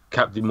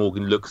 Captain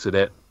Morgan looks at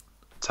it,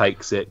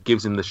 takes it,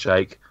 gives him the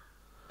shake.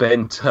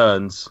 Ben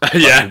turns,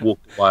 walk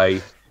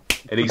away,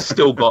 and he's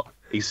still got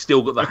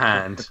the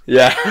hand.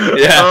 Yeah.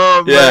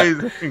 Oh,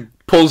 amazing. Yeah.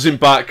 Pulls him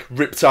back,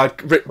 ripcord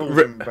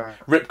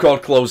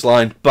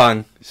clothesline,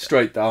 bang,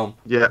 straight down.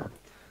 Yeah.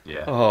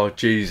 Oh,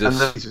 Jesus.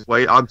 And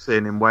then I'm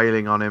seeing him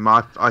wailing on him.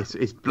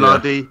 It's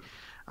bloody,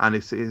 and I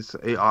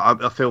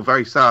feel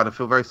very sad. I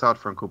feel very sad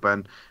for Uncle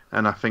Ben,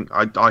 and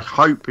I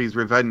hope he's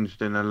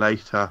revenged in a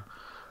later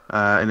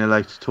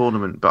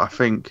tournament. But I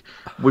think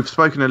we've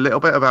spoken a little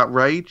bit about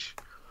rage.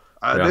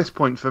 At this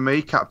point, for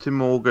me, Captain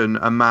Morgan,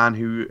 a man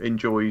who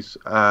enjoys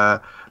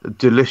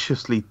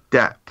deliciously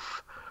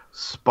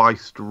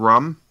spiced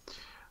rum.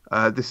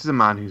 This is a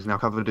man who's now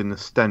covered in the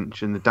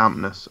stench and the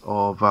dampness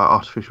of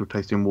artificial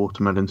tasting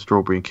watermelon,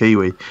 strawberry, and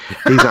kiwi.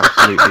 He's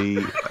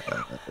absolutely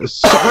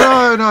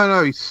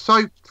no. He's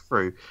soaked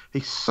through.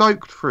 He's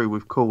soaked through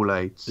with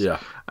Kool-Aids. Yeah.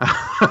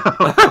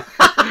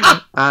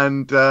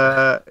 And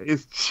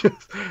it's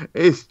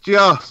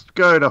just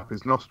going up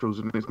his nostrils,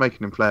 and it's making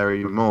him flare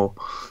even more.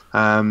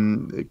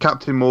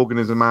 Captain Morgan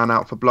is a man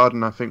out for blood,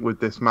 and I think with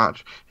this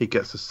match he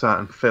gets a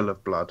certain fill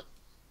of blood.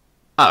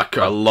 A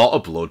lot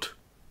of blood.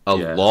 A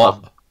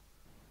lot.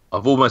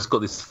 I've almost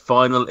got this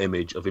final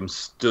image of him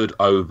stood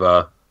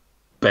over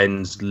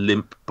Ben's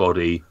limp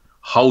body,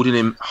 holding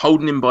him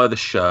by the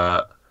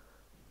shirt.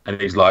 And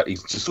he's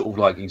just sort of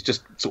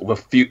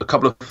a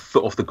couple of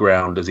foot off the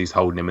ground as he's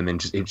holding him, and then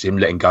just him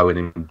letting go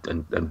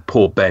and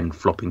poor Ben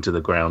flopping to the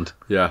ground.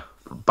 Yeah,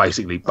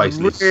 basically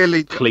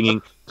really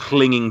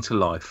clinging to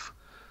life.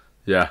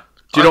 Yeah.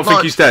 Do you not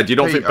think he's dead? You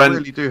don't think Ben? I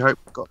really do hope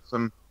we've got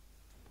some.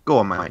 Go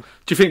on, mate.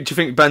 Do you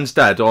think Ben's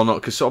dead or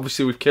not? Because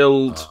obviously we've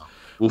killed.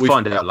 We'll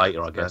find out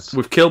later, I guess.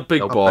 We've killed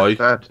Big Boy.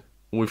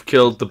 We've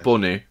killed the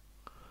bunny.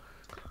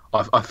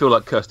 I feel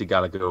like Kirsty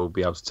Gallagher will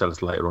be able to tell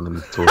us later on in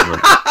the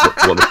tournament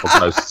what the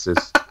prognosis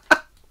is.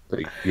 But,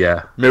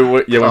 yeah. We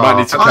might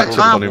need to catch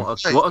up on him.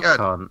 What a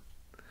cunt.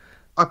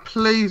 I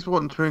please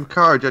want to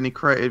encourage any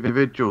creative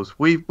individuals.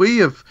 We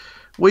have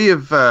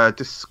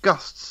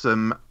discussed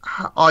some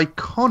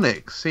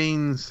iconic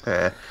scenes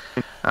here,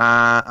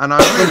 and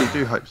I really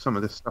do hope some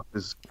of this stuff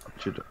is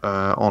captured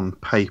on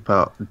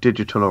paper,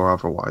 digital or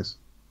otherwise.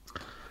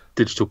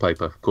 Digital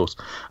paper, of course.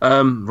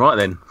 Right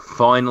then,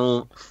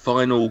 final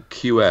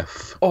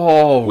QF.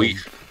 Oh,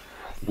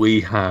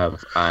 we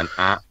have an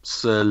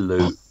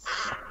absolute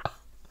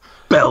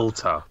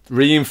belter.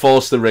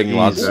 Reinforce the ring,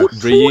 lads.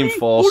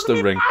 Reinforce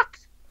the ring.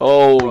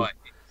 Oh, right.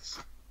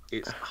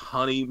 It's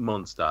Honey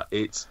Monster.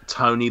 It's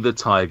Tony the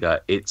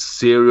Tiger. It's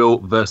Cereal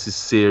versus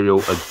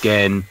Cereal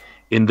again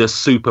in the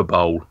Super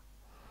Bowl.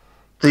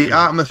 The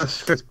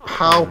atmosphere is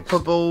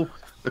palpable.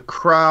 The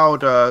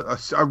crowd are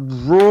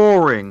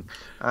roaring.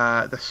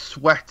 They're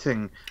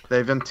sweating.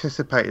 They've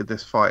anticipated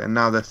this fight, and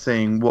now they're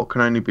seeing what can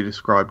only be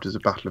described as a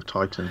battle of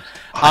titans.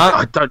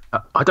 I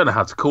don't know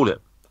how to call it.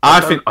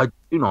 I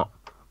do not.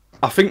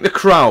 I think the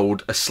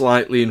crowd are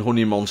slightly in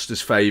Honey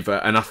Monster's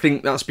favour, and I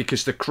think that's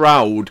because the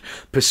crowd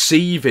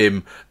perceive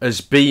him as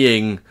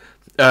being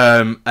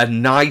a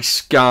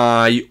nice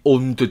guy,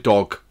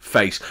 underdog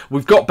face.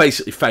 We've got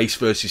basically face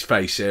versus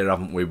face here,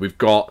 haven't we? We've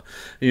got,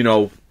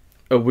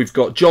 we've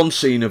got John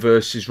Cena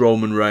versus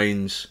Roman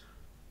Reigns.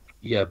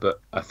 Yeah,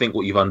 but I think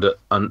what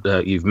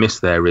you've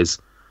missed there is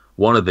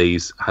one of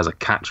these has a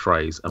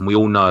catchphrase, and we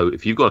all know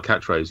if you've got a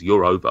catchphrase,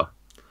 you're over.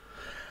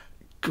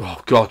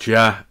 Oh God,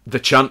 yeah. The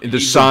chanting, the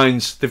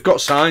signs. They've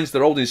got signs.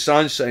 They're holding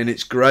signs saying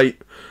it's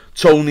great.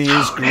 Tony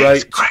is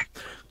great.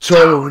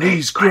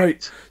 Tony's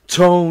great.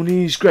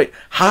 Tony's great.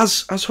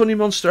 Has Honey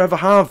Monster ever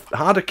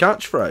had a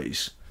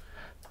catchphrase?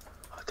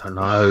 I don't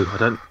know.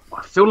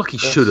 I feel like he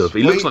should have.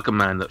 He looks like a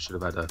man that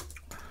should have had a.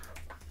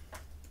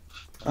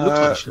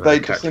 They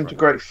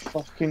disintegrate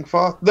fucking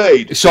fast.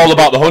 It's all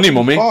about the honey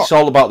mummy. It's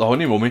all about the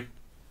honey mummy.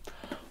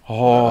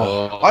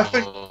 Oh, I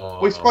think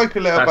we spoke a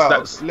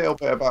little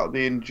bit about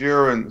the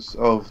endurance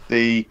of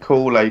the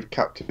Kool-Aid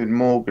Captain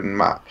Morgan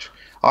match.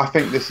 I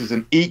think this is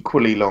an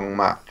equally long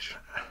match.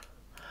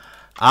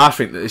 I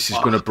think that this is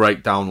going to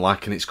break down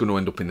and it's going to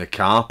end up in the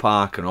car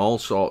park and all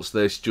sorts.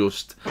 This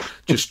just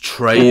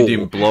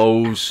trading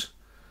blows.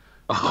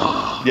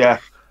 Yeah.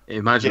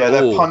 Imagine. Yeah,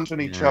 they're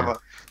punching each other.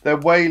 They're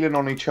wailing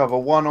on each other,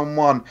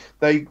 one-on-one.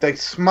 They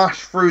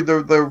smash through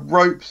the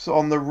ropes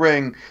on the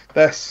ring.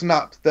 They're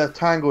snapped. They're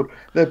tangled.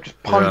 They're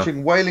just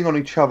punching, wailing on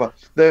each other.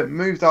 They're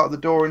moved out the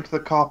door into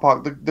the car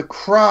park. The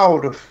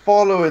crowd are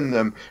following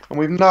them. And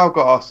we've now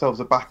got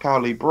ourselves a back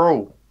alley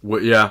brawl.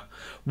 Yeah.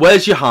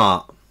 Where's your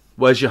heart?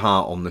 Where's your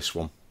heart on this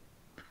one?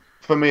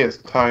 For me, it's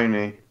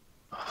Tony.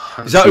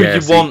 Is that who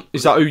you want?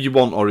 Is that who you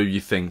want or who you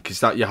think?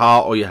 Is that your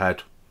heart or your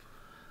head?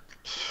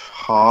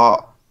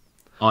 Heart.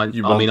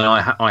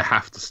 I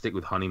have to stick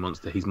with Honey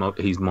Monster. He's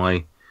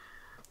my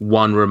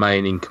one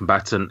remaining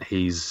combatant.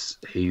 He's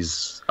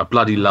a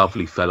bloody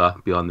lovely fella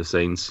behind the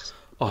scenes.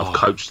 I've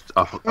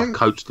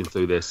coached him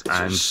through this,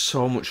 and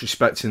so much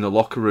respect in the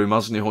locker room,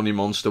 hasn't he, Honey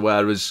Monster?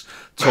 Whereas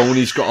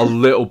Tony's got a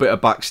little bit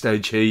of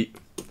backstage heat,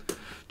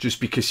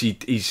 just because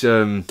he's.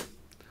 I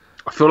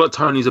feel like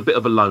Tony's a bit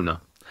of a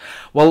loner.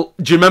 Well,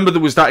 do you remember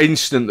there was that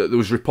incident that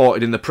was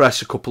reported in the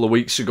press a couple of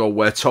weeks ago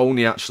where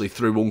Tony actually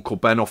threw Uncle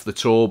Ben off the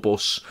tour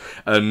bus,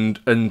 and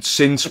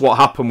since what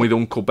happened with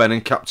Uncle Ben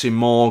and Captain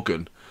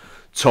Morgan,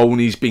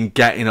 Tony's been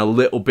getting a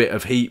little bit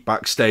of heat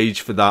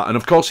backstage for that. And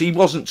of course, he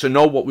wasn't to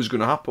know what was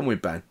going to happen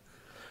with Ben.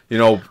 You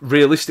know,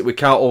 realistically, we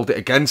can't hold it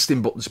against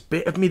him, but there's a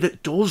bit of me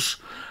that does,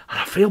 and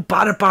I feel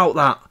bad about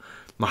that.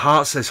 My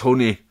heart says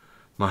Honey,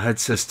 my head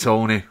says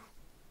Tony.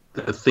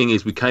 The thing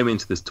is, we came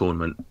into this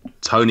tournament,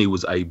 Tony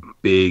was a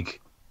big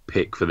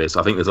pick for this.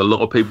 I think there's a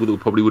lot of people that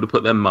probably would have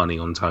put their money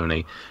on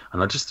Tony,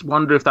 and I just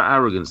wonder if that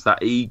arrogance,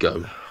 that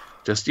ego,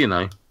 just,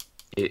 it's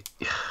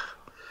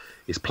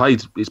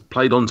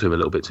played onto him a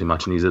little bit too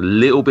much, and he's a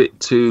little bit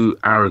too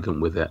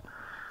arrogant with it.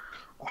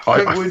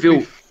 I think we'd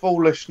be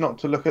foolish not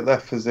to look at their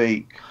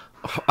physique.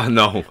 I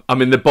know. I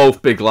mean, they're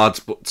both big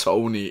lads, but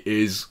Tony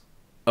is...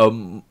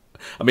 Honey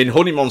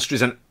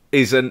Monster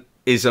is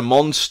a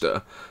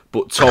monster,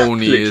 but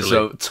Tony is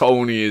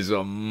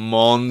a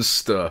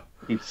monster.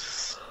 He's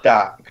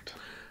stacked.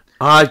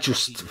 I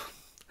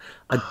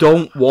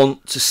don't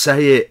want to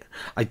say it.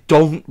 I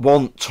don't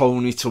want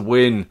Tony to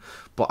win,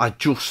 but I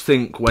just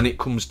think when it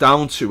comes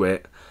down to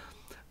it,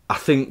 I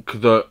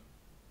think that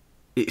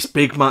it's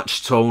big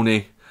match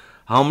Tony.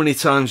 How many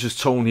times has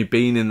Tony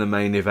been in the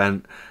main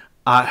event?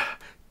 That.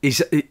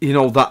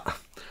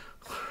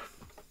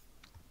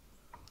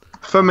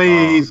 For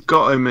me, he's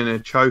got him in a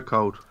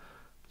chokehold.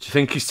 Do you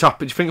think he's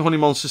tapping? Do you think Honey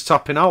Monster's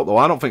tapping out though?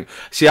 I don't think.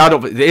 See, I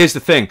don't. Here's the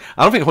thing.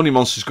 I don't think Honey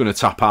Monster's going to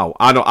tap out.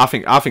 I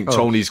think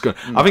Tony's going.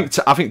 No.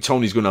 I think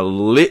Tony's going to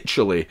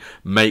literally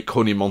make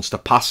Honey Monster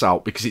pass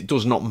out, because it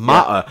does not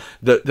matter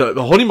that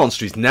the Honey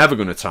Monster is never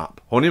going to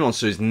tap. Honey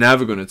Monster is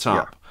never going to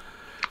tap.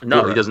 Yeah.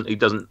 No, he doesn't.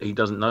 He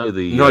doesn't know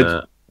the.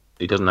 No,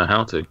 he doesn't know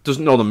how to.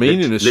 Doesn't know the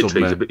meaning of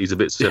literally. Submit. He's a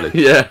bit silly.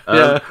 Yeah.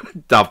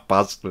 Daft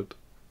bastard.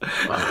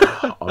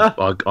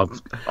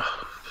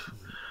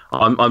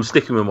 I'm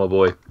sticking with my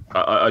boy.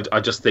 I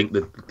just think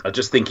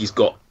he's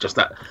got just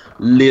that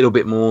little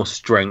bit more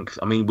strength.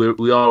 I mean,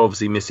 we are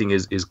obviously missing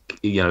his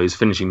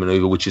finishing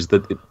maneuver, which is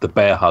the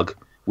bear hug,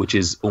 which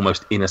is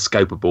almost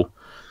inescapable.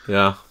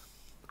 Yeah.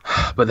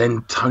 But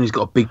then Tony's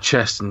got a big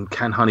chest, and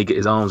can Honey get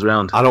his arms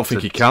around? I don't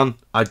think he can.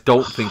 I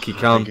don't think he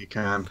can. I think he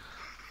can.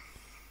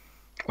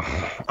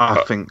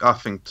 I think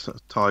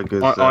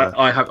Tiger's.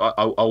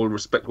 I will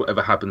respect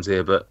whatever happens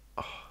here, but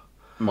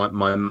my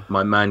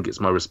man gets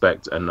my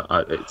respect, and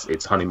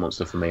it's Honey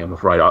Monster for me. I'm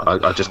afraid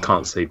I just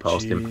can't see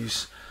past him.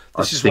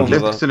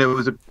 Listen, it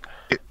was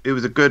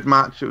a good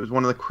match. It was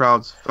one of the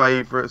crowd's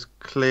favourites,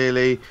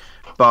 clearly,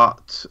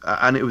 but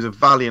and it was a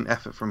valiant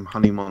effort from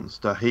Honey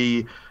Monster.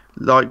 He,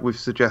 like we've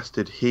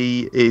suggested,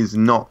 he is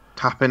not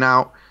tapping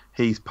out.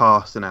 He's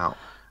passing out,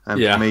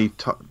 and for me,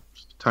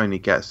 Tony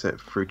gets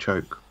it through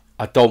choke.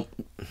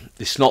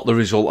 It's not the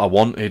result I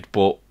wanted,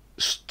 but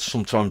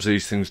sometimes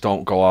these things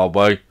don't go our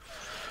way.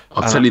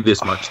 I'll tell you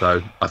this much,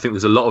 though. I think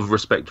there's a lot of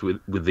respect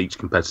with each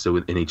competitor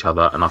within each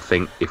other, and I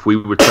think if we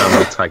return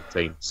with tag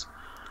teams,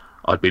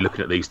 I'd be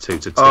looking at these two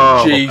to team.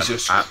 Oh,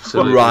 Jesus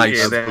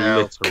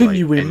Christ. Can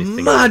you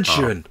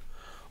imagine?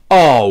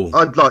 Oh.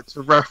 I'd like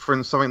to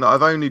reference something that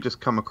I've only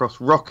just come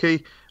across.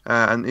 Rocky,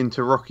 and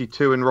into Rocky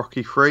 2 and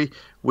Rocky 3.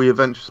 We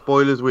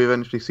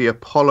eventually see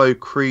Apollo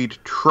Creed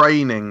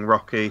training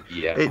Rocky.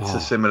 Yeah. It's a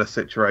similar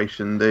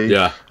situation.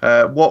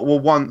 What were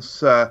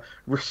once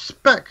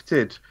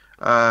respected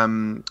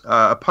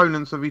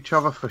opponents of each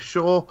other for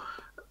sure,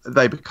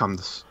 they become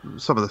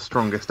some of the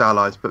strongest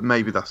allies. But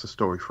maybe that's a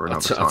story for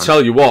another time. I'll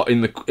tell you what,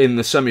 in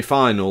the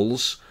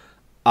semi-finals,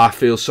 I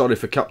feel sorry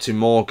for Captain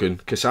Morgan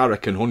because I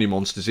reckon Honey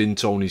Monster's in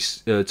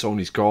Tony's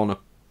corner.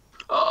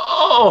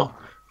 Oh,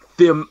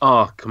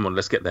 come on,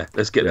 let's get there.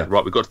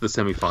 Right, we got to the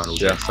semi-finals.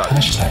 Yeah. So.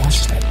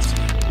 Hashtags,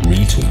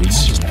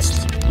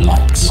 retweets,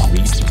 likes,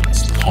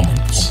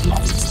 comments,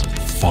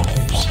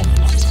 follows.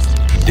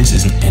 This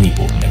isn't any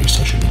ordinary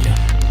social media.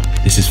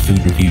 This is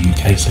Food Review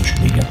UK social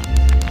media.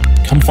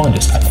 Come find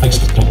us at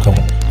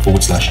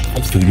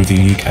facebook.com/Food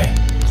Review UK,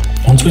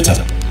 on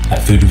Twitter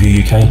at Food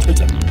Review UK,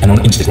 and on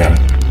Instagram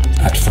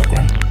at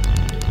FRUKgram.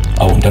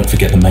 Oh, and don't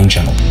forget the main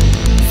channel,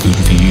 Food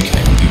Review UK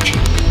on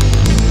YouTube.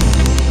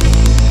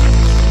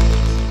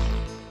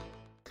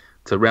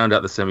 To round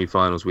out the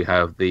semi-finals, we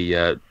have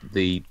the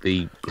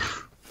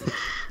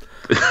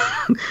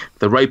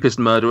the rapist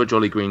murderer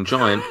Jolly Green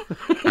Giant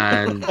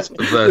and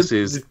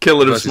versus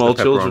killer of small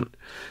children.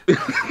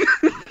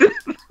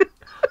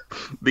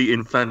 The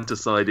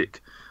infanticidic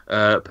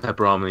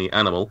Pepper Army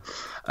animal.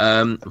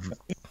 And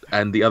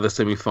the other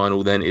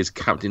semi-final then is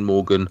Captain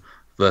Morgan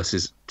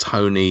versus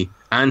Tony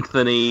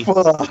Anthony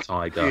the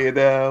Tiger. You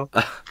know.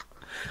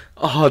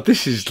 Oh,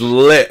 this is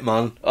lit,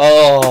 man.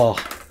 Oh,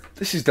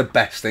 this is the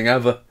best thing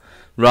ever.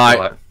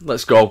 Right,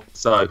 let's go.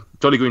 So,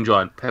 Jolly Green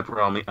Giant, Pepper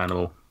Army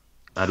animal.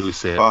 How do we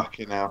see it?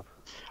 Fucking hell.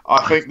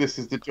 I think this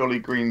is the Jolly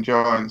Green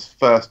Giant's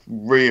first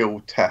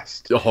real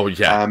test. Oh,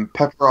 yeah.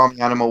 Pepper Army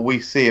animal, we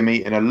see him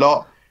eating a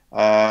lot.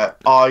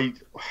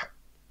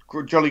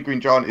 Jolly Green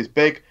Giant is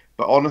big,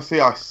 but honestly,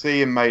 I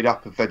see him made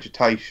up of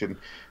vegetation.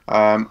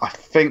 I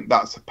think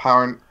that's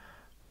apparent.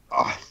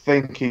 I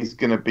think he's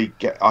going to be.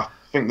 I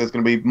think there's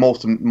going to be more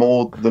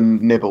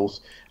than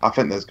nibbles. I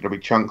think there's going to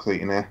be chunks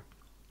eaten here.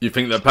 You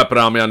think that Pepper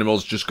Army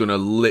animal's just going to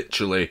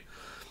literally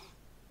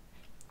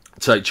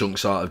take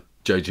chunks out of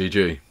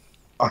JGG?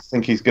 I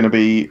think he's going to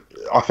be.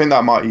 I think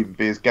that might even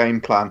be his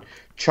game plan.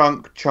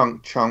 Chunk,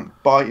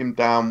 bite him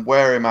down,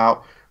 wear him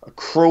out,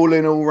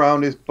 crawling all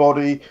around his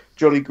body.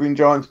 Jolly Green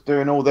Giant's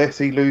doing all this.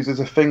 He loses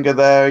a finger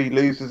there. He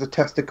loses a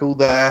testicle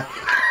there.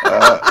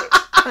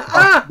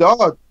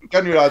 No,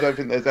 generally, I don't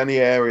think there's any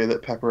area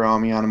that Pepper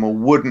Army animal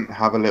wouldn't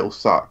have a little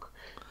suck.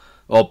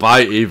 Or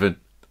bite even.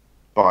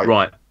 Bite.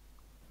 Right.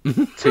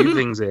 Two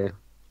things here.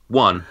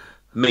 One,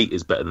 meat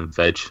is better than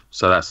veg,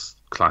 so that's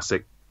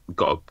classic.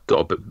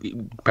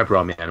 Pepper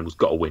Army animals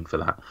got to win for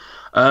that.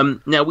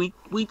 Now we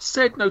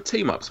said no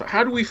team ups, but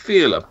how do we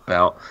feel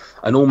about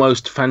an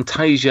almost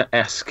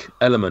Fantasia-esque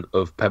element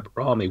of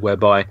Pepper Army,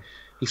 whereby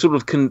he sort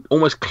of can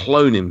almost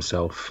clone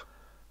himself?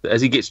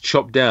 As he gets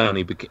chopped down,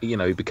 he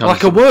becomes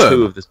like a worm.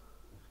 Two of the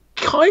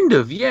kind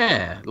of,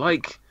 yeah.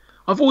 Like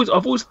I've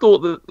always thought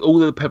that all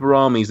the Pepper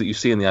Armies that you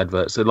see in the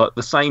adverts are like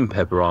the same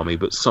Pepper Army,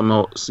 but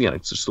somehow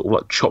it's just sort of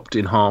like chopped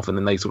in half, and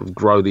then they sort of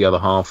grow the other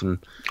half. And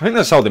I think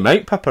that's how they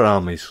make Pepper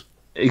Armies.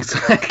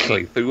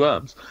 Exactly, through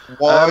worms.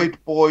 Wide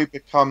boy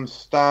becomes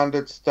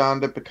standard,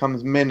 standard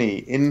becomes mini.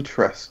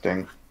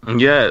 Interesting.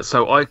 Yeah,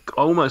 so I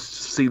almost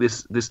see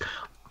this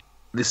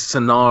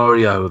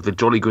scenario of the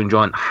Jolly Green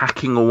Giant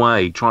hacking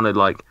away, trying to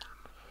like.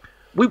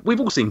 We've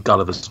all seen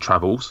Gulliver's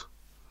Travels.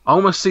 I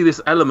almost see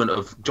this element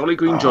of Jolly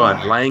Green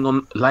Giant laying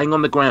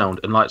on the ground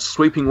and like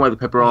sweeping away the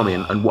Pepper Army,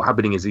 and what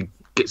happening is he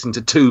gets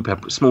into two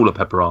smaller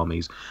Pepper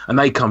Armies, and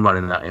they come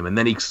running at him, and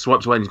then he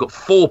swipes away and he's got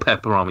 4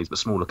 Pepper Armies but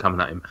smaller coming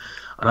at him.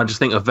 And I just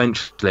think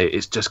eventually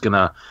it's just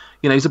gonna,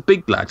 he's a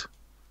big lad.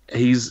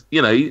 He's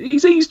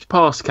eased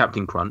past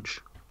Captain Crunch,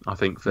 I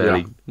think,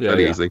 fairly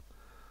easily.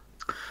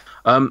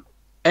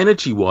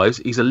 Energy wise,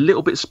 he's a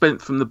little bit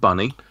spent from the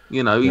bunny.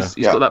 He's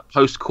got that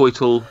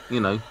post-coital,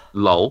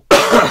 lull.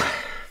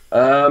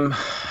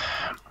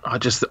 I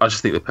just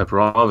think the Pepper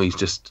Army's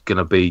just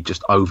gonna be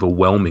just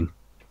overwhelming.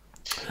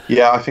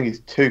 Yeah, I think he's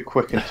too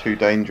quick and too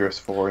dangerous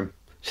for him.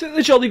 So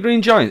the Jolly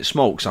Green Giant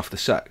smokes after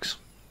sex?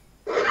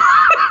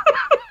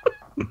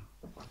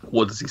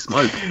 What does he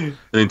smoke? An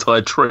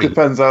entire tree?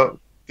 Depends how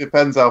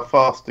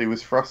fast he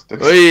was thrusted.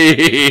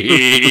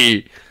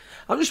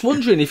 I'm just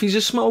wondering if he's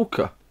a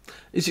smoker.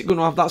 Is it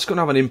that's going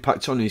to have an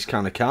impact on his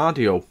kind of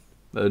cardio?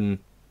 And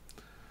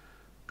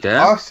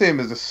yeah, I see him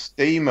as a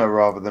steamer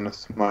rather than a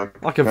smoker.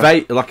 Like a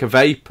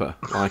vapor.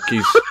 Like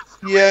he's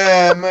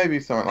yeah, maybe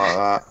something like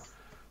that.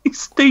 He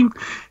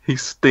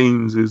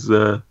steams his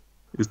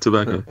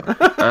tobacco.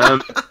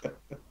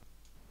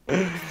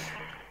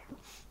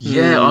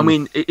 Yeah, I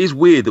mean, it is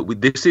weird that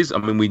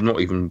we've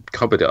not even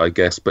covered it, I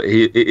guess, but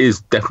it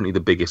is definitely the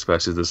biggest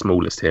versus the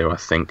smallest here, I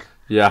think.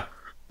 Yeah.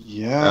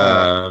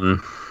 Yeah.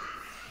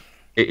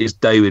 It is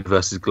David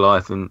versus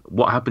Goliath, and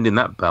what happened in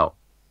that bout?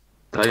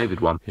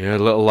 David won. Yeah,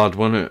 little lad,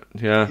 wasn't it?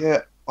 Yeah. Yeah,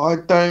 I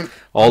don't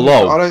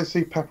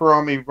see Pepper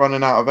Army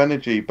running out of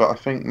energy, but I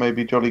think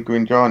maybe Jolly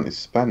Green Giant is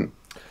spent.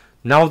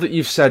 Now that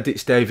you've said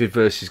it's David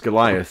versus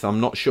Goliath, I'm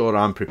not sure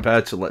I'm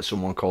prepared to let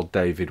someone called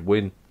David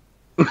win.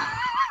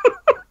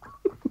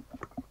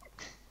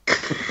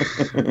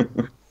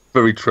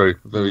 Very true.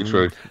 Very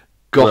true.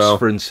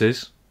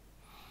 Gosfrances.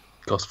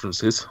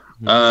 Gosfrances.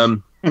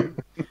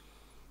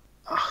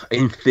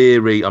 In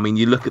theory, I mean,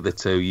 you look at the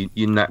two,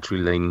 you're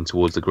naturally leaning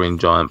towards the Green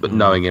Giant, but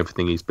knowing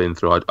everything he's been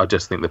through, I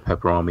just think the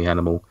Pepperami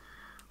animal,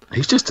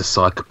 he's just a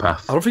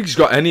psychopath. I don't think he's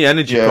got any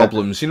energy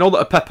problems. You know that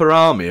a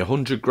Pepperami,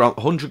 100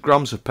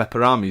 grams of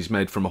Pepperami is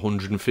made from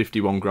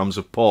 151 grams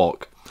of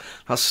pork.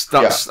 That's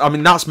I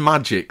mean, that's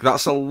magic.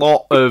 That's a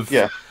lot of...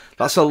 Yeah.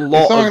 That's a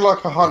lot. It's something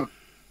like 100.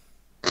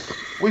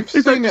 We've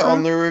seen it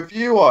on the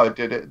review I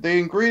did it. The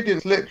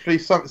ingredients literally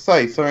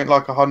say something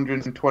like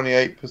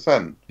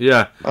 128%.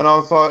 Yeah. And I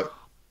was like,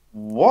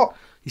 what?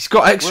 He's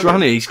got extra,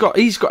 hasn't he?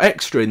 He's got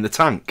extra in the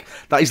tank.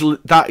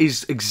 That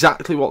is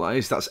exactly what that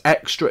is. That's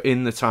extra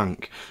in the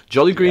tank.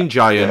 Jolly Green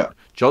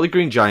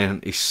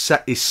Giant is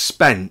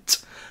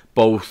spent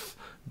both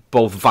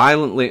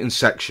violently and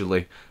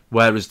sexually,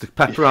 whereas the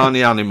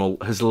Pepperoni animal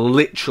has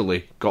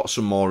literally got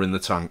some more in the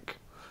tank.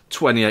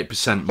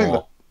 28%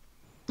 more.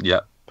 Yeah.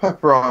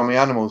 Pepperami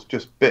animal's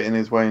just bitten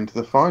his way into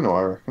the final,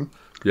 I reckon.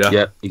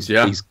 Yeah.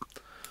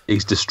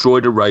 He's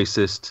destroyed a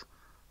racist,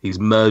 he's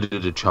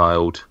murdered a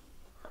child,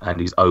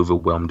 and he's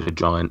overwhelmed a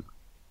giant.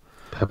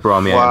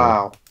 Pepperami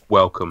animal,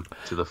 welcome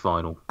to the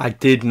final. I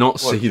did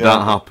not see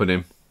that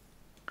happening.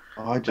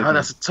 I didn't.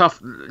 That's a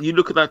tough. You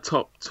look at that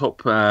top.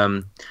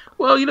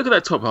 Well, you look at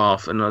that top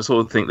half, and I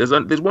sort of think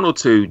there's one or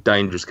two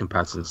dangerous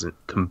combatants,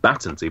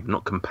 even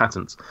not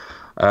combatants.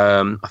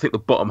 I think the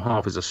bottom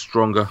half is a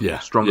stronger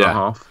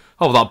half.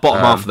 Oh, that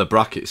bottom half of the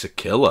bracket's a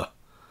killer.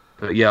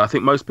 But yeah, I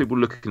think most people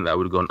looking at that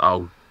would have gone,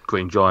 "Oh,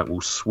 Green Giant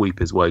will sweep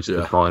his way to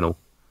the final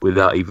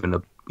without even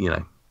a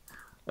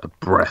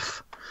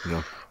breath."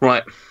 Yeah.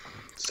 Right,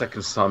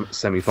 second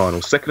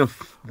semi-final, second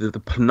of the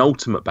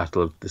penultimate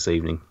battle of this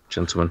evening,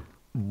 gentlemen.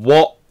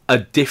 What a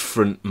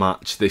different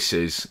match this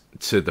is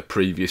to the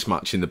previous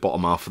match in the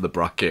bottom half of the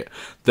bracket.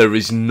 There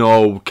is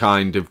no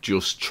kind of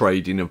just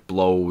trading of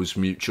blows,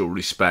 mutual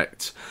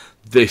respect.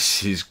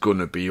 This is going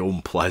to be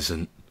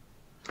unpleasant.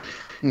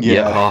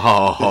 Yeah,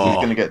 he's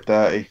going to get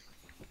dirty.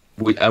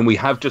 We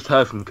have just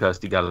heard from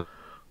Kirsty Gallagher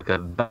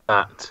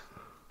that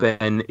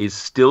Ben is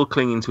still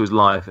clinging to his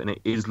life, and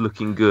it is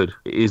looking good.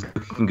 It is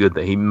looking good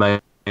that he may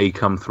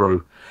come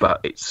through, but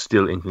it's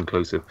still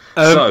inconclusive.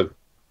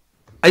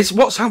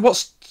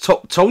 What's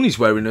Tony's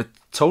wearing a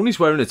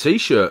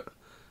t-shirt.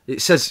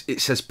 It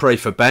says pray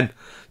for Ben.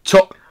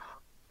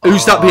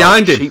 Who's that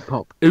behind him?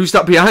 Who's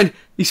that behind?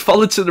 He's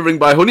followed to the ring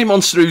by Honey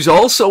Monster, who's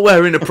also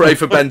wearing a Pray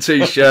for Ben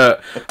t-shirt.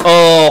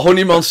 Oh,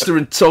 Honey Monster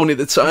and Tony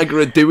the Tiger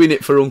are doing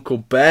it for Uncle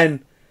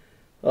Ben.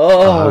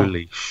 Oh,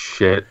 holy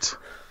shit!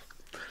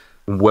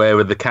 Where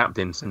are the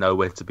captains?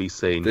 Nowhere to be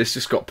seen. This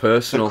just got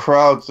personal.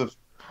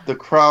 The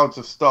crowds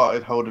have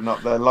started holding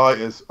up their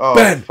lighters. Oh,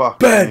 Ben, fuck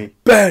Ben, me.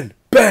 Ben,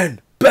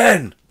 Ben,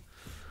 Ben.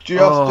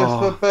 Justice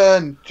for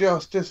Ben.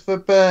 Justice for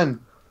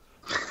Ben.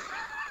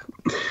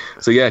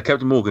 So yeah,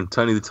 Captain Morgan,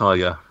 Tony the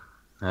Tiger.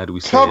 How do we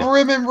see Cover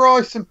him in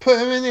rice and put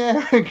him in the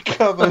airing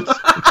cupboard.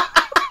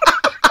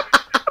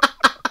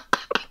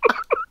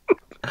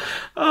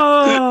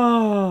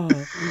 Oh.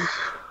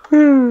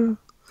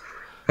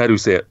 How do we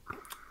see it?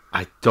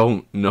 I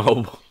don't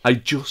know. I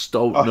just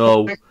don't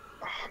know.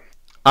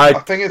 I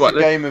think it's a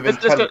game of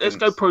intelligence. Let's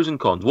go pros and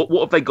cons. What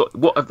have they got?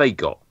 What have they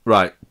got?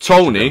 Right,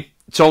 Tony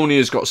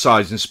has got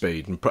size and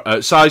speed,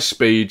 size,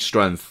 speed,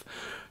 strength.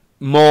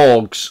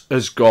 Morgs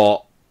has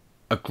got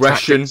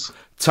aggression,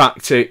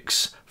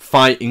 tactics,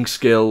 fighting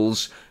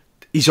skills.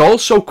 He's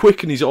also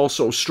quick and he's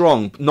also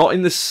strong, not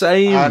in the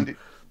same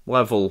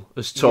level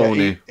as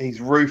Tony. Yeah, he's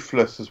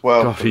ruthless as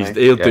well. God,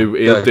 he'll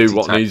do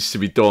what needs to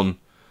be done.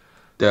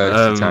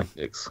 Dirty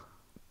tactics.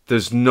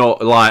 There's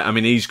not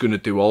he's going to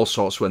do all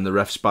sorts when the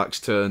ref's back's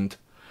turned.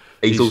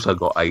 He's also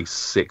got a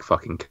sick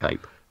fucking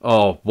cape.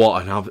 Oh,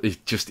 what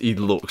he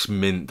looks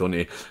mint, doesn't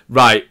he?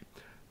 Right.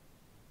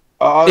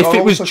 If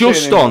it was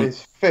just on,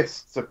 his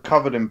fists are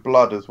covered in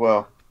blood as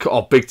well.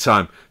 Oh, big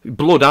time.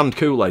 Blood and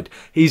Kool-Aid.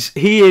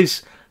 He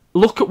is.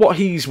 Look at what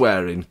he's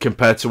wearing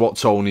compared to what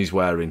Tony's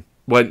wearing.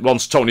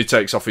 Once Tony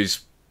takes off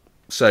his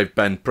Save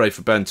Ben, Pray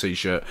for Ben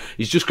t-shirt,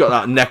 he's just got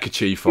that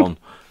neckerchief on.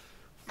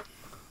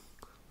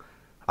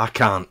 I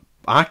can't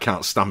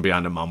stand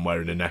behind a man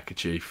wearing a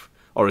neckerchief.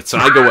 Or a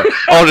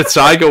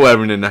tiger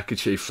wearing a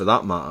neckerchief for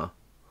that matter.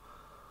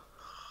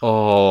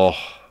 Oh,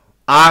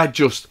 I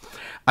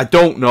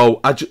don't know.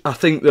 I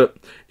think that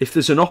if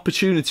there's an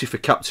opportunity for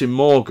Captain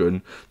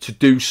Morgan to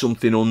do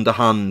something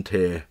underhand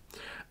here,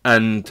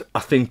 and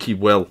I think he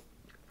will,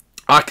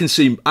 I can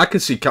see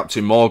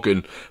Captain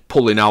Morgan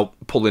pulling out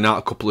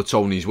a couple of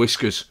Tony's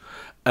whiskers,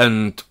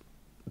 and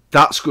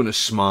that's going to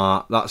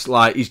smart. That's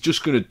he's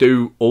just going to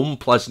do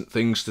unpleasant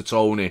things to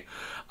Tony,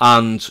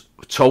 and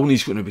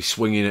Tony's going to be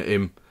swinging at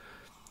him.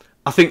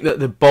 I think that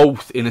they're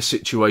both in a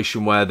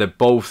situation where they're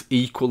both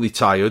equally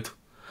tired.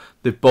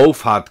 They've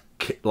both had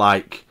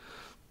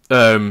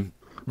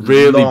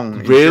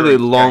really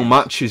long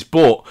matches,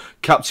 but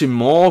Captain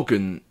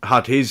Morgan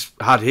had his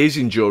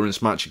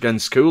endurance match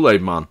against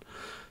Kool-Aid Man.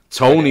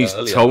 Tony's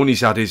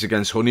had his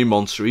against Honey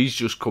Monster. He's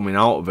just coming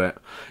out of it.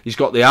 He's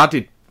got the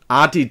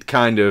added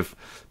kind of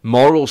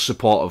moral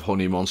support of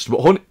Honey Monster,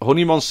 but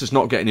Honey Monster's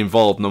not getting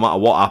involved no matter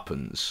what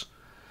happens.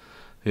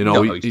 You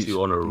know, no, he's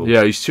too honourable.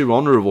 Yeah, he's too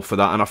honourable for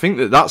that, and I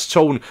think that's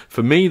Tony.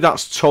 For me,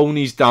 that's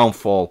Tony's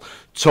downfall.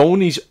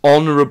 Tony's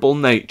honourable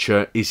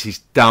nature is his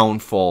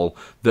downfall.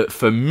 That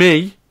for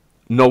me,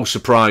 no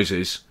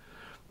surprises.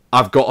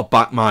 I've got to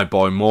back my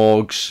boy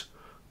Morgs.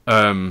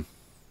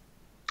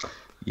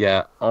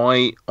 Yeah,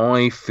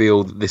 I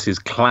feel that this is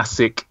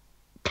classic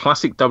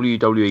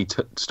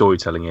WWE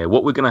storytelling here.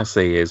 What we're going to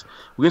see is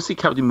we're going to see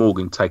Captain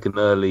Morgan take an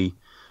early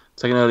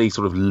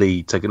sort of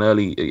lead, take an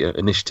early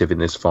initiative in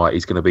this fight.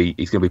 He's going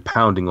to be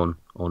pounding on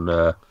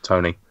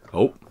Tony.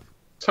 Oh,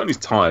 Tony's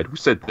tired. We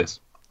said this,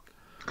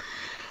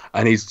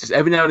 and he's just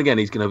every now and again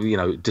he's going to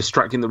be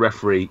distracting the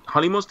referee.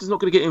 Honey Monster's not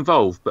going to get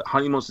involved, but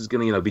Honey Monster's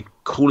going to be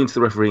calling to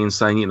the referee and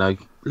saying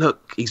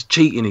look, he's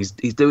cheating, he's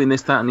doing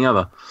this, that, and the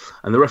other,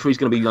 and the referee's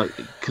going to be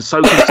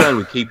so concerned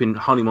with keeping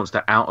Honey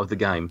Monster out of the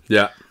game.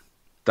 Yeah.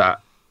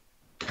 That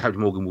Captain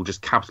Morgan will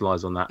just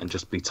capitalise on that and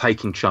just be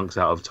taking chunks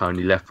out of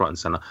Tony left, right, and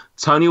centre.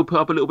 Tony will put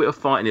up a little bit of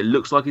fight, and it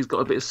looks like he's got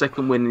a bit of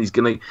second wind. And he's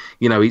gonna,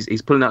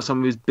 he's pulling out some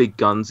of his big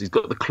guns. He's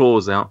got the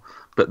claws out,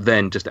 but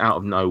then just out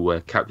of nowhere,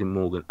 Captain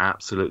Morgan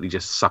absolutely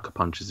just sucker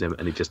punches him,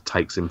 and he just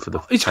takes him for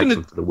the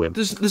win.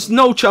 There's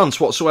no chance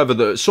whatsoever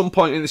that at some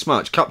point in this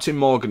match, Captain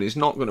Morgan is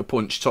not going to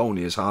punch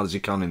Tony as hard as he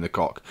can in the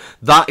cock.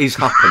 That is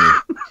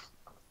happening.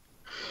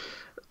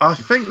 I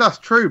think that's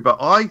true, but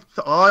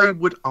I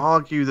would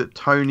argue that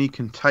Tony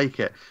can take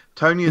it.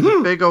 Tony is a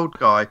big old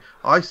guy.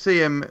 I see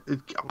him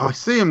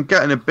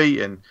getting a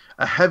beating,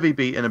 a heavy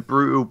beating, a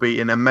brutal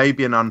beating, and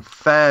maybe an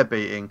unfair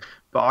beating.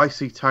 But I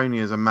see Tony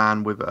as a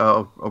man with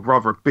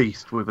rather a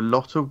beast with a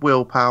lot of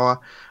willpower,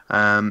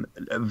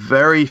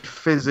 very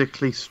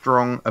physically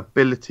strong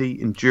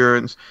ability,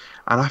 endurance,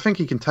 and I think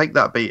he can take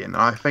that beating.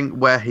 I think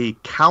where he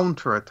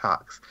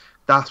counterattacks,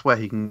 that's where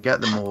he can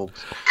get the Morgs.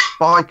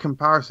 By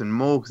comparison,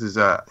 Morgs is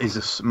a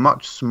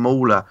much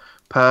smaller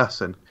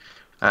person.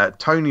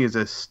 Tony is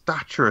a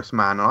staturous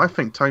man, and I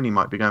think Tony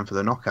might be going for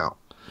the knockout.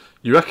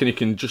 You reckon he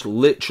can just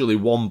literally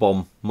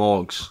one-bomb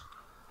Morgs?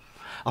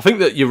 I think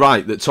that you're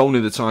right, that Tony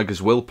the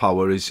Tiger's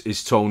willpower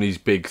is Tony's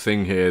big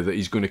thing here, that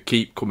he's going to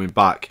keep coming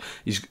back.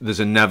 There's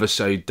a never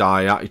say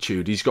die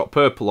attitude. He's got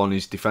purple on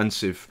his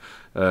defensive...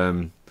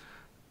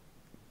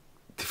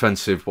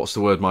 what's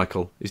the word,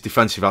 Michael? His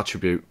defensive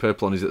attribute.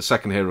 Purple on his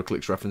second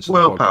HeroClix reference.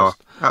 Willpower,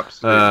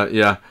 absolutely.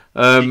 Yeah.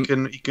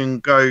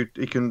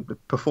 He can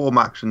perform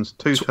actions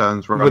 2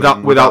 turns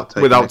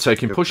without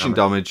taking pushing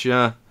damage.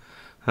 Yeah.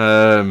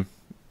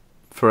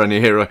 For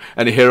any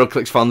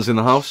HeroClix fans in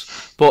the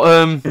house, but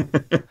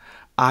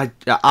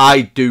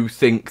I do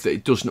think that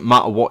it doesn't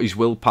matter what his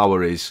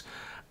willpower is.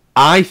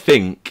 I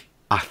think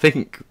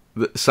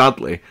that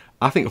sadly,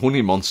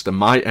 Honey Monster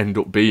might end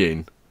up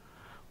being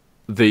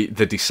the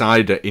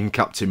decider in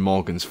Captain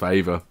Morgan's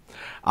favour.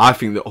 I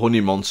think that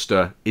Honey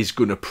Monster is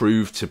going to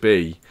prove to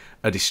be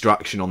a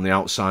distraction on the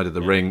outside of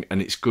the ring,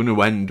 and it's going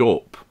to end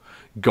up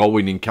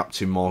going in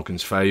Captain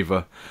Morgan's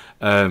favour.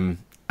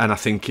 And I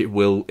think it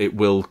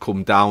will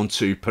come down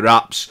to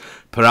perhaps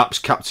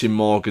Captain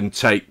Morgan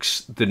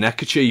takes the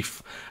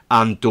neckerchief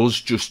and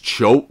does just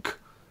choke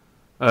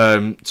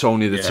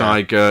Tony the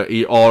Tiger,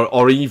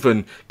 or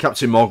even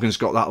Captain Morgan's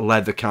got that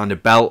leather kind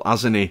of belt,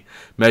 hasn't he?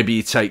 Maybe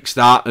he takes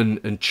that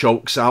and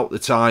chokes out the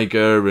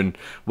Tiger, and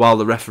while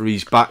the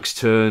referee's back's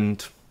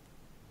turned.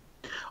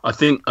 I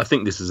think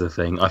this is a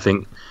thing. I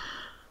think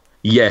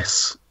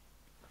yes,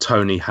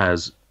 Tony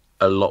has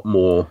a lot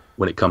more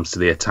when it comes to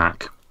the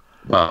attack,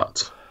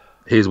 but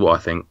here's what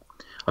I think.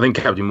 I think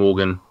Captain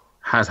Morgan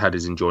has had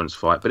his endurance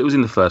fight, but it was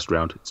in the first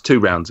round. It's 2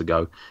 rounds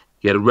ago.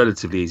 He had a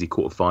relatively easy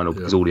quarter-final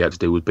because all he had to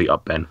do was beat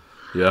up Ben.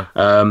 Yeah.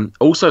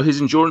 Also, his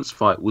endurance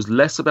fight was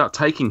less about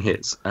taking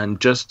hits and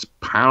just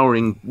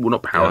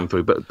not powering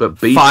through, but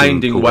beating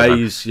finding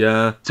ways,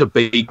 to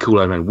beat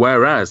Kool-Aid Man.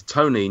 Whereas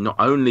Tony not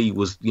only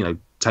was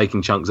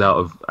taking chunks out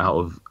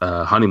of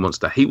Honey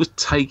Monster, he was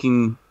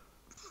taking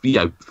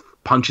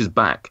punches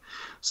back.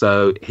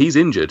 So he's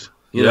injured.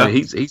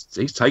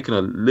 He's taken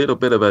a little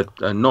bit of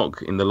a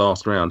knock in the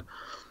last round.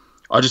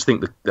 I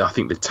think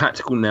the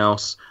tactical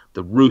nous,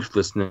 the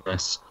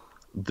ruthlessness,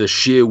 the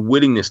sheer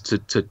willingness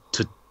to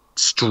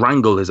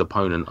strangle his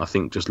opponent, I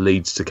think just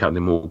leads to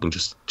Captain Morgan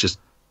just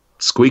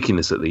squeaking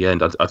this at the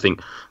end. I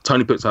think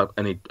Tony puts up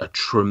a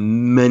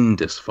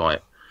tremendous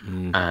fight,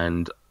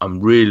 and I'm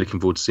really looking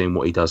forward to seeing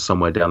what he does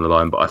somewhere down the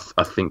line. But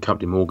I think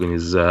Captain Morgan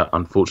is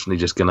unfortunately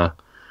just gonna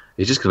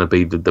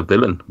be the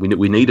villain.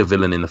 We need a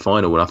villain in the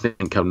final, and I think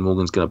Captain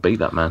Morgan's gonna beat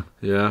that man.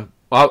 Yeah.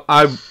 Well,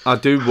 I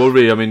do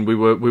worry. I mean, we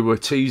were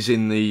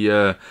teasing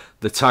the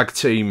tag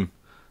team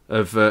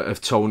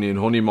of Tony and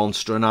Honey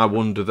Monster, and I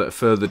wonder that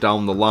further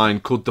down the line,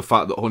 could the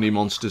fact that Honey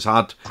Monster's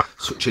had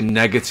such a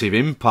negative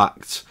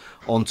impact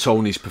on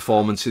Tony's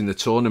performance in the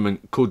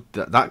tournament could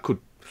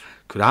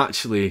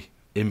actually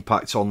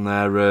impact on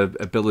their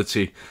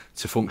ability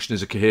to function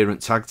as a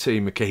coherent tag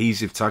team, a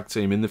cohesive tag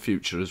team in the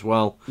future as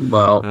well.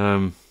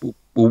 Well,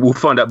 we'll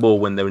find out more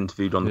when they're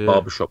interviewed on the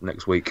barbershop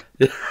next week.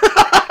 When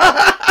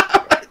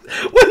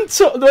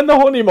the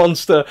Honey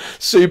Monster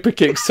super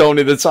kicks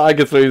Tony the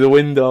Tiger through the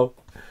window.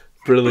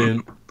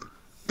 Brilliant.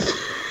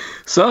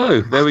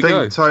 So there we go. I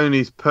think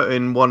Tony's put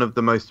in one of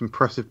the most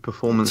impressive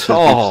performances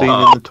we've seen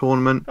in the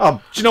tournament. Oh,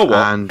 do you know what?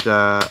 And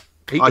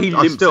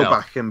I still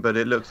back him, but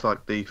it looks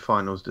like the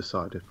final's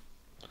decided.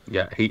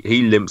 Yeah,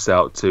 he limps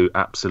out to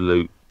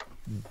absolute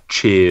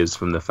cheers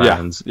from the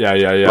fans. Yeah.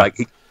 Like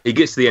he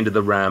gets to the end of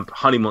the ramp.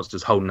 Honey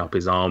Monster's holding up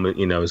his arm,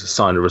 as a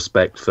sign of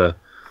respect for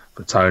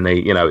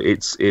Tony.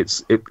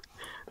 It's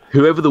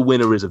whoever the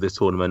winner is of this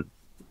tournament.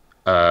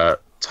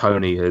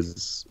 Tony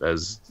has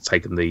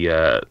taken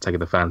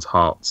the fans'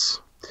 hearts.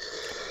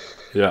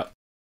 Yeah.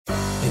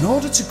 In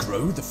order to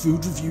grow the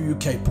Food Review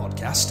UK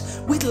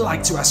podcast, we'd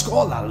like to ask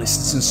all our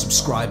listeners and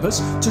subscribers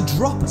to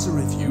drop us a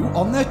review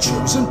on their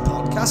chosen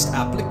podcast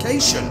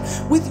application.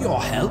 With your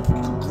help,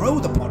 we could grow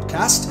the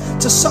podcast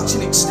to such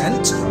an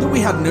extent that we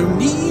had no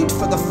need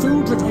for the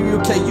Food Review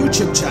UK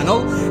YouTube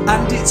channel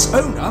and its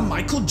owner,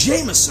 Michael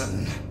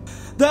Jameson.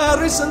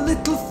 There is a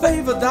little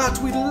favour that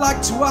we'd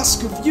like to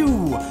ask of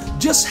you.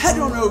 Just head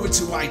on over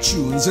to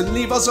iTunes and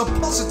leave us a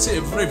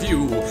positive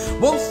review.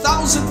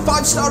 1,000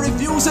 5-star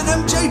reviews and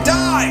MJ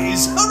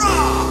dies!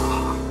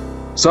 Hurrah!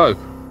 So,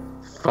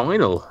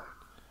 final.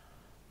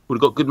 Would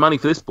have got good money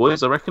for this,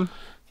 boys, I reckon.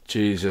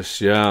 Jesus,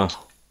 yeah.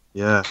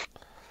 Yeah.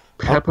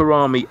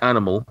 Pepperami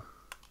Animal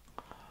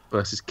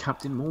versus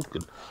Captain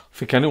Morgan.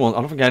 I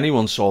don't think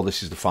anyone saw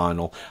this as the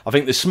final. I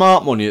think the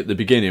smart money at the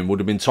beginning would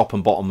have been top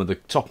and bottom of the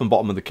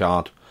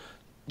card.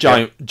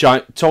 Giant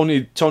Tony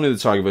the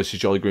Tiger versus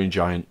Jolly Green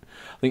Giant.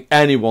 I think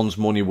anyone's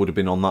money would have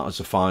been on that as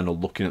a final,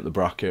 looking at the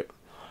bracket.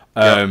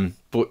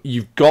 But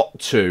you've got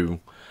to.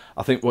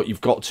 I think what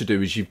you've got to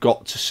do is you've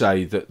got to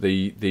say that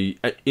the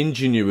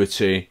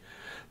ingenuity,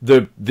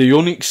 the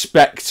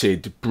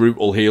unexpected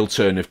brutal heel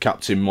turn of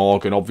Captain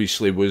Morgan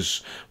obviously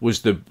was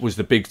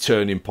the big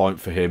turning point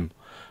for him.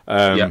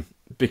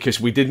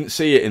 Because we didn't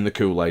see it in the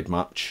Kool-Aid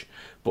match,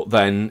 but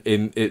then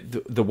in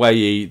the way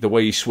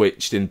he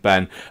switched in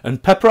Ben,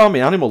 and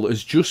Pepperami Animal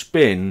has just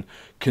been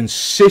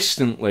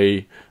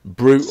consistently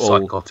brutal,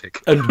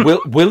 psychotic, and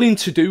willing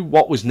to do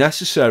what was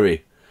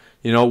necessary.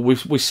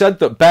 We said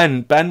that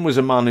Ben was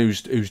a man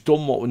who's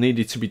done what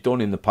needed to be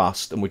done in the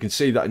past, and we can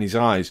see that in his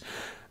eyes.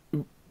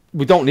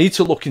 We don't need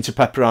to look into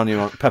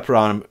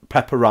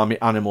Pepperami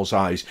Animal's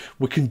eyes.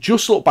 We can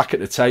just look back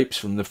at the tapes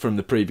from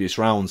the previous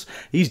rounds.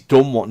 He's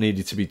done what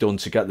needed to be done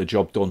to get the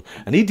job done,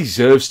 and he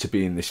deserves to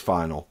be in this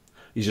final.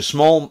 He's a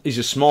small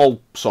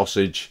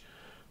sausage,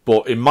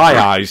 but in my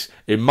eyes,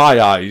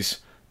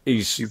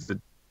 he's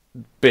the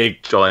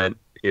big giant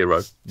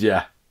hero.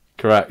 Yeah,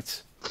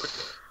 correct.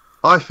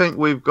 I think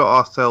we've got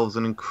ourselves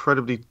an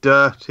incredibly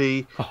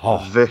dirty,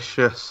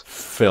 vicious,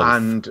 filth,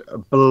 and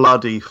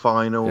bloody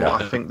final. Yeah.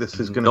 I think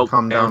this is going to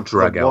come down to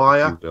drag the out,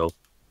 wire. if you will.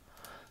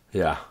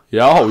 Yeah.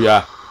 Oh,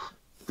 yeah.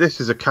 This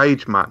is a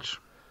cage match.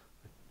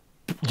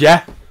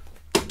 Yeah.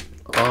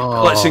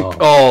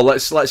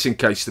 Let's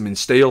encase them in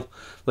steel.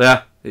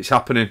 Yeah, it's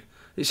happening.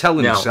 It's Hell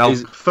in a Cell.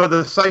 For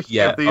the safety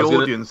of the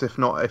audience, if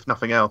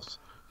nothing else.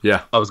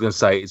 Yeah, I was going to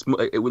say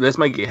let's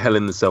make it Hell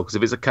in the Cell, because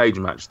if it's a cage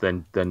match,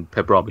 then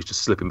Pepperami's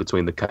just slipping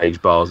between the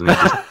cage bars and he's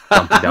just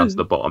jumping down to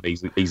the bottom,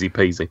 easy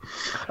peasy.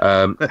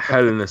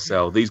 Hell in the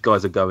Cell. These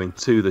guys are going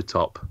to the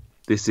top.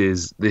 This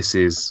is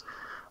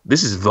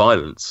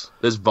violence.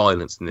 There's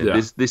violence in it. Yeah.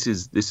 This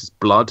is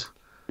blood.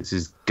 This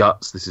is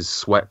guts. This is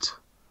sweat.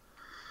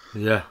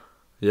 Yeah.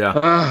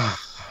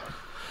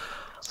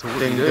 So what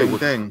Ding, do you do? ding,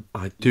 ding.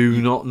 I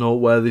do not know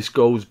where this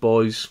goes,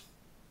 boys.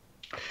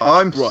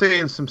 I'm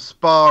seeing some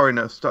sparring.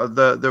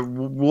 They're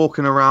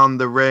walking around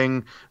the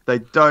ring. They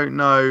don't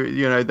know.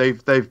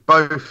 They've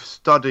both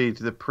studied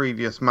the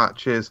previous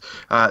matches.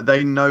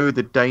 They know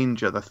the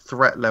danger, the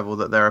threat level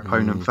that their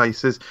opponent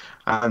faces,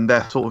 and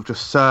they're sort of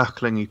just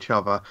circling each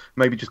other.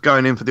 Maybe just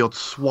going in for the odd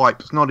swipe.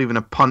 It's not even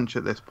a punch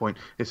at this point.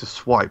 It's a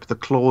swipe. The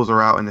claws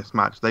are out in this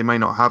match. They may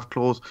not have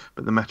claws,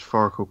 but the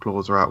metaphorical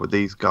claws are out with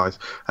these guys.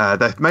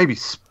 They're maybe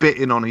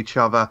spitting on each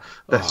other.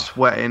 They're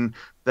sweating.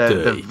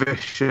 They're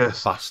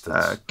vicious.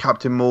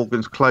 Captain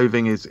Morgan's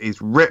clothing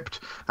is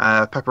ripped.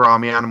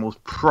 Pepperami Animal's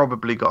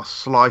probably got a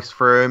slice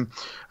through him.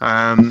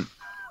 I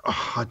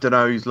don't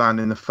know who's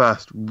landing the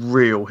first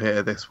real hit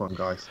of this one,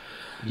 guys.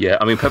 Yeah,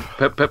 I mean,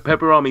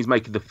 Pepperami's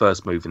making the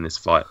first move in this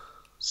fight.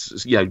 So,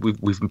 yeah,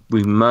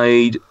 we've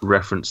made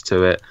reference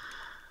to it.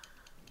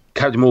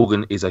 Captain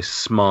Morgan is a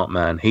smart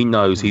man. He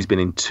knows he's been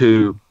in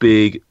two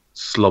big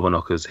slobber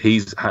knockers.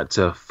 He's had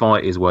to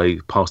fight his way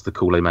past the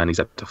Kool-Aid Man. He's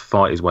had to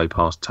fight his way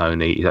past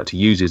Tony. He's had to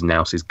use his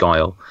nous, his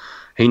guile.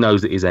 He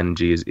knows that his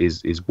energy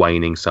is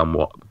waning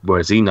somewhat,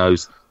 whereas he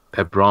knows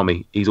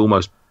Pepperami, he's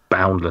almost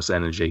boundless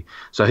energy.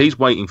 So he's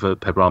waiting for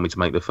Pepperami to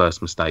make the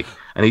first mistake,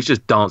 and he's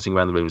just dancing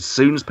around the room. As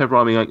soon as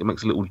Pepperami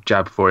makes a little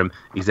jab for him,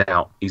 he's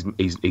out. He's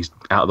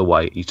out of the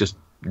way. He's just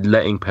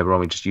letting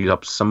Pepperami just use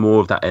up some more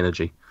of that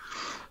energy.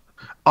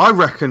 I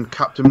reckon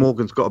Captain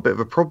Morgan's got a bit of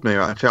a problem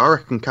here, actually. I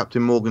reckon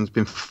Captain Morgan's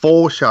been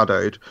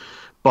foreshadowed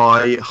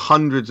by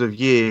hundreds of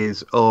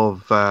years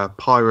of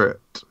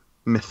pirate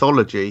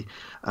mythology,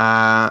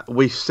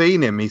 We've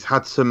seen him. He's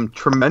had some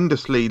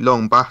tremendously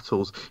long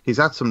battles. He's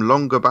had some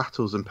longer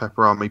battles than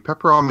Pepper Army.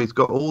 Pepper Army's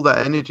got all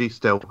that energy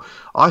still.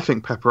 I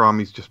think Pepper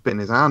Army's just bitten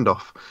his hand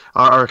off.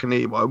 I reckon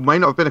it may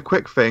not have been a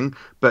quick thing,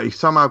 but he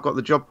somehow got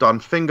the job done,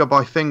 finger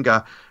by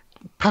finger.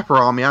 Pepper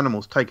Army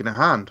Animal's taken a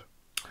hand.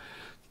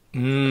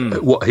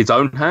 What, his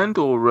own hand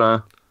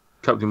or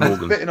Captain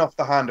Morgan? Bitten off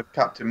the hand of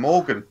Captain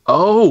Morgan.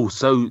 Oh,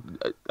 so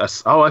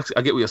I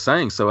get what you're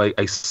saying. So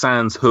a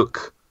Sans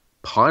Hook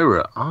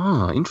pirate.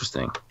 Ah,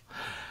 interesting.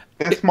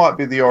 This might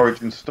be the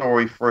origin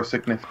story for a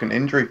significant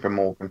injury for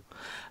Morgan.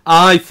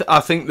 I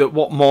think that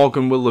what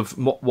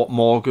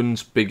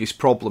Morgan's biggest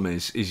problem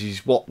is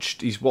he's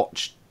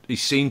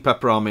seen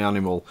Pepper Army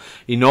Animal.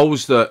 He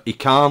knows that he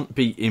can't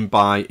beat him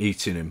by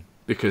eating him,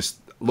 because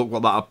look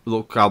what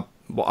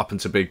happened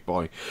to Big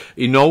Boy.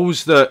 He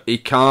knows that he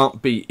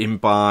can't beat him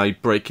by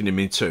breaking him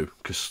in two,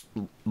 because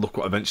look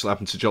what eventually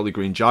happened to Jolly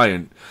Green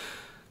Giant.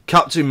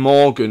 Captain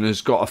Morgan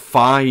has got to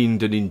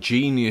find an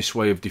ingenious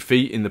way of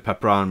defeating the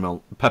Pepper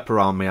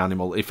Army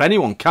Animal. If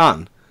anyone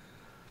can,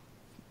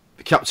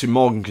 Captain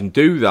Morgan can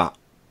do that.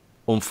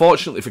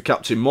 Unfortunately for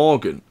Captain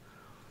Morgan,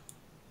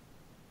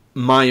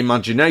 my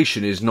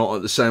imagination is not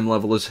at the same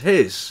level as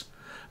his,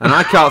 and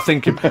I can't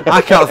think of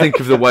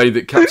the way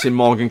that Captain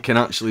Morgan can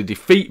actually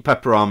defeat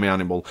Pepper Army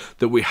Animal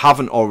that we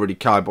haven't already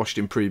kiboshed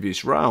in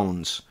previous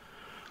rounds.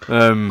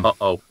 I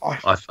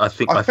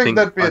think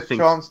there'd be a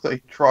chance that he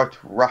tried to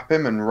wrap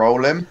him and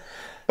roll him,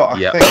 but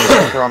I think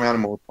Pepper Army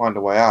Animal would find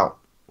a way out.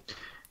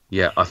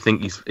 Yeah, I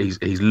think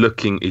he's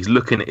looking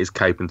at his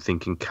cape and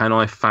thinking, can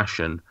I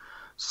fashion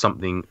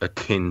something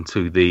akin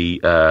to the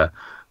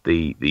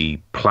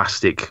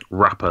plastic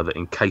wrapper that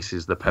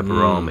encases the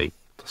Pepper Army?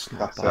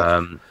 That's it.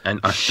 And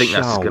I think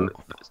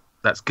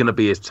that's gonna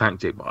be his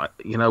tactic. But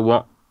you know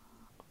what?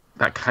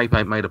 That cape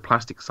ain't made of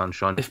plastic,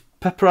 sunshine. If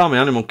Pepper Army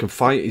Animal can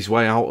fight his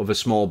way out of a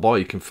small boy,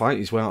 he can fight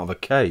his way out of a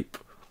cape.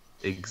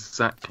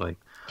 Exactly.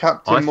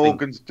 Captain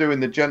Morgan's doing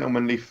the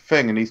gentlemanly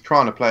thing, and he's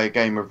trying to play a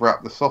game of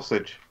wrap the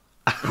sausage.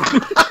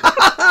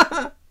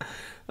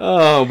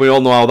 Oh, we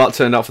all know how that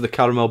turned out for the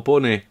Caramel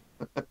Bunny.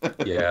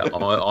 Yeah,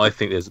 I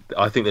think there's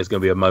going to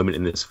be a moment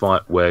in this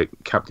fight where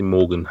Captain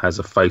Morgan has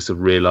a face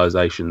of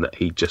realization that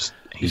he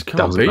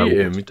can't beat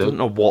him. He doesn't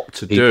know what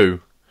to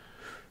do.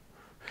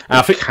 And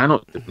I think he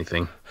cannot do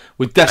anything.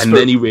 And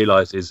then he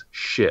realizes,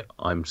 shit,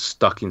 I'm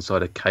stuck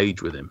inside a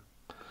cage with him.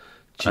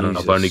 Jesus. And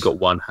I've only got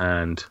one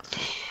hand.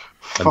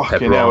 And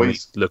Pepper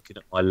Army's looking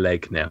at my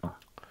leg now.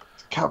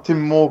 Captain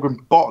Morgan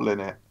bottling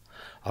it.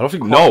 I don't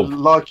think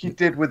like he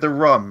did with the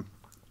rum.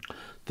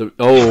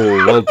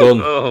 Well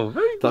done.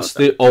 That's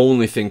the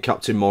only thing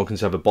Captain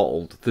Morgan's ever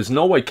bottled. There's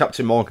no way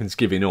Captain Morgan's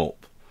giving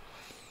up.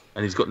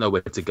 And he's got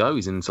nowhere to go.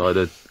 He's inside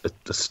a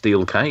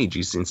steel cage.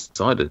 He's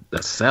inside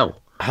a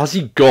cell. Has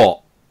he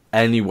got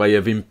any way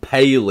of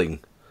impaling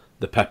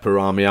the Pepper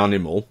Army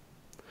Animal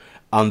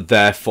and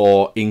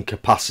therefore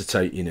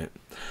incapacitating it?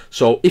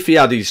 So if he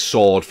had his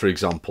sword, for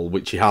example,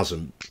 which he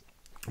hasn't,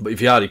 but if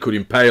he had, he could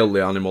impale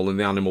the animal and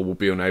the animal would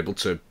be unable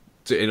to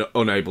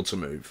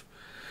move.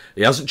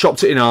 He hasn't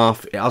chopped it in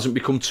half. It hasn't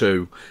become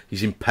two.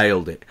 He's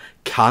impaled it.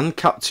 Can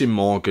Captain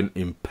Morgan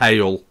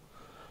impale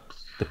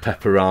the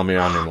Pepper Army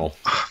Animal?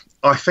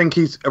 I think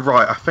he's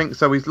right. I think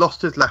so. He's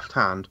lost his left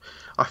hand.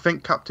 I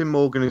think Captain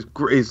Morgan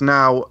is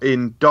now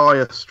in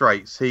dire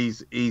straits.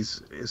 He's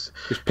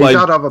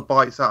had other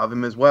bites out of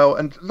him as well.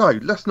 And no,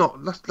 let's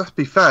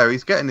be fair.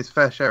 He's getting his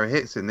fair share of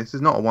hits in. This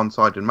is not a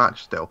one-sided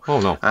match still. Oh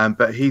no.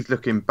 But he's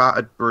looking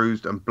battered,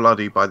 bruised, and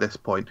bloody by this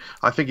point.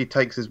 I think he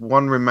takes his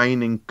one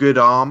remaining good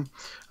arm,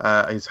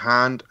 his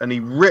hand, and he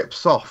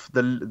rips off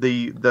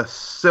the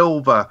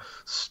silver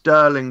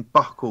sterling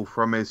buckle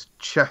from his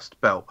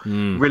chest belt,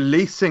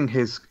 releasing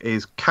his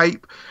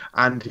cape,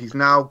 and he's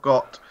now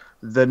got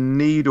the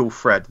needle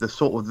thread, the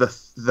sort of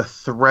the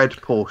thread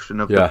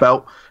portion of the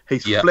belt.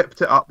 He's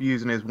flipped it up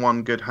using his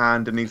one good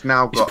hand, and he's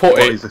now got what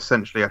is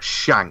essentially a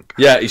shank.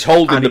 Yeah, he's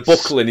holding the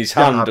buckle in his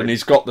hand, and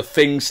he's got the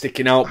thing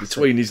sticking out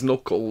between his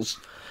knuckles.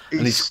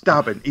 He's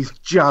stabbing, he's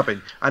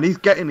jabbing, and he's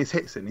getting his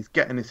hits in.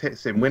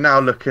 We're now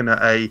looking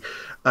at a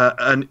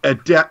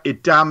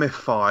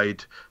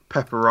damified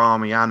Pepper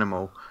Army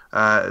Animal.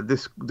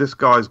 This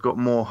guy's got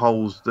more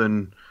holes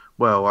than.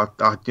 Well,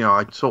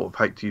 I sort of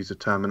hate to use the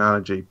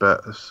terminology,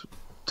 but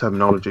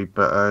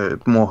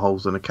more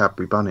holes than a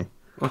Cadbury bunny.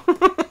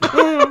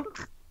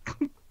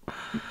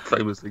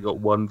 Famously got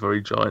one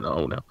very giant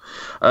hole now.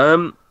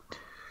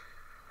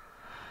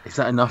 Is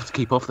that enough to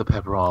keep off the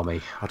Pepper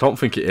Army? I don't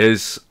think it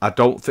is. I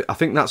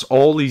think that's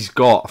all he's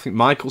got. I think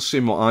Michael's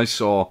seen what I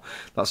saw.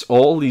 That's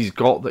all he's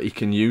got that he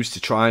can use to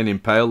try and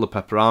impale the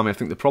Pepper Army. I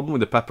think the problem with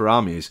the Pepper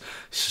Army is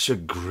it's such a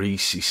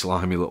greasy,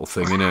 slimy little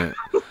thing, isn't it?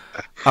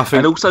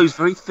 And also he's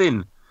very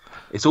thin.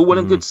 It's all well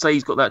and good to say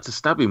he's got that to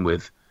stab him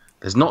with.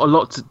 There's not a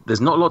lot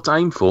to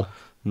aim for.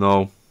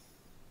 No.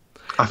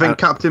 I think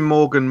Captain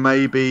Morgan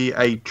may be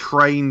a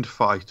trained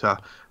fighter,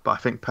 but I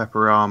think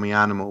Pepper Army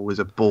Animal was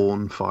a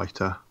born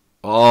fighter.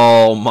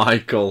 Oh,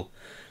 Michael.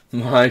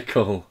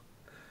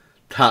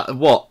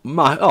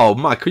 Mike,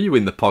 are you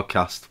in the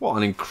podcast? What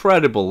an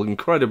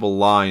incredible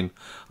line.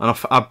 And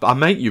I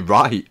make you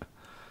right.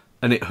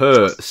 And it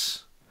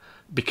hurts.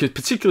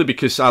 Particularly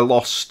because I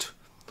lost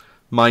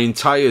my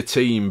entire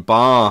team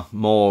bar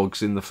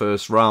Morgs in the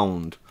first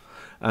round.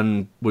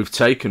 And we've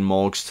taken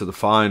Morgs to the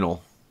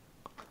final.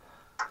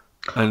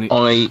 And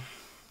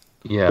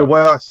the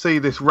way I see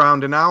this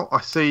rounding out,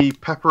 I see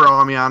Pepper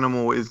Army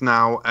Animal is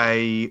now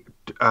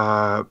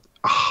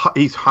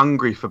he's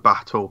hungry for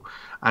battle,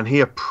 and he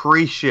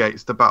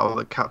appreciates the battle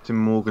that Captain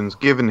Morgan's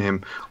given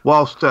him.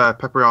 Whilst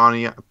Pepper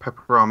Army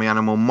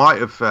Animal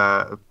might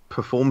have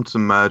performed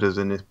some murders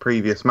in his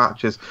previous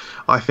matches,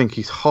 I think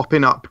he's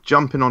hopping up,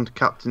 jumping onto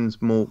Captain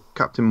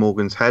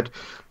Morgan's head,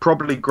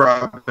 probably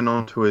grabbing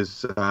onto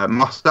his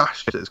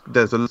mustache.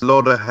 There's a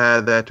lot of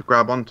hair there to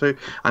grab onto,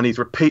 and he's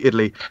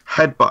repeatedly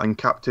headbutting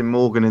Captain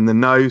Morgan in the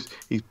nose.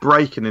 He's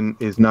breaking in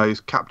his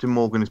nose. Captain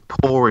Morgan is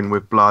pouring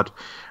with blood,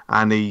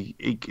 and he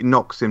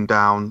knocks him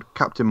down.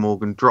 Captain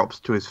Morgan drops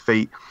to his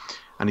feet,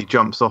 and he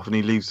jumps off, and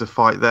he leaves the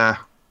fight there.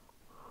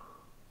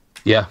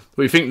 Yeah.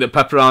 We think that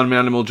Pepper Army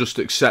Animal just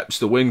accepts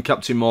the win.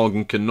 Captain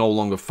Morgan can no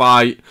longer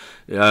fight.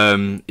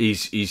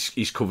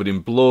 He's covered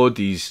in blood.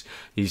 He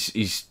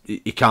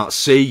can't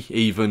see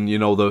even.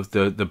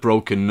 The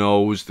broken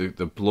nose,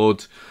 the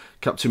blood.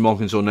 Captain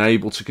Morgan's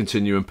unable to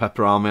continue, and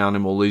Pepper Army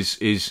Animal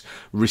is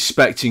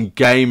respecting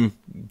game.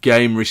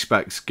 Game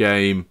respects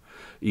game.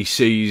 He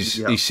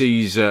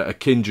sees a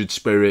kindred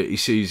spirit. He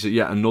sees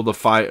yet another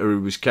fighter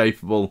who was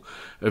capable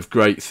of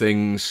great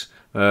things.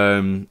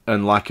 And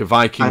like a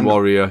Viking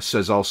warrior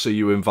says, "I'll see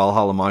you in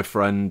Valhalla, my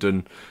friend,"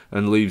 and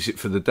leaves it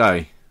for the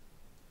day.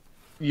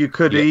 You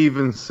could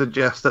even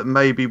suggest that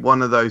maybe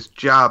one of those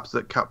jabs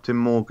that Captain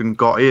Morgan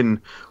got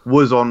in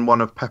was on one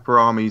of Pepper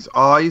Army's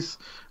eyes.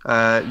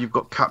 You've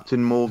got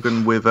Captain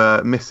Morgan with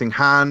a missing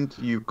hand.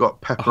 You've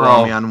got Pepper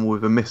Army Animal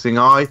with a missing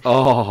eye.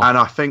 And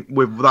I think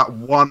with that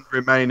one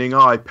remaining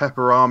eye,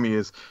 Pepper Army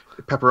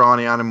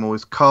Animal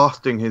is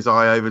casting his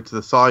eye over to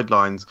the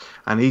sidelines,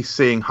 and he's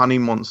seeing Honey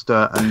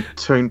Monster and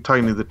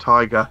Tony the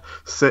Tiger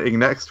sitting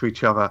next to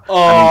each other,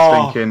 and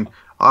he's thinking,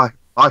 I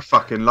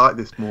fucking like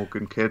this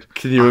Morgan kid.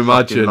 Can you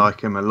imagine? I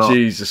like him a lot.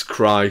 Jesus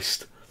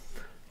Christ.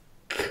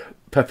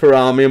 Pepper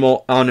Army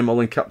Animal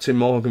and Captain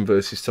Morgan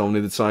versus Tony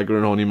the Tiger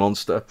and Honey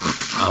Monster.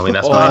 I mean,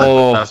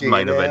 that's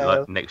main event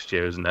like next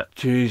year, isn't it?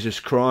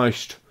 Jesus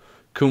Christ.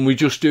 Can we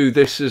just do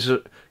this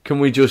can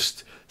we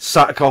just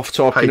sack off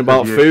talking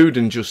about food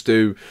and just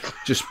make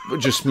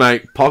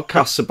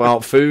podcasts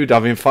about food,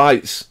 having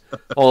fights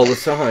all the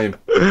time?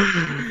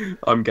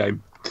 I'm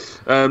game.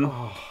 I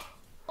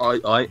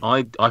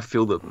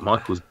feel that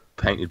Michael's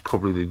painted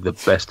probably the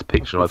best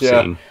picture I've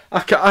seen.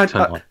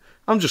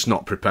 I'm just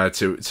not prepared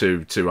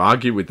to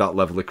argue with that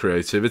level of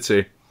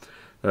creativity.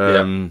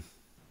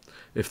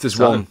 If there's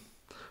one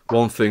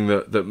thing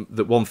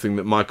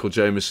that Michael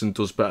Jameson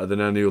does better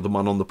than any other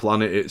man on the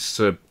planet, it's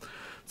to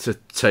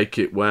take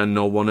it where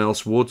no one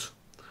else would,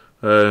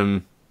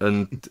 and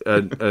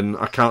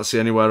I can't see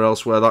anywhere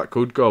else where that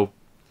could go.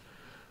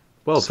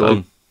 Well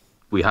done.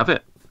 We have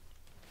it.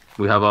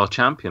 We have our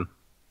champion.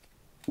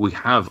 We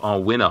have our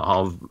winner,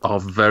 our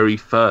very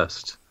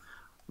first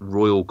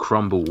Royal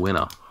Crumble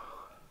winner.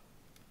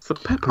 I'm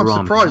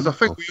surprised. I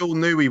think we all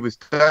knew he was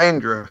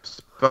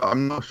dangerous, but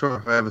I'm not sure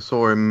if I ever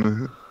saw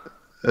him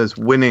as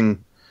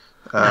winning.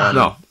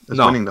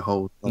 Winning the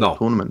whole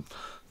tournament.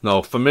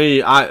 No, for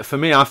me, I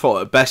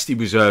thought at best he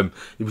was a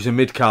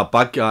mid-card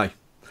bad guy.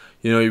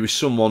 He was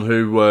someone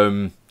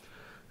who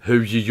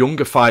your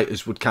younger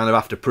fighters would kind of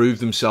have to prove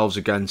themselves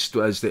against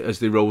as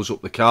they rose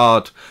up the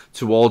card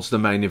towards the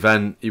main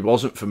event. He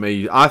wasn't for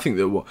me. I think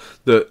that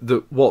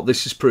what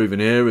this is proving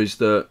here is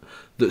that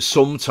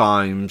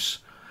sometimes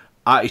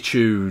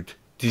attitude,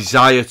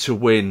 desire to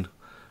win,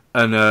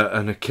 and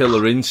a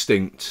killer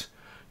instinct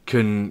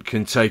can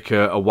take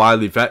a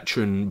wily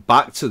veteran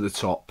back to the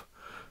top.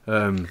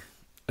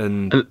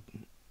 And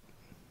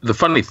the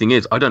funny thing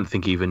is, I don't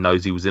think he even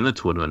knows he was in a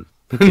tournament.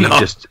 He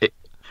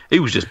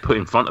was just put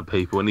in front of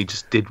people, and he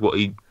just did what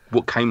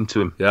came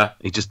to him. Yeah,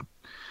 he just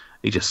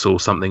saw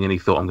something, and he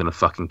thought, "I'm going to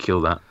fucking kill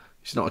that."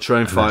 He's not a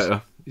trained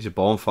fighter. He's a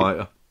born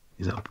fighter.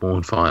 He's a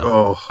born fighter.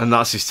 Oh, and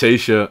that's his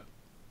T-shirt.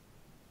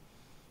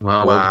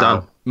 Well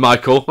done,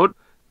 Michael. What?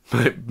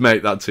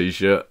 Make that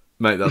T-shirt.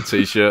 Make that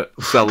T-shirt.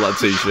 Sell that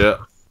T-shirt.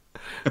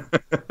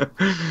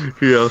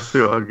 Yeah, I'll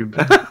see what I can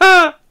do.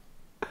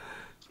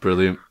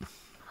 Brilliant.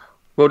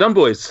 Well done,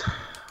 boys.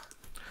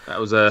 That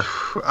was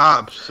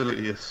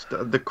absolutely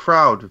the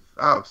crowd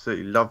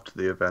absolutely loved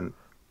the event.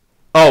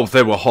 Oh,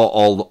 they were hot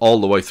all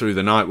the way through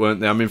the night, weren't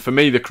they? I mean, for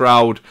me, the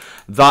crowd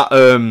that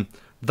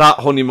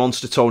Honey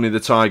Monster Tony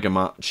the Tiger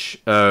match,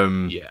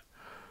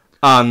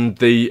 and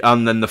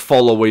then the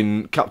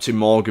following Captain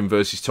Morgan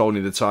versus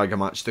Tony the Tiger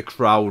match, the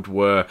crowd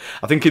were,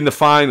 I think in the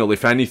final,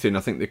 if anything,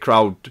 I think the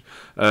crowd,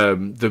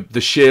 the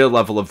sheer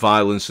level of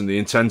violence and the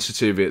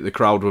intensity of it, the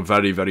crowd were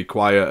very, very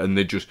quiet, and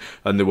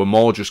they were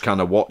more just kind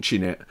of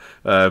watching it,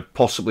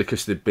 possibly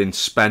because they'd been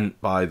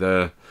spent by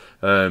the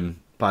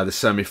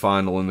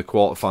semi-final and the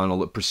quarter-final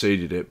that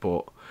preceded it,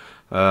 but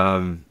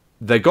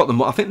they got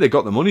the. I think they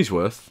got the money's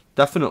worth.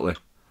 Definitely.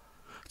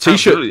 T-shirt.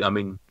 Absolutely. I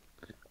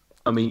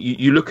mean,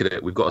 you look at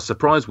it. We've got a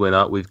surprise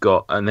winner. We've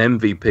got an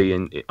MVP,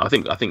 and I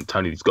think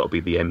Tony's got to be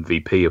the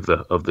MVP of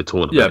the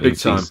tournament. Yeah, big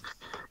time.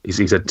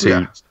 He's had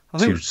two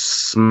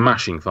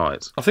smashing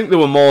fights. I think there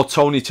were more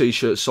Tony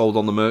T-shirts sold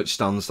on the merch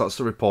stands. That's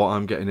the report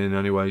I'm getting in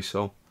anyway.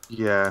 So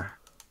Yeah.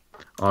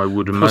 I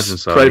would imagine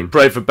so.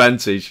 Pray for Ben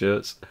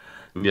T-shirts.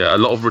 Yeah, a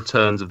lot of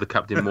returns of the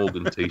Captain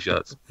Morgan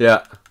T-shirts.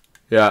 Yeah.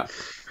 The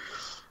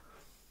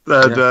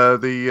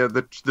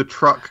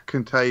truck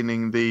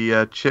containing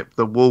the Chip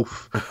the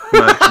Wolf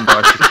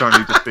merchandise is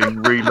currently just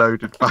being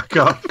reloaded back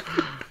up,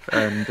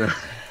 and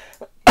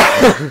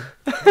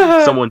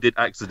someone did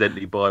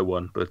accidentally buy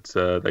one, but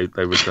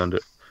they returned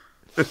it.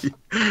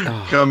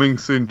 coming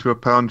soon to a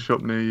pound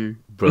shop near you.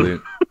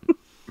 Brilliant.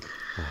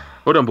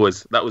 Well done,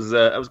 boys. That was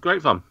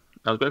great fun.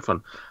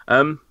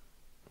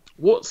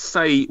 What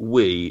say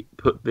we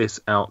put this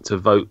out to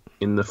vote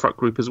in the FRUK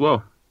group as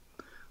well?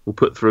 We'll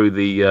put through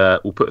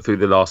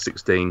the last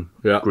 16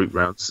 group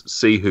rounds,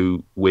 see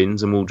who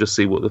wins, and we'll just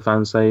see what the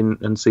fans say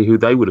and see who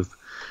they would have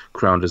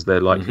crowned as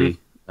their likely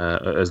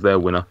as their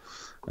winner.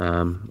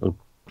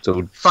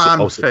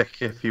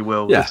 Fanfic, if you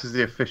will. Yeah. This is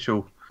the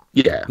official.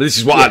 Yeah, this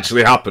is what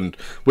actually happened.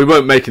 We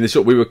weren't making this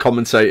up. We were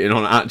commentating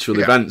on actual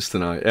events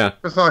tonight. Yeah,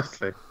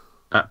 precisely.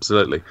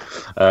 Absolutely.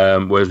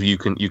 Whereas you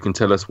can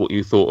tell us what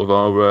you thought of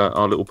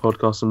our little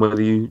podcast and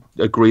whether you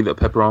agree that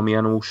Pepper Army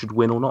Animal should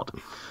win or not.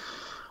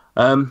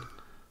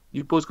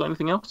 You boys got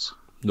anything else?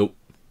 Nope.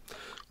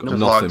 I'd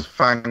like to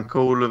thank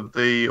all of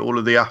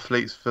the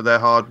athletes for their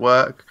hard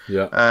work.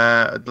 Yeah.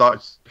 I'd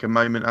like to take a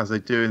moment, as they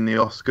do in the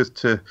Oscars,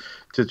 to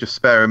just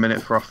spare a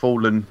minute for our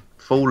fallen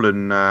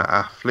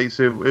athletes.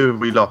 Who have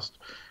we lost?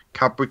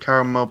 Cadbury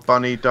Caramel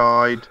Bunny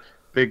died.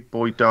 Big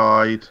Boy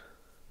died.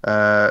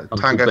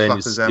 Tango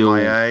Flapper's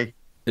MIA.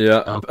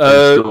 Yeah.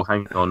 Still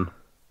hanging on.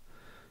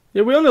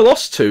 Yeah, we only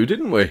lost 2,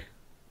 didn't we?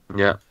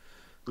 Yeah.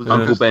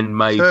 Uncle Ben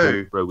may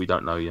pull through, we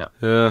don't know yet.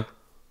 Yeah.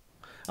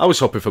 I was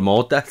hoping for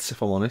more deaths,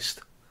 if I'm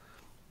honest.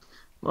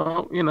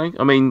 Well,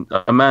 I mean,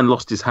 a man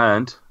lost his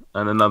hand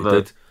and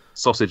another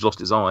sausage lost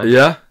his eye.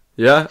 Yeah.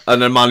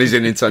 And a man is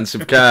in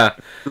intensive care.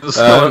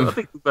 So I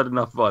think we've had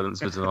enough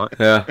violence for tonight.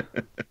 Yeah.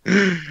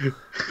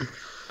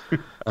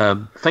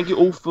 Thank you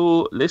all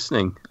for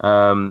listening.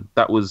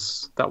 That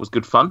was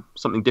good fun.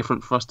 Something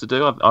different for us to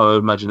do. I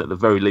imagine at the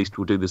very least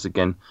we'll do this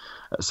again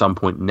at some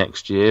point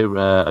next year.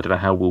 I don't know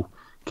how we'll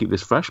keep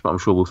this fresh, but I'm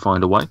sure we'll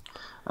find a way.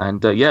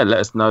 And let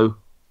us know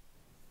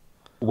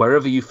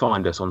wherever you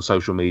find us on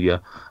social media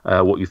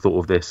what you thought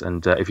of this.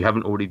 And if you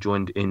haven't already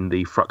joined in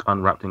the FRUK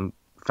Unwrapped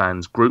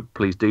fans group,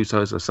 please do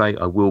so. As I say,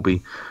 I will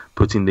be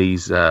putting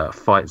these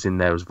fights in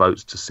there as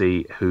votes to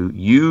see who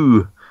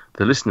you,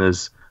 the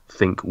listeners,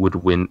 think would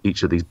win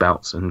each of these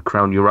bouts and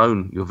crown your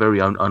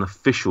very own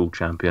unofficial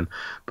champion.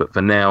 But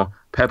for now,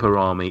 Pepper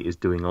Army is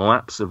doing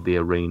laps of the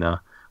arena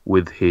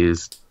with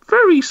his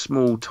very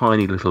small,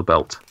 tiny little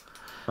belt.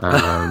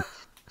 Although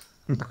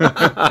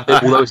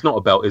it's not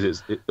a belt, is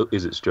it,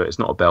 Stuart? It's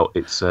not a belt.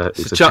 It's a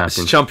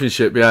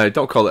championship. Yeah,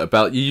 don't call it a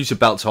belt. You use a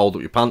belt to hold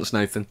up your pants,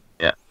 Nathan.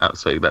 Yeah,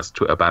 absolutely. That's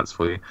Twitter bants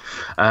for you.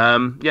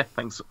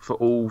 Thanks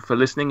for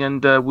listening,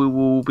 and we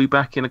will be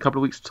back in a couple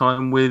of weeks'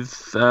 time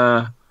with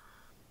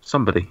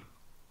somebody.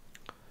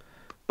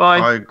 Bye.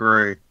 I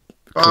agree.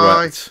 Bye.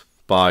 Correct.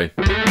 Bye.